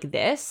up like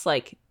this,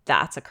 like,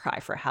 that's a cry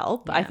for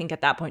help. Yeah. I think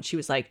at that point she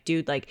was like,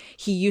 dude, like,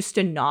 he used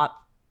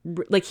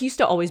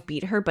to always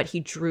beat her, but he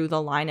drew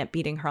the line at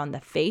beating her on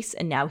the face,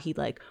 and now he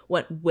like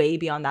went way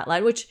beyond that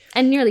line,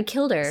 and nearly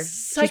killed her.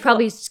 She's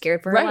probably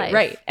scared for her life.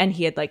 Right. And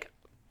he had like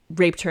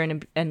raped her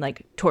and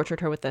like tortured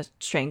her with the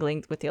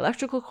strangling with the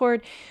electrical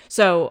cord.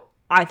 So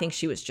I think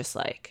she was just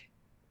like,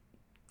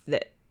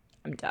 that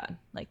I'm done.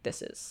 Like,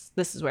 this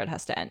is where it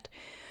has to end.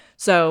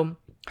 So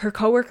her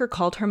coworker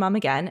called her mom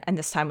again, and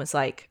this time was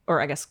like,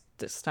 or I guess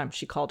this time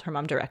she called her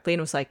mom directly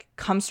and was like,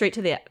 come straight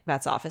to the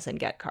vet's office and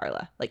get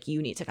Karla. Like,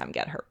 you need to come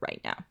get her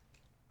right now.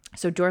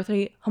 So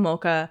Dorothy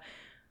Homolka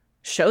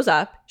shows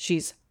up.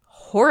 She's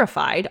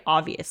horrified,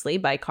 obviously,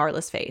 by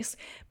Karla's face.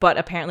 But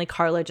apparently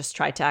Karla just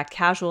tried to act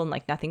casual and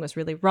like nothing was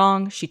really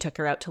wrong. She took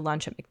her out to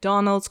lunch at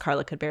McDonald's.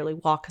 Karla could barely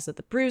walk because of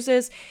the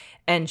bruises.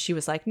 And she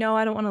was like, no,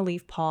 I don't want to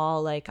leave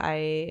Paul. Like,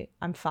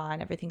 I'm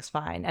fine. Everything's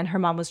fine. And her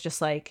mom was just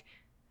like,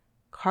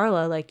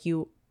 Karla, like,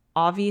 you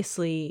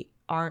obviously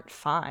aren't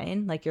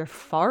fine. Like, you're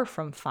far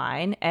from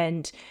fine.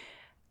 And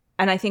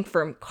I think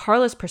from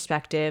Karla's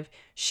perspective,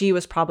 she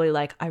was probably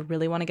like, I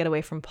really want to get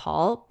away from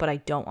Paul, but I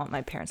don't want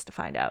my parents to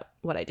find out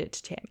what I did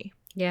to Tammy.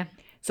 Yeah.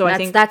 So I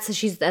think that's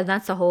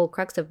the whole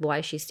crux of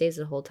why she stays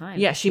the whole time.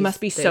 Yeah, she must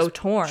be so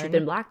torn. She's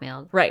been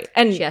blackmailed. Right.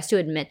 And she has to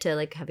admit to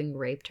like having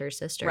raped her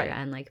sister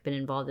and like been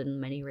involved in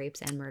many rapes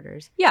and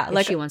murders. Yeah.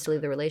 Like she wants to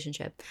leave the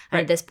relationship.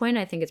 And at this point,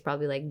 I think it's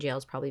probably like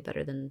jail's probably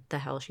better than the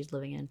hell she's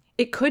living in.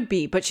 It could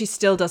be, but she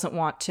still doesn't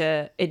want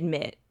to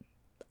admit,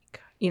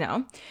 you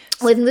know?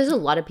 Well, I think there's a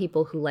lot of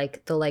people who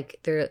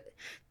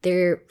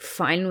they're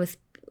fine with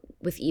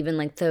even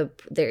like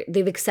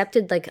they've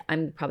accepted like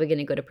I'm probably going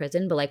to go to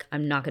prison, but like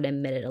I'm not going to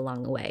admit it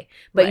along the way.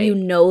 But you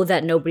know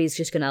that nobody's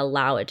just going to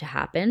allow it to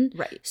happen.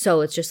 Right.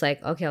 So it's just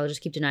like, okay, I'll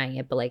just keep denying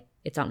it, but like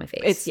it's on my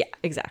face. Yeah,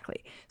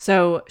 exactly.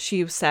 So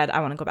she said, I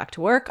want to go back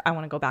to work. I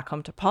want to go back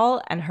home to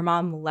Paul. And her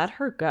mom let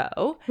her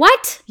go.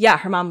 What? Yeah,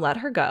 her mom let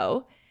her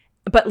go.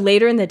 But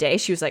later in the day,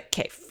 she was like,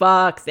 okay,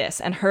 fuck this.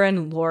 And her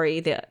and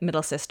Lori, the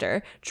middle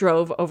sister,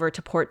 drove over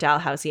to Port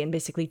Dalhousie and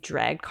basically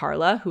dragged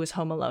Karla, who was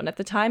home alone at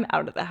the time,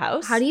 out of the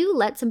house. How do you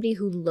let somebody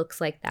who looks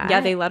like that?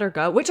 Yeah, they let her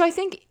go, which I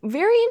think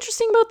very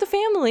interesting about the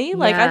family.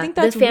 Like, I think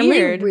that's weird. The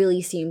family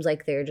really seems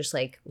like they're just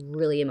like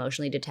really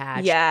emotionally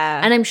detached.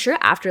 Yeah. And I'm sure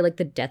after like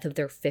the death of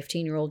their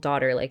 15-year-old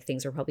daughter, like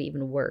things were probably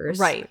even worse.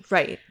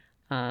 Right.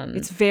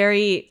 It's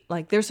very,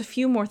 like, there's a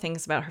few more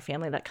things about her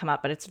family that come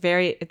up, but it's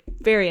very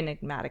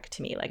enigmatic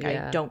to me. Like,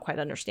 I don't quite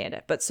understand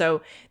it. But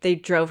so they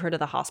drove her to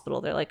the hospital.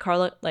 They're like,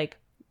 Karla, like,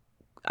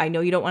 I know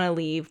you don't want to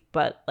leave,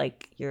 but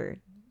like,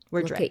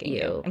 we're dragging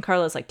you. And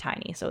Karla's like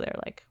tiny. So they're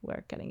like,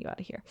 we're getting you out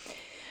of here.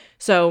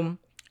 So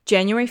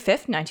January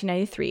 5th,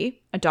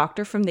 1993, a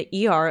doctor from the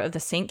ER of the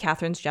St.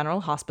 Catherine's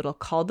General Hospital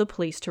called the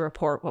police to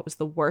report what was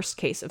the worst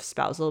case of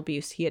spousal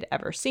abuse he had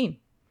ever seen.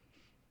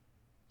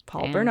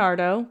 Paul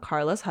Bernardo,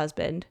 Karla's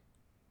husband,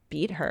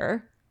 beat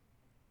her.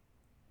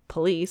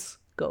 Police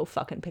go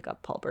fucking pick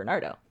up Paul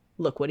Bernardo.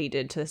 Look what he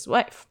did to his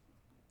wife.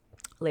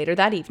 Later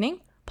that evening,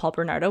 Paul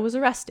Bernardo was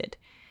arrested.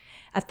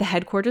 At the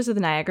headquarters of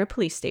the Niagara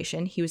Police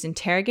Station, he was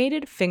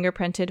interrogated,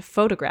 fingerprinted,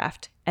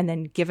 photographed, and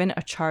then given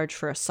a charge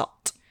for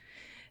assault.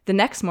 The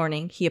next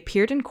morning, he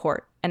appeared in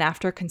court, and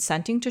after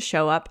consenting to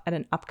show up at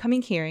an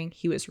upcoming hearing,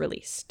 he was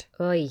released.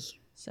 Oy.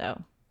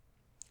 So,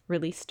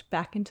 released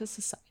back into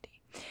society.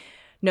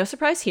 No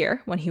surprise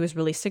here, when he was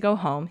released to go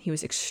home, he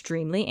was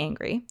extremely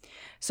angry.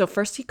 So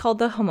first he called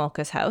the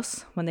Homolka's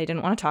house. When they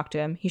didn't want to talk to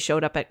him, he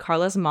showed up at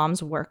Karla's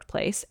mom's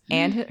workplace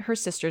and her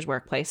sister's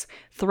workplace,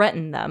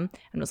 threatened them,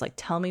 and was like,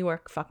 tell me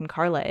where fucking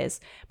Karla is.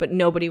 But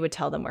nobody would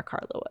tell them where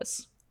Karla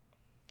was.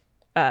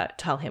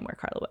 Tell him where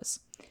Karla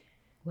was.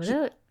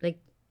 We're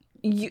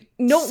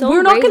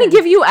not going to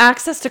give you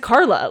access to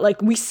Karla.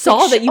 Like, we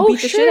saw that you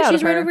beat the shit out of her.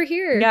 She's right over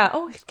here. Yeah.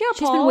 Oh, yeah, Paul.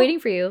 She's been waiting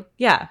for you.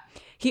 Yeah.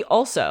 He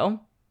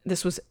also,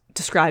 this was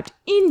described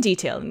in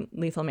detail in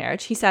Lethal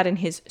Marriage, he sat in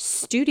his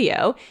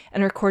studio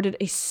and recorded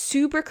a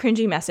super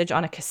cringy message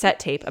on a cassette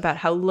tape about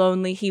how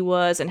lonely he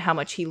was and how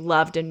much he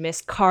loved and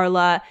missed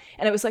Karla.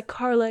 And it was like,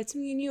 Karla, it's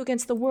me and you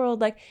against the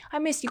world. Like, I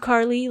miss you,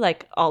 Carly.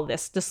 Like, all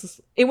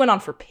this. It went on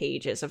for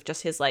pages of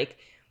just his, like,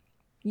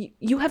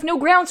 you have no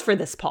grounds for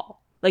this,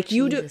 Paul. Like,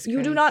 you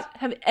do not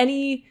have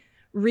any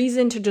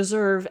reason to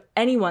deserve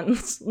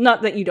anyone's,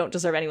 not that you don't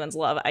deserve anyone's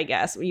love, I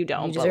guess you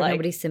don't, you deserve but like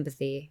nobody's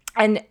sympathy.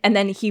 And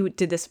then he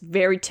did this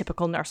very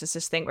typical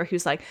narcissist thing where he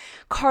was like,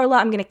 Karla,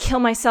 I'm gonna kill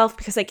myself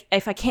because like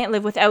if I can't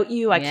live without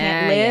you, I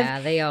can't live.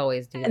 Yeah, they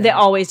always do that. They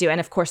always do. And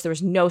of course there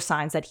was no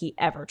signs that he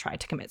ever tried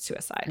to commit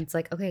suicide. It's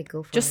like, okay,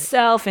 go for just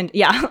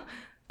it.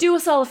 Do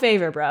us all a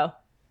favor, bro.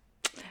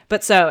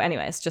 But so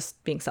anyways,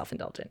 just being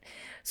self-indulgent.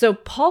 So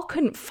Paul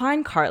couldn't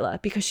find Karla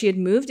because she had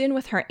moved in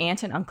with her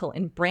aunt and uncle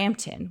in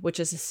Brampton, which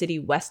is a city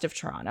west of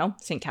Toronto.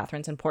 St.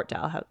 Catharines and Port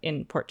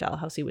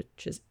Dalhousie,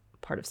 which is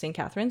part of St.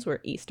 Catharines,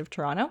 were east of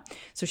Toronto.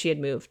 So she had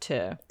moved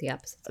to the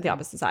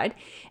opposite side.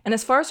 And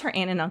as far as her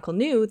aunt and uncle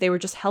knew, they were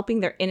just helping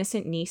their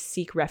innocent niece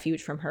seek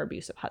refuge from her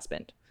abusive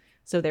husband.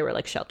 So they were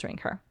like sheltering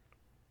her.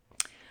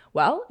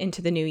 Well,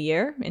 into the new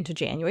year, into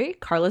January,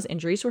 Karla's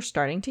injuries were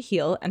starting to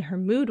heal and her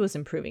mood was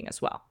improving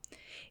as well.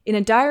 In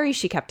a diary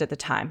she kept at the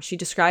time, she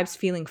describes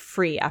feeling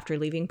free after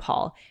leaving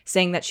Paul,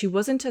 saying that she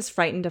wasn't as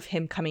frightened of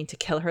him coming to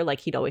kill her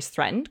like he'd always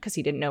threatened because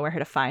he didn't know where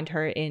to find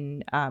her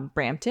in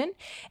Brampton,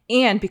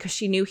 and because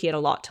she knew he had a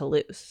lot to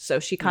lose.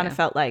 So she kind of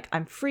felt like,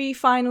 I'm free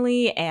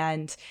finally,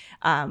 and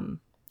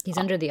he's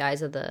under the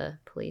eyes of the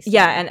police.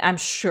 Yeah, and I'm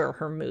sure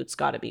her mood's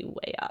got to be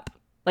way up.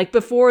 Like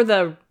before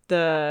the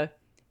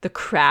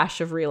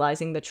crash of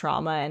realizing the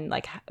trauma and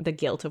like the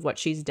guilt of what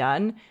she's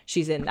done,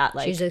 she's in that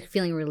like she's like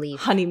feeling relief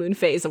honeymoon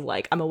phase of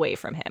like, I'm away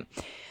from him.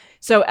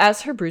 So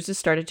as her bruises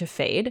started to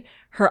fade,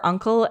 her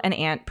uncle and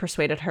aunt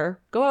persuaded her,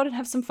 go out and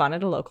have some fun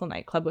at a local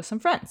nightclub with some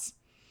friends.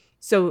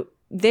 So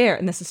there,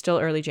 and this is still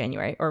early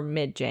January or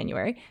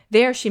mid-January,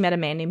 there she met a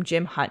man named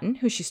Jim Hutton,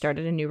 who she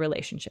started a new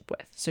relationship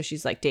with. So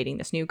she's like dating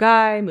this new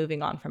guy,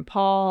 moving on from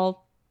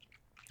Paul,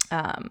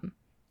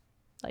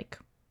 like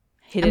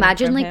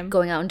imagine like him.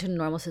 Going out into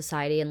normal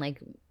society and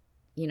like,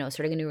 you know,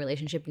 starting a new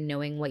relationship,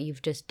 knowing what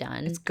you've just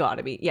done. It's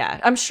gotta be. Yeah,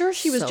 I'm sure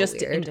she was so just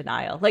weird. In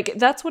denial. Like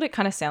that's what it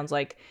kind of sounds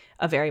like,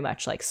 a very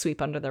much like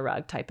sweep under the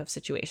rug type of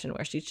situation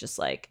where she's just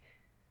like,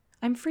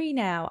 I'm free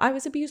now. I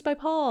was abused by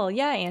Paul.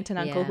 Yeah, aunt and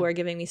uncle who are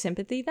giving me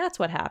sympathy. That's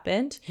what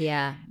happened.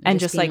 Yeah, and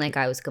just like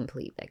I was a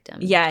complete victim.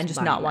 Yeah, and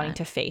just not wanting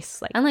to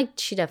face like. And like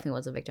she definitely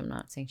was a victim.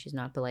 Not saying she's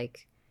not, but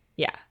like.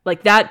 Yeah,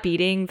 like that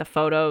beating, the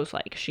photos,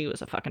 like she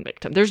was a fucking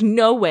victim. There's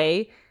no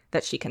way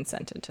that she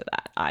consented to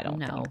that. I don't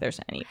think there's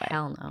any way.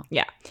 Hell no.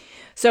 Yeah.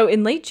 So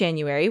in late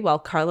January, while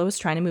Karla was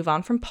trying to move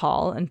on from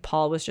Paul, and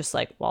Paul was just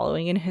like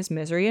wallowing in his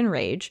misery and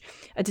rage,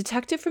 a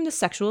detective from the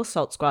sexual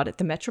assault squad at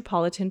the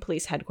Metropolitan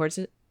Police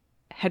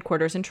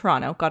headquarters in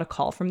Toronto got a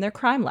call from their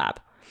crime lab.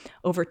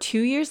 Over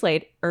 2 years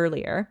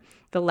earlier,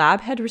 the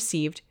lab had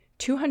received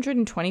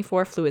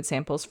 224 fluid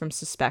samples from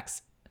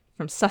suspects.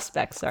 Oh,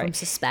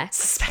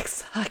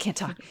 I can't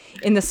talk.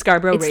 In the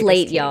Scarborough It's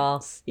late,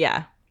 y'all.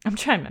 Yeah. I'm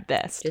trying my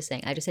best. Just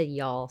saying. I just said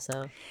y'all,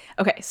 so.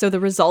 Okay, so the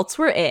results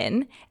were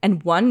in,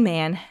 and one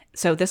man,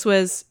 so this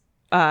was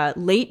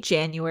late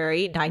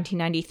January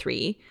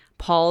 1993.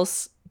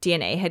 Paul's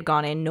DNA had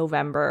gone in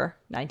November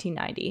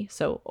 1990,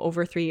 so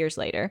over 3 years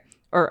later,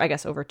 or I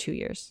guess over 2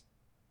 years.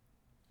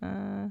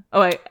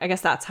 I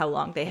guess that's how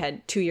long they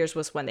had. 2 years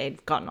was when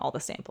they'd gotten all the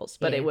samples,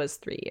 but it was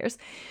 3 years.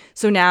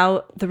 So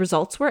now the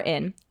results were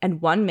in,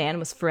 and one man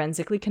was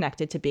forensically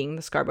connected to being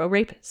the Scarborough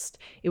rapist.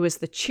 It was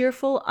the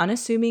cheerful,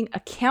 unassuming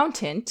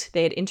accountant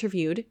they had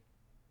interviewed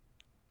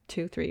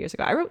 3 years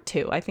ago. I wrote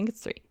 2. I think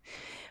it's 3.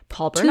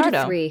 Paul Bernardo. 2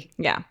 to 3.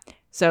 Yeah.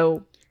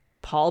 So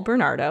Paul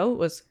Bernardo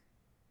was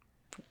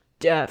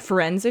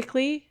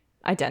forensically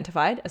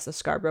identified as the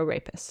Scarborough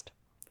rapist.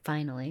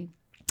 Finally.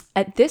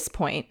 At this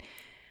point,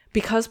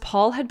 because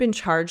Paul had been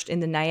charged in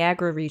the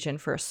Niagara region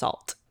for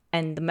assault,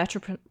 and the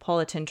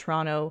Metropolitan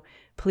Toronto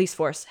Police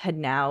Force had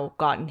now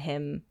gotten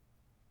him,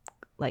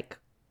 like,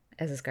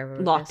 as a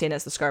Scarborough locked in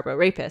as the Scarborough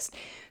rapist.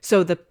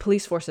 So the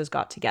police forces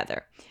got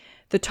together.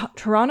 The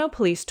Toronto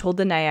police told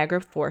the Niagara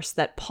force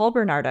that Paul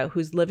Bernardo,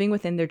 who's living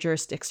within their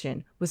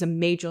jurisdiction, was a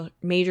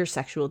major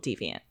sexual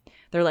deviant.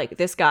 They're like,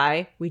 this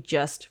guy, we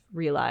just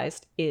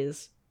realized,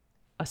 is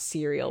a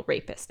serial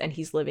rapist, and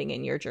he's living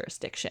in your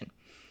jurisdiction.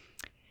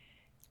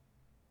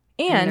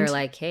 And they're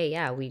like, hey,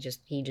 yeah, he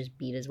just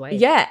beat his wife.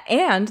 Yeah,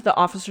 and the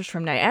officers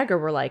from Niagara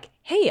were like,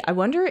 hey, I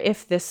wonder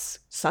if this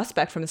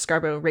suspect from the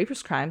Scarborough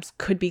rapist crimes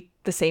could be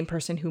the same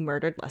person who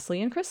murdered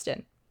Leslie and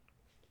Kristen.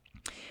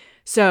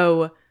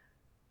 So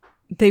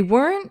they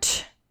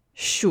weren't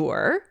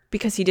sure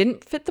because he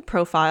didn't fit the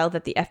profile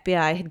that the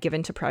FBI had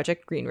given to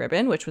Project Green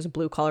Ribbon, which was a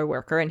blue-collar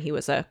worker, and he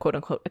was a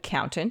quote-unquote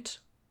accountant,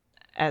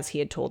 as he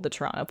had told the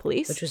Toronto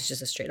police. Which was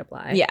just a straight-up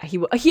lie. Yeah,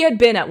 he had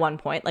been at one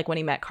point. Like, when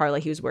he met Karla,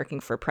 he was working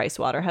for Price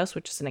Waterhouse,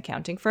 which is an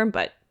accounting firm,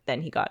 but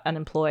then he got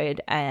unemployed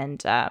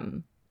and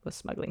was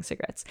smuggling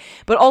cigarettes.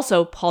 But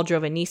also, Paul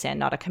drove a Nissan,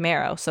 not a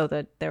Camaro, so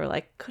that they were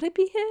like, could it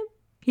be him?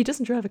 He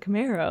doesn't drive a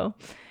Camaro,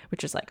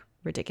 which is, like,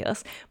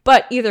 ridiculous.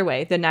 But either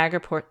way, the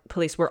Niagara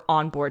police were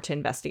on board to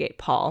investigate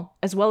Paul,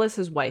 as well as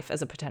his wife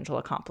as a potential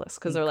accomplice,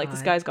 because they're like,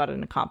 this guy's got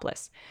an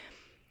accomplice.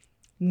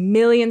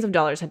 Millions of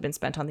dollars had been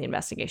spent on the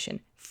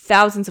investigation.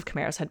 Thousands of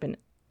Camaros had been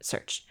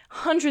searched.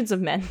 Hundreds of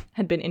men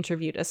had been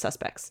interviewed as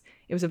suspects.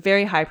 It was a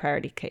very high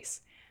priority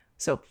case.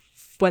 So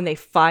when they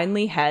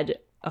finally had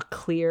a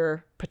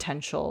clear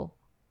potential,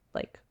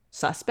 like,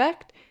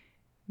 suspect,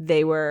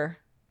 they were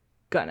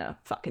gonna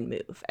fucking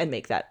move and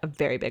make that a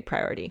very big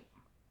priority.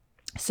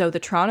 So the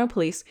Toronto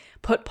police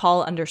put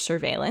Paul under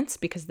surveillance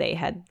because they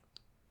had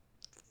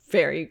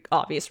very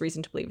obvious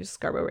reason to believe he was a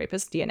Scarborough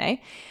rapist,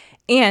 DNA.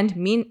 And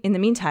in the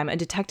meantime, a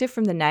detective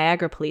from the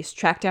Niagara police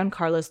tracked down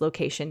Karla's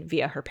location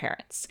via her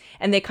parents.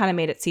 And they kind of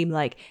made it seem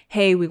like,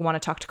 hey, we want to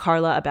talk to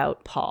Karla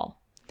about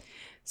Paul.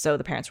 So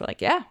the parents were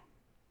like, yeah,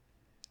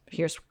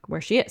 here's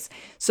where she is.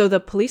 So the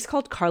police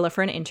called Karla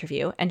for an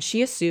interview, and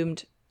she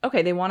assumed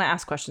okay, they want to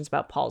ask questions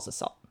about Paul's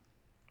assault.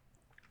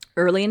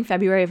 Early in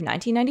February of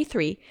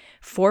 1993,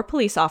 4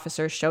 police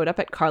officers showed up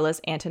at Karla's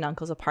aunt and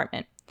uncle's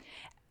apartment.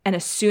 And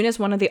as soon as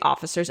one of the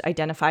officers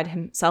identified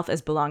himself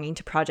as belonging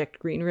to Project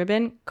Green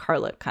Ribbon,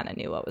 Karla kind of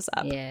knew what was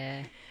up.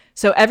 Yeah.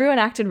 So everyone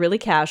acted really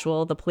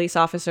casual. The police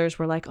officers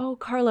were like, oh,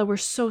 Karla, we're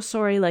so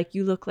sorry. Like,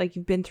 you look like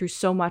you've been through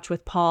so much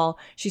with Paul.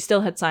 She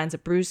still had signs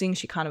of bruising.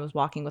 She kind of was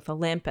walking with a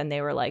limp, and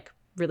they were like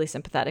really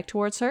sympathetic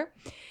towards her.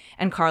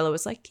 And Karla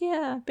was like,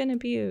 yeah, I've been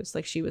abused.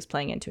 Like, she was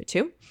playing into it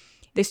too.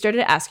 They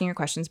started asking her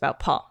questions about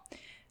Paul.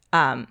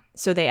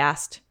 So they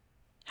asked,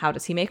 how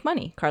does he make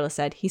money? Karla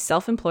said, he's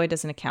self-employed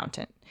as an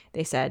accountant.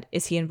 They said,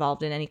 is he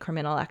involved in any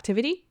criminal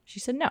activity? She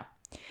said, no.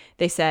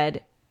 They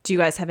said, do you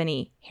guys have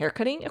any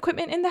haircutting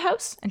equipment in the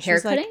house? And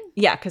she's like,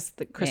 yeah, because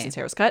Kristen's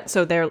hair was cut.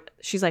 So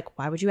she's like,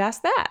 why would you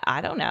ask that?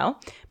 I don't know.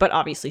 But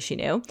obviously she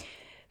knew.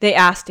 They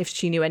asked if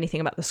she knew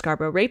anything about the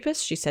Scarborough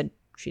rapist. She said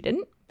she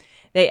didn't.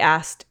 They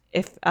asked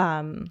if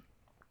Paul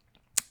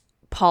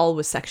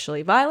was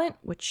sexually violent,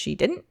 which she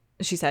didn't.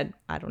 She said,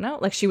 I don't know.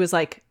 Like, she was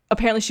like,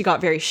 apparently she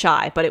got very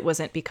shy, but it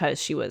wasn't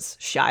because she was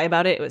shy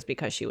about it. It was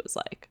because she was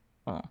like,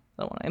 oh, I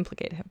don't want to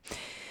implicate him.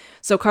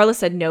 So Karla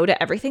said no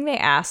to everything they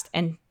asked.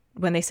 And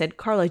when they said,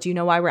 Karla, do you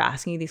know why we're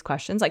asking you these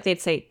questions? Like,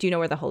 they'd say, do you know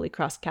where the Holy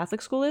Cross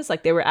Catholic School is?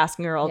 Like, they were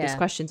asking her all these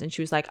questions. And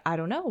she was like, I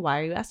don't know. Why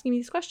are you asking me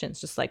these questions?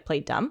 Just like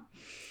played dumb.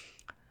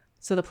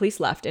 So the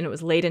police left, and it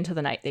was late into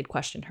the night. They'd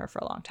questioned her for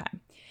a long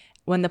time.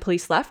 When the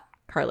police left,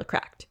 Karla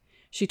cracked.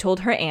 She told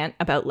her aunt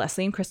about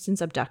Leslie and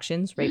Kristen's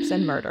abductions, rapes,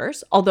 and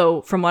murders.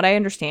 Although, from what I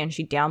understand,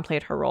 she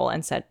downplayed her role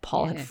and said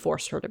Paul had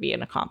forced her to be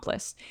an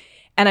accomplice.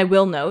 And I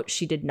will note,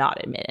 she did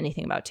not admit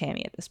anything about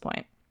Tammy at this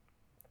point.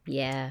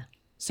 Yeah.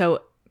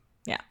 So,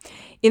 yeah.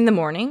 In the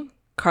morning,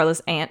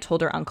 Karla's aunt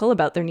told her uncle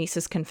about their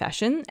niece's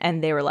confession,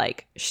 and they were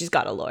like, she's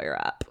got a lawyer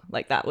up.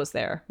 Like, that was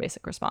their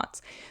basic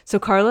response. So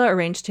Karla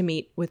arranged to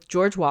meet with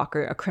George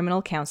Walker, a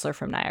criminal counselor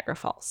from Niagara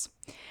Falls.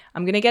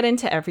 I'm going to get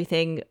into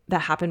everything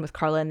that happened with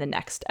Karla in the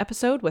next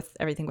episode, with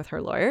everything with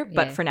her lawyer.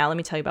 But for now, let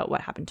me tell you about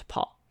what happened to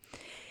Paul.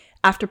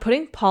 After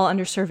putting Paul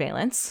under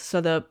surveillance,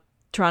 so the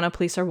Toronto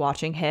police are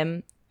watching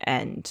him,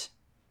 and,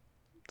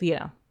 you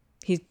know,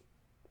 he's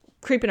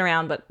creeping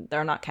around, but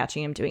they're not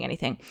catching him doing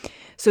anything.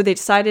 So they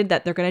decided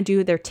that they're going to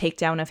do their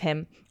takedown of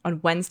him on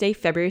Wednesday,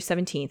 February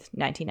 17th,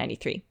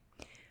 1993.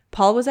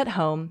 Paul was at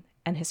home,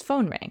 and his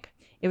phone rang.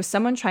 It was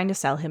someone trying to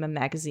sell him a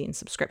magazine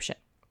subscription.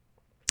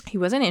 He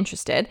wasn't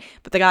interested,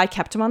 but the guy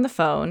kept him on the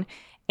phone,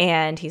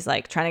 and he's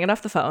like trying to get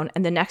off the phone.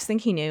 And the next thing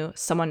he knew,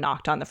 someone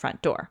knocked on the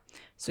front door.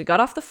 So he got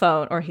off the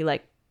phone, or he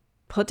like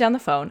put down the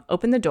phone,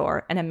 opened the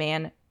door, and a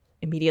man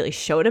immediately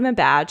showed him a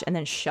badge and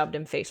then shoved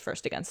him face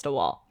first against a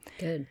wall.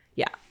 Good.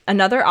 Yeah.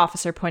 Another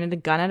officer pointed a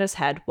gun at his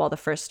head while the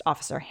first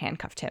officer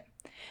handcuffed him.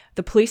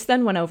 The police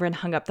then went over and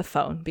hung up the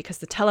phone because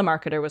the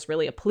telemarketer was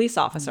really a police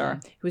officer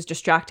who was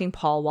distracting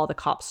Paul while the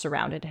cops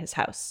surrounded his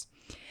house.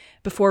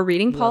 Before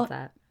reading Paul... Love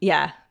that.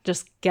 Yeah,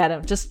 just get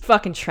him. Just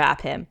fucking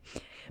trap him.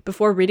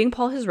 Before reading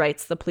Paul his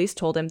rights, the police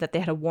told him that they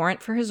had a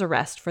warrant for his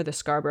arrest for the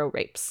Scarborough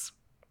rapes.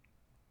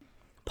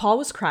 Paul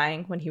was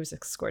crying when he was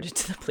escorted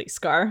to the police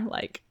car.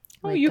 Like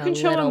you can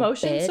show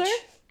emotion, sir?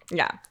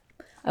 Yeah.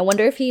 I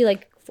wonder if he,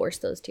 like,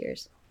 forced those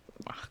tears.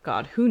 Oh,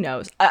 God, who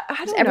knows? I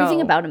don't know.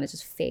 Everything about him is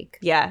just fake.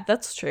 Yeah,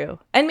 that's true.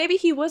 And maybe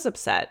he was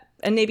upset.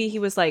 And maybe he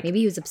was like... Maybe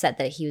he was upset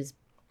that he was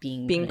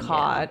being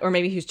caught. Or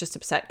maybe he was just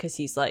upset because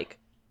he's like,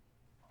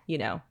 you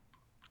know,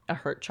 a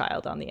hurt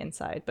child on the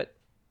inside. But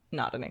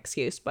not an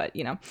excuse, but,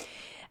 you know.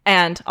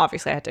 And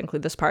obviously I had to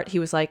include this part. He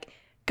was like,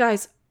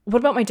 guys, what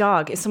about my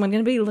dog? Is someone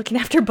going to be looking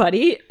after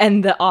Buddy?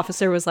 And the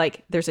officer was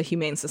like, there's a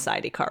Humane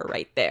Society car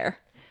right there.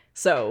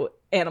 So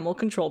animal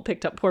control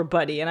picked up poor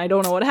Buddy, and I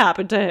don't know what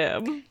happened to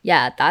him.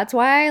 Yeah, that's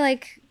why,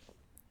 like,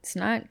 it's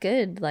not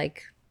good.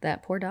 Like,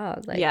 that poor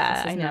dog. Like,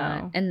 yeah, I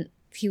know. And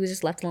he was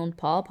just left alone with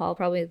Paul. Paul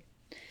probably...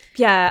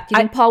 Yeah. Do you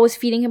think Paul was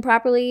feeding him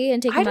properly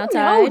and taking him outside?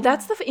 I don't know.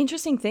 That's the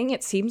interesting thing.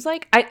 It seems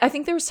like... I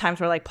think there was times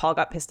where, like, Paul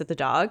got pissed at the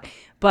dog,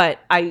 but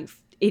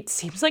it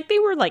seems like they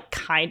were, like,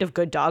 kind of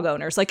good dog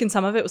owners. Like, in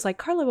some of it was like,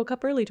 Karla woke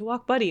up early to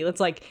walk Buddy.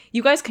 It's like,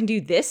 you guys can do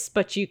this,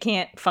 but you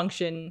can't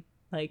function,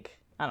 like...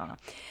 I don't know.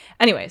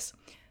 Anyways,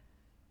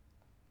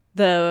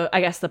 I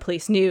guess the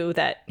police knew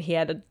that he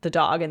had the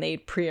dog, and they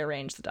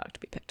prearranged the dog to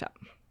be picked up.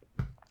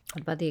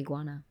 What about the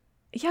iguana?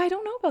 Yeah, I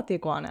don't know about the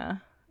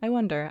iguana.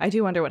 I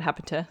do wonder what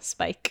happened to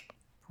Spike.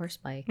 Poor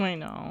Spike. I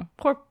know.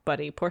 Poor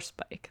Buddy. Poor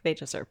Spike. They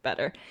deserve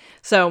better.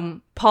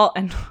 So Paul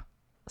and...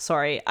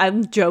 Sorry,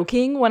 I'm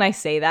joking when I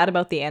say that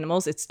about the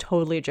animals. It's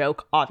totally a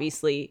joke.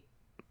 Obviously,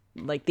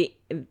 like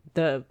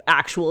the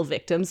actual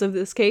victims of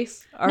this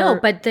case are... No,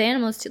 but the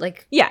animals too,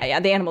 like... Yeah,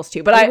 the animals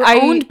too. But they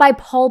were owned by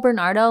Paul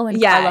Bernardo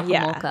and Karla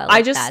Homolka.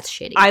 Like, that's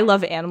shitty. I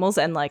love animals,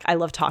 and like I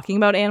love talking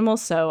about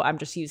animals, so I'm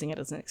just using it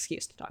as an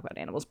excuse to talk about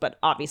animals. But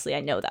obviously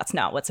I know that's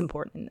not what's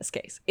important in this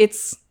case.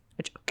 It's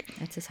a joke.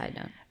 It's a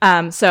side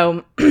note.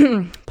 So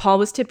Paul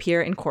was to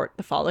appear in court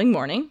the following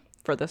morning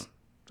for the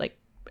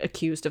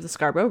accused of the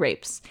Scarborough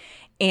rapes.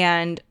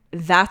 And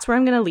that's where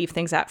I'm going to leave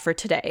things at for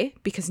today,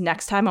 because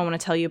next time I want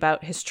to tell you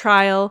about his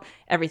trial,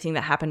 everything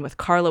that happened with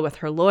Karla with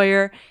her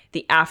lawyer,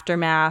 the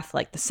aftermath,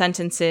 like the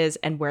sentences,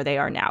 and where they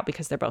are now,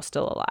 because they're both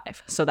still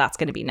alive. So that's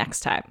going to be next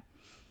time.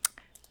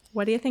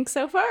 What do you think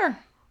so far?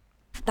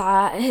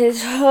 That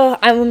is,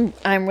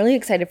 I'm really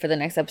excited for the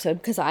next episode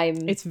because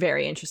it's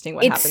very interesting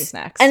what happens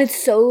next. And it's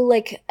so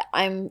like,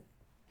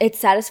 it's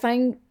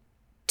satisfying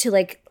to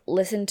like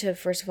listen to,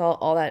 first of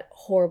all that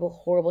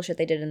horrible shit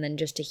they did, and then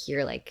just to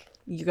hear like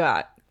you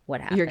got what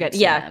happened. You're good.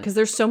 Yeah, because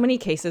there's so many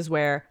cases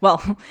where,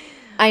 well,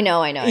 I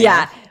know.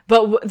 Yeah,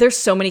 but there's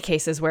so many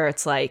cases where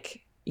it's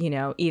like, you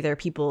know, either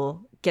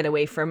people get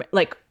away from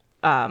like,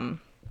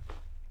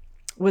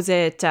 was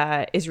it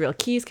Israel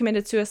Keys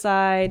committed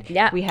suicide?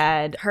 Yeah, we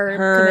had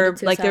her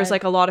like there's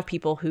like a lot of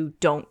people who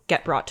don't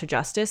get brought to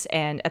justice,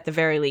 and at the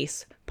very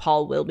least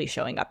Paul will be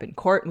showing up in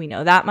court. We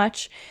know that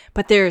much,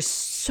 but there's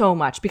so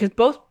much, because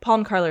both Paul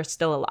and Karla are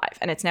still alive,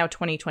 and it's now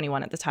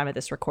 2021 at the time of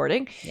this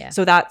recording. Yeah.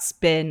 So that's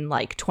been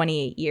like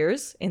 28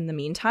 years in the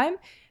meantime.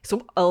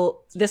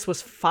 So this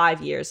was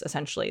 5 years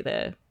essentially,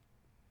 the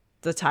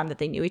time that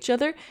they knew each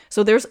other.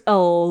 So there's a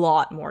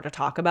lot more to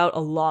talk about,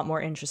 a lot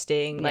more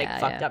interesting, like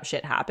fucked up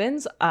shit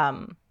happens.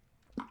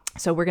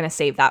 So we're going to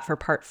save that for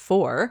part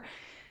 4.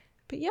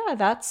 But yeah,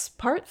 that's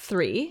part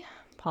 3.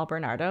 Paul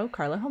Bernardo,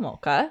 Karla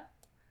Homolka.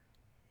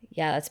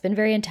 Yeah, that's been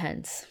very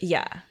intense.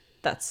 Yeah,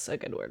 that's a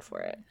good word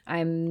for it.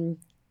 I'm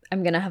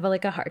going to have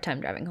a hard time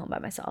driving home by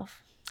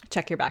myself.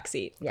 Check your back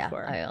seat. Yeah,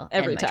 I will.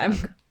 Every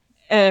time.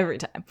 Every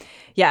time.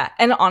 Yeah.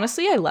 And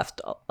honestly, I left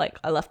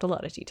a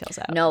lot of details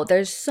out. No,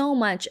 there's so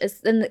much,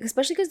 and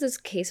especially because this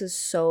case is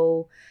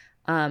so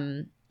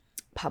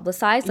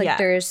publicized. Like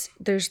there's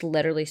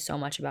literally so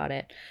much about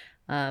it.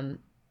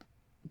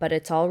 But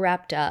it's all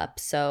wrapped up.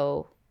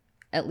 So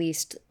at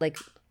least like,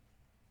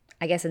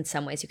 I guess in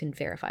some ways you can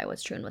verify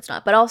what's true and what's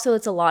not. But also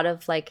it's a lot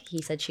of like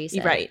he said, she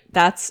said. Right.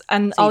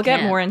 And so I'll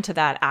get more into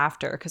that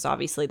after, because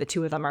obviously the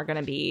two of them are going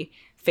to be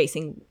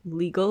facing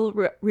legal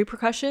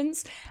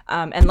repercussions.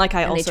 And like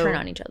I also... they turn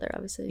on each other,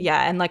 obviously.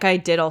 Yeah. And like I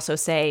did also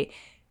say,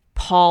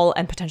 Paul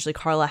and potentially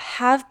Karla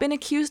have been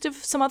accused of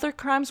some other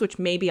crimes, which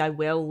maybe I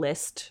will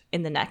list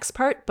in the next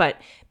part.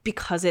 But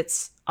because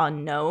it's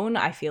unknown,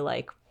 I feel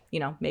like, you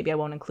know, maybe I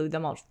won't include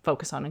them. I'll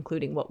focus on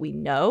including what we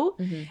know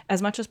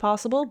as much as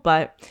possible.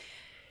 But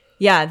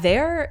yeah,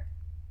 they're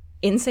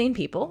insane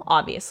people,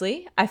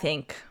 obviously. I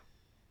think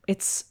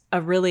it's a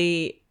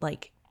really,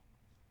 like,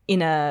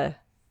 in a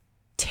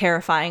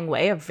terrifying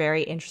way, a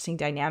very interesting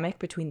dynamic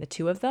between the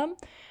two of them.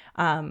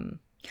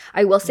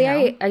 I will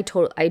say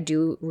I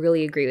do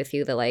really agree with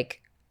you that,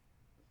 like,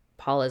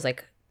 Paul is,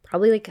 like,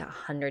 probably, like,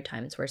 100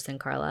 times worse than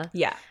Karla.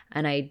 Yeah.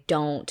 And I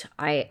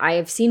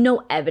have seen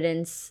no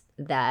evidence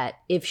that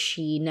if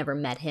she never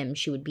met him,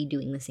 she would be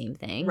doing the same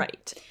thing.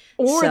 Right.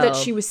 Or that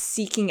she was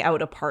seeking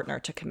out a partner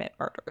to commit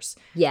murders.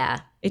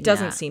 Yeah. It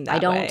doesn't seem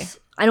that way.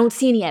 I don't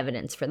see any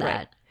evidence for that.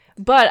 Right.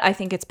 But I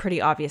think it's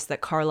pretty obvious that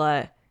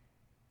Karla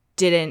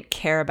didn't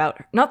care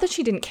about, not that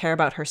she didn't care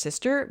about her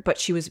sister, but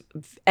she was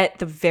at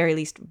the very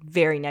least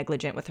very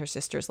negligent with her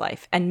sister's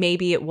life. And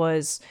maybe it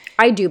was...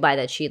 I do buy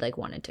that she, like,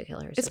 wanted to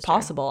kill her sister. It's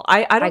possible.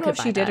 I don't know if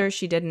she did or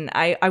she didn't.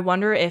 I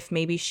wonder if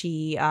maybe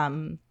she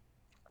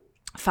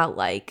felt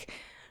like...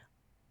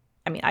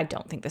 I mean, I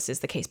don't think this is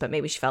the case, but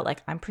maybe she felt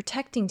like, I'm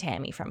protecting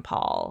Tammy from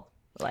Paul.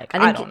 Like,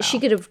 I don't know. She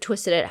could have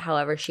twisted it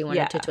however she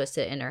wanted to twist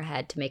it in her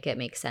head to make it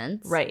make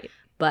sense. Right.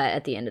 But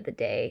at the end of the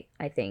day,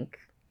 I think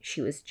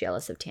she was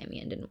jealous of Tammy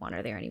and didn't want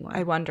her there anymore.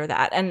 I wonder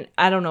that. And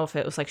I don't know if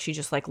it was like she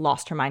just, like,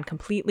 lost her mind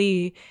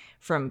completely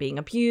from being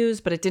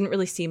abused, but it didn't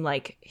really seem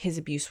like his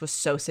abuse was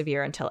so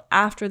severe until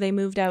after they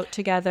moved out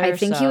together. I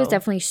think he was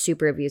definitely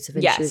super abusive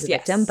and she was a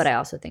victim, but I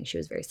also think she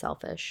was very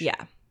selfish.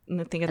 Yeah. And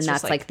I think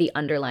that's like the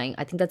underlying,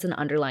 I think that's an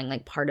underlying,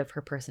 like, part of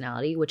her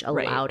personality, which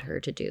allowed her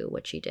to do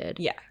what she did.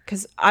 Yeah.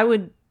 Because I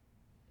would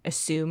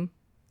assume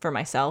for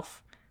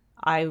myself,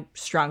 I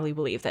strongly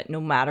believe that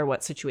no matter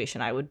what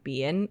situation I would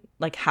be in,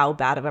 like how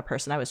bad of a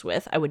person I was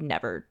with, I would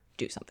never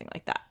do something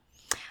like that.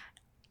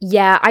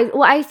 Yeah,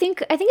 I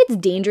think it's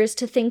dangerous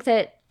to think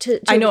that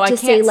I know, I can't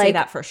say, say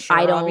that for sure,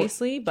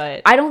 obviously,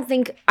 but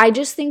I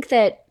just think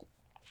that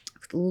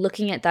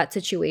looking at that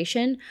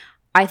situation,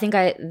 I think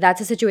that's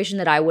a situation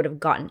that I would have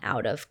gotten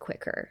out of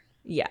quicker.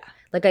 Yeah.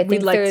 Like, I think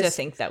we'd like to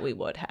think that we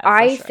would have.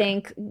 I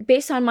think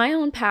based on my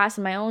own past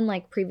and my own,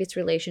 like, previous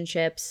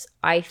relationships,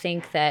 I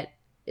think that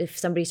if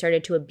somebody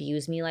started to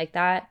abuse me like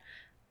that,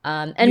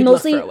 and you'd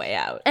mostly look for a way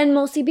out. And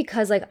mostly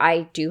because, like,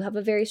 I do have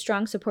a very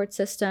strong support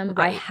system.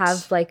 Right. I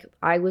have, like,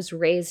 I was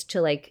raised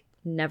to, like,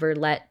 never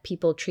let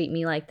people treat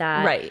me like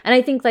that. Right. And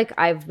I think, like,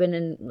 I've been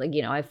in, like,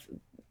 you know, I've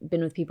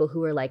been with people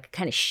who are, like,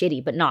 kind of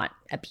shitty but not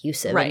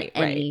abusive in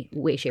any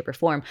way, shape, or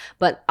form.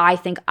 But I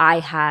think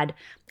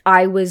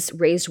I was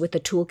raised with a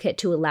toolkit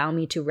to allow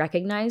me to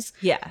recognize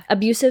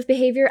abusive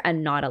behavior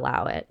and not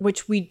allow it.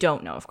 Which we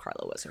don't know if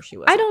Karla was or she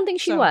was. I don't think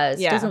she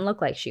was. Yeah. Doesn't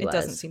look like she was. It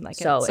doesn't seem like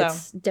it. So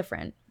it's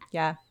different.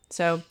 Yeah.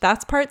 So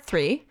that's part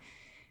 3.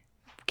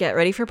 Get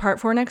ready for part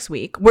 4 next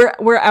week.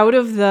 We're out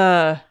of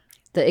the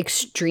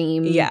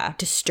extreme,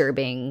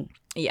 disturbing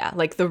Yeah,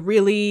 like the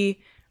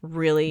really,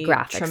 really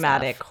graphic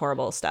traumatic, stuff.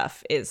 horrible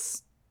stuff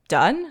is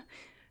done.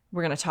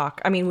 We're going to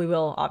talk. I mean, we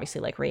will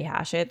obviously like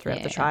rehash it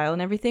throughout the trial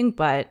and everything,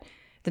 but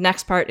the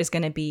next part is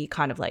going to be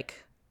kind of like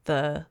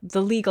the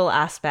legal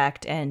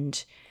aspect,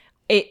 and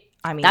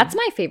that's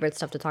my favorite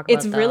stuff to talk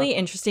about. It's really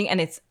interesting, and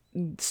it's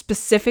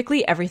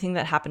specifically everything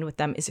that happened with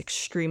them is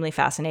extremely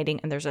fascinating,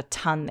 and there's a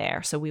ton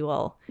there. So we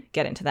will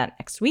get into that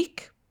next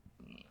week.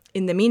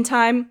 In the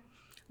meantime,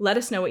 let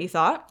us know what you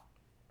thought.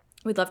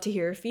 We'd love to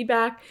hear your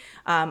feedback.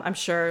 I'm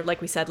sure, like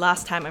we said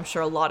last time, I'm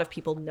sure a lot of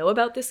people know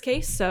about this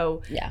case.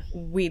 So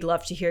we'd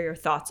love to hear your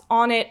thoughts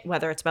on it,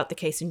 whether it's about the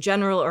case in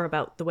general or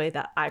about the way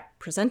that I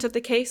presented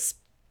the case.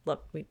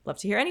 We'd love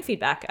to hear any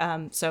feedback.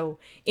 So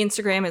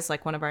Instagram is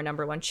like one of our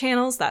number one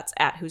channels. That's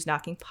at Who's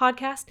Knocking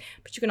Podcast.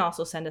 But you can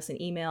also send us an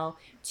email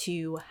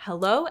to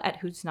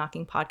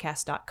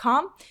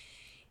hello@whosknockingpodcast.com.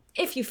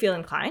 If you feel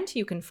inclined,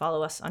 you can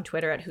follow us on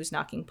Twitter at Who's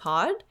Knocking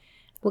Pod.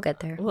 We'll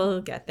get there.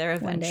 We'll get there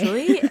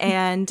eventually.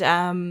 And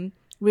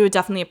we would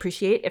definitely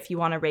appreciate if you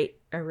want to rate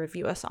or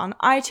review us on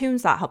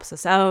iTunes. That helps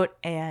us out.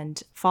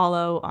 And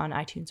follow on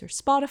iTunes or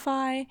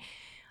Spotify. I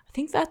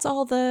think that's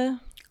all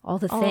the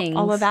things.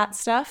 All of that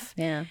stuff.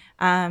 Yeah.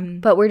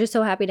 But we're just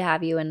so happy to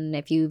have you. And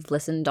if you've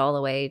listened all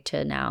the way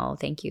to now,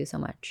 thank you so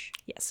much.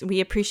 Yes.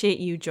 We appreciate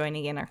you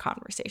joining in our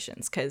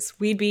conversations, because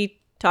we'd be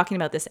talking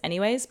about this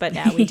anyways, but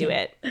now we do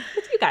it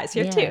with you guys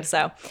here too.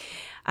 So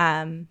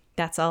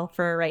that's all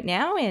for right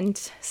now, and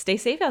stay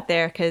safe out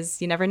there,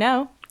 because you never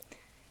know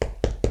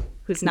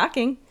who's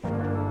knocking.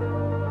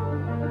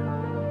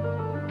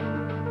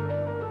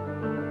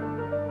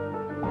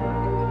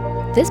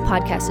 This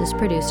podcast is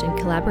produced in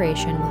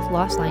collaboration with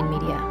Lost Line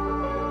Media.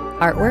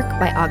 Artwork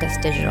by August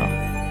Digital.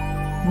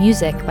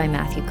 Music by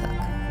Matthew Cook.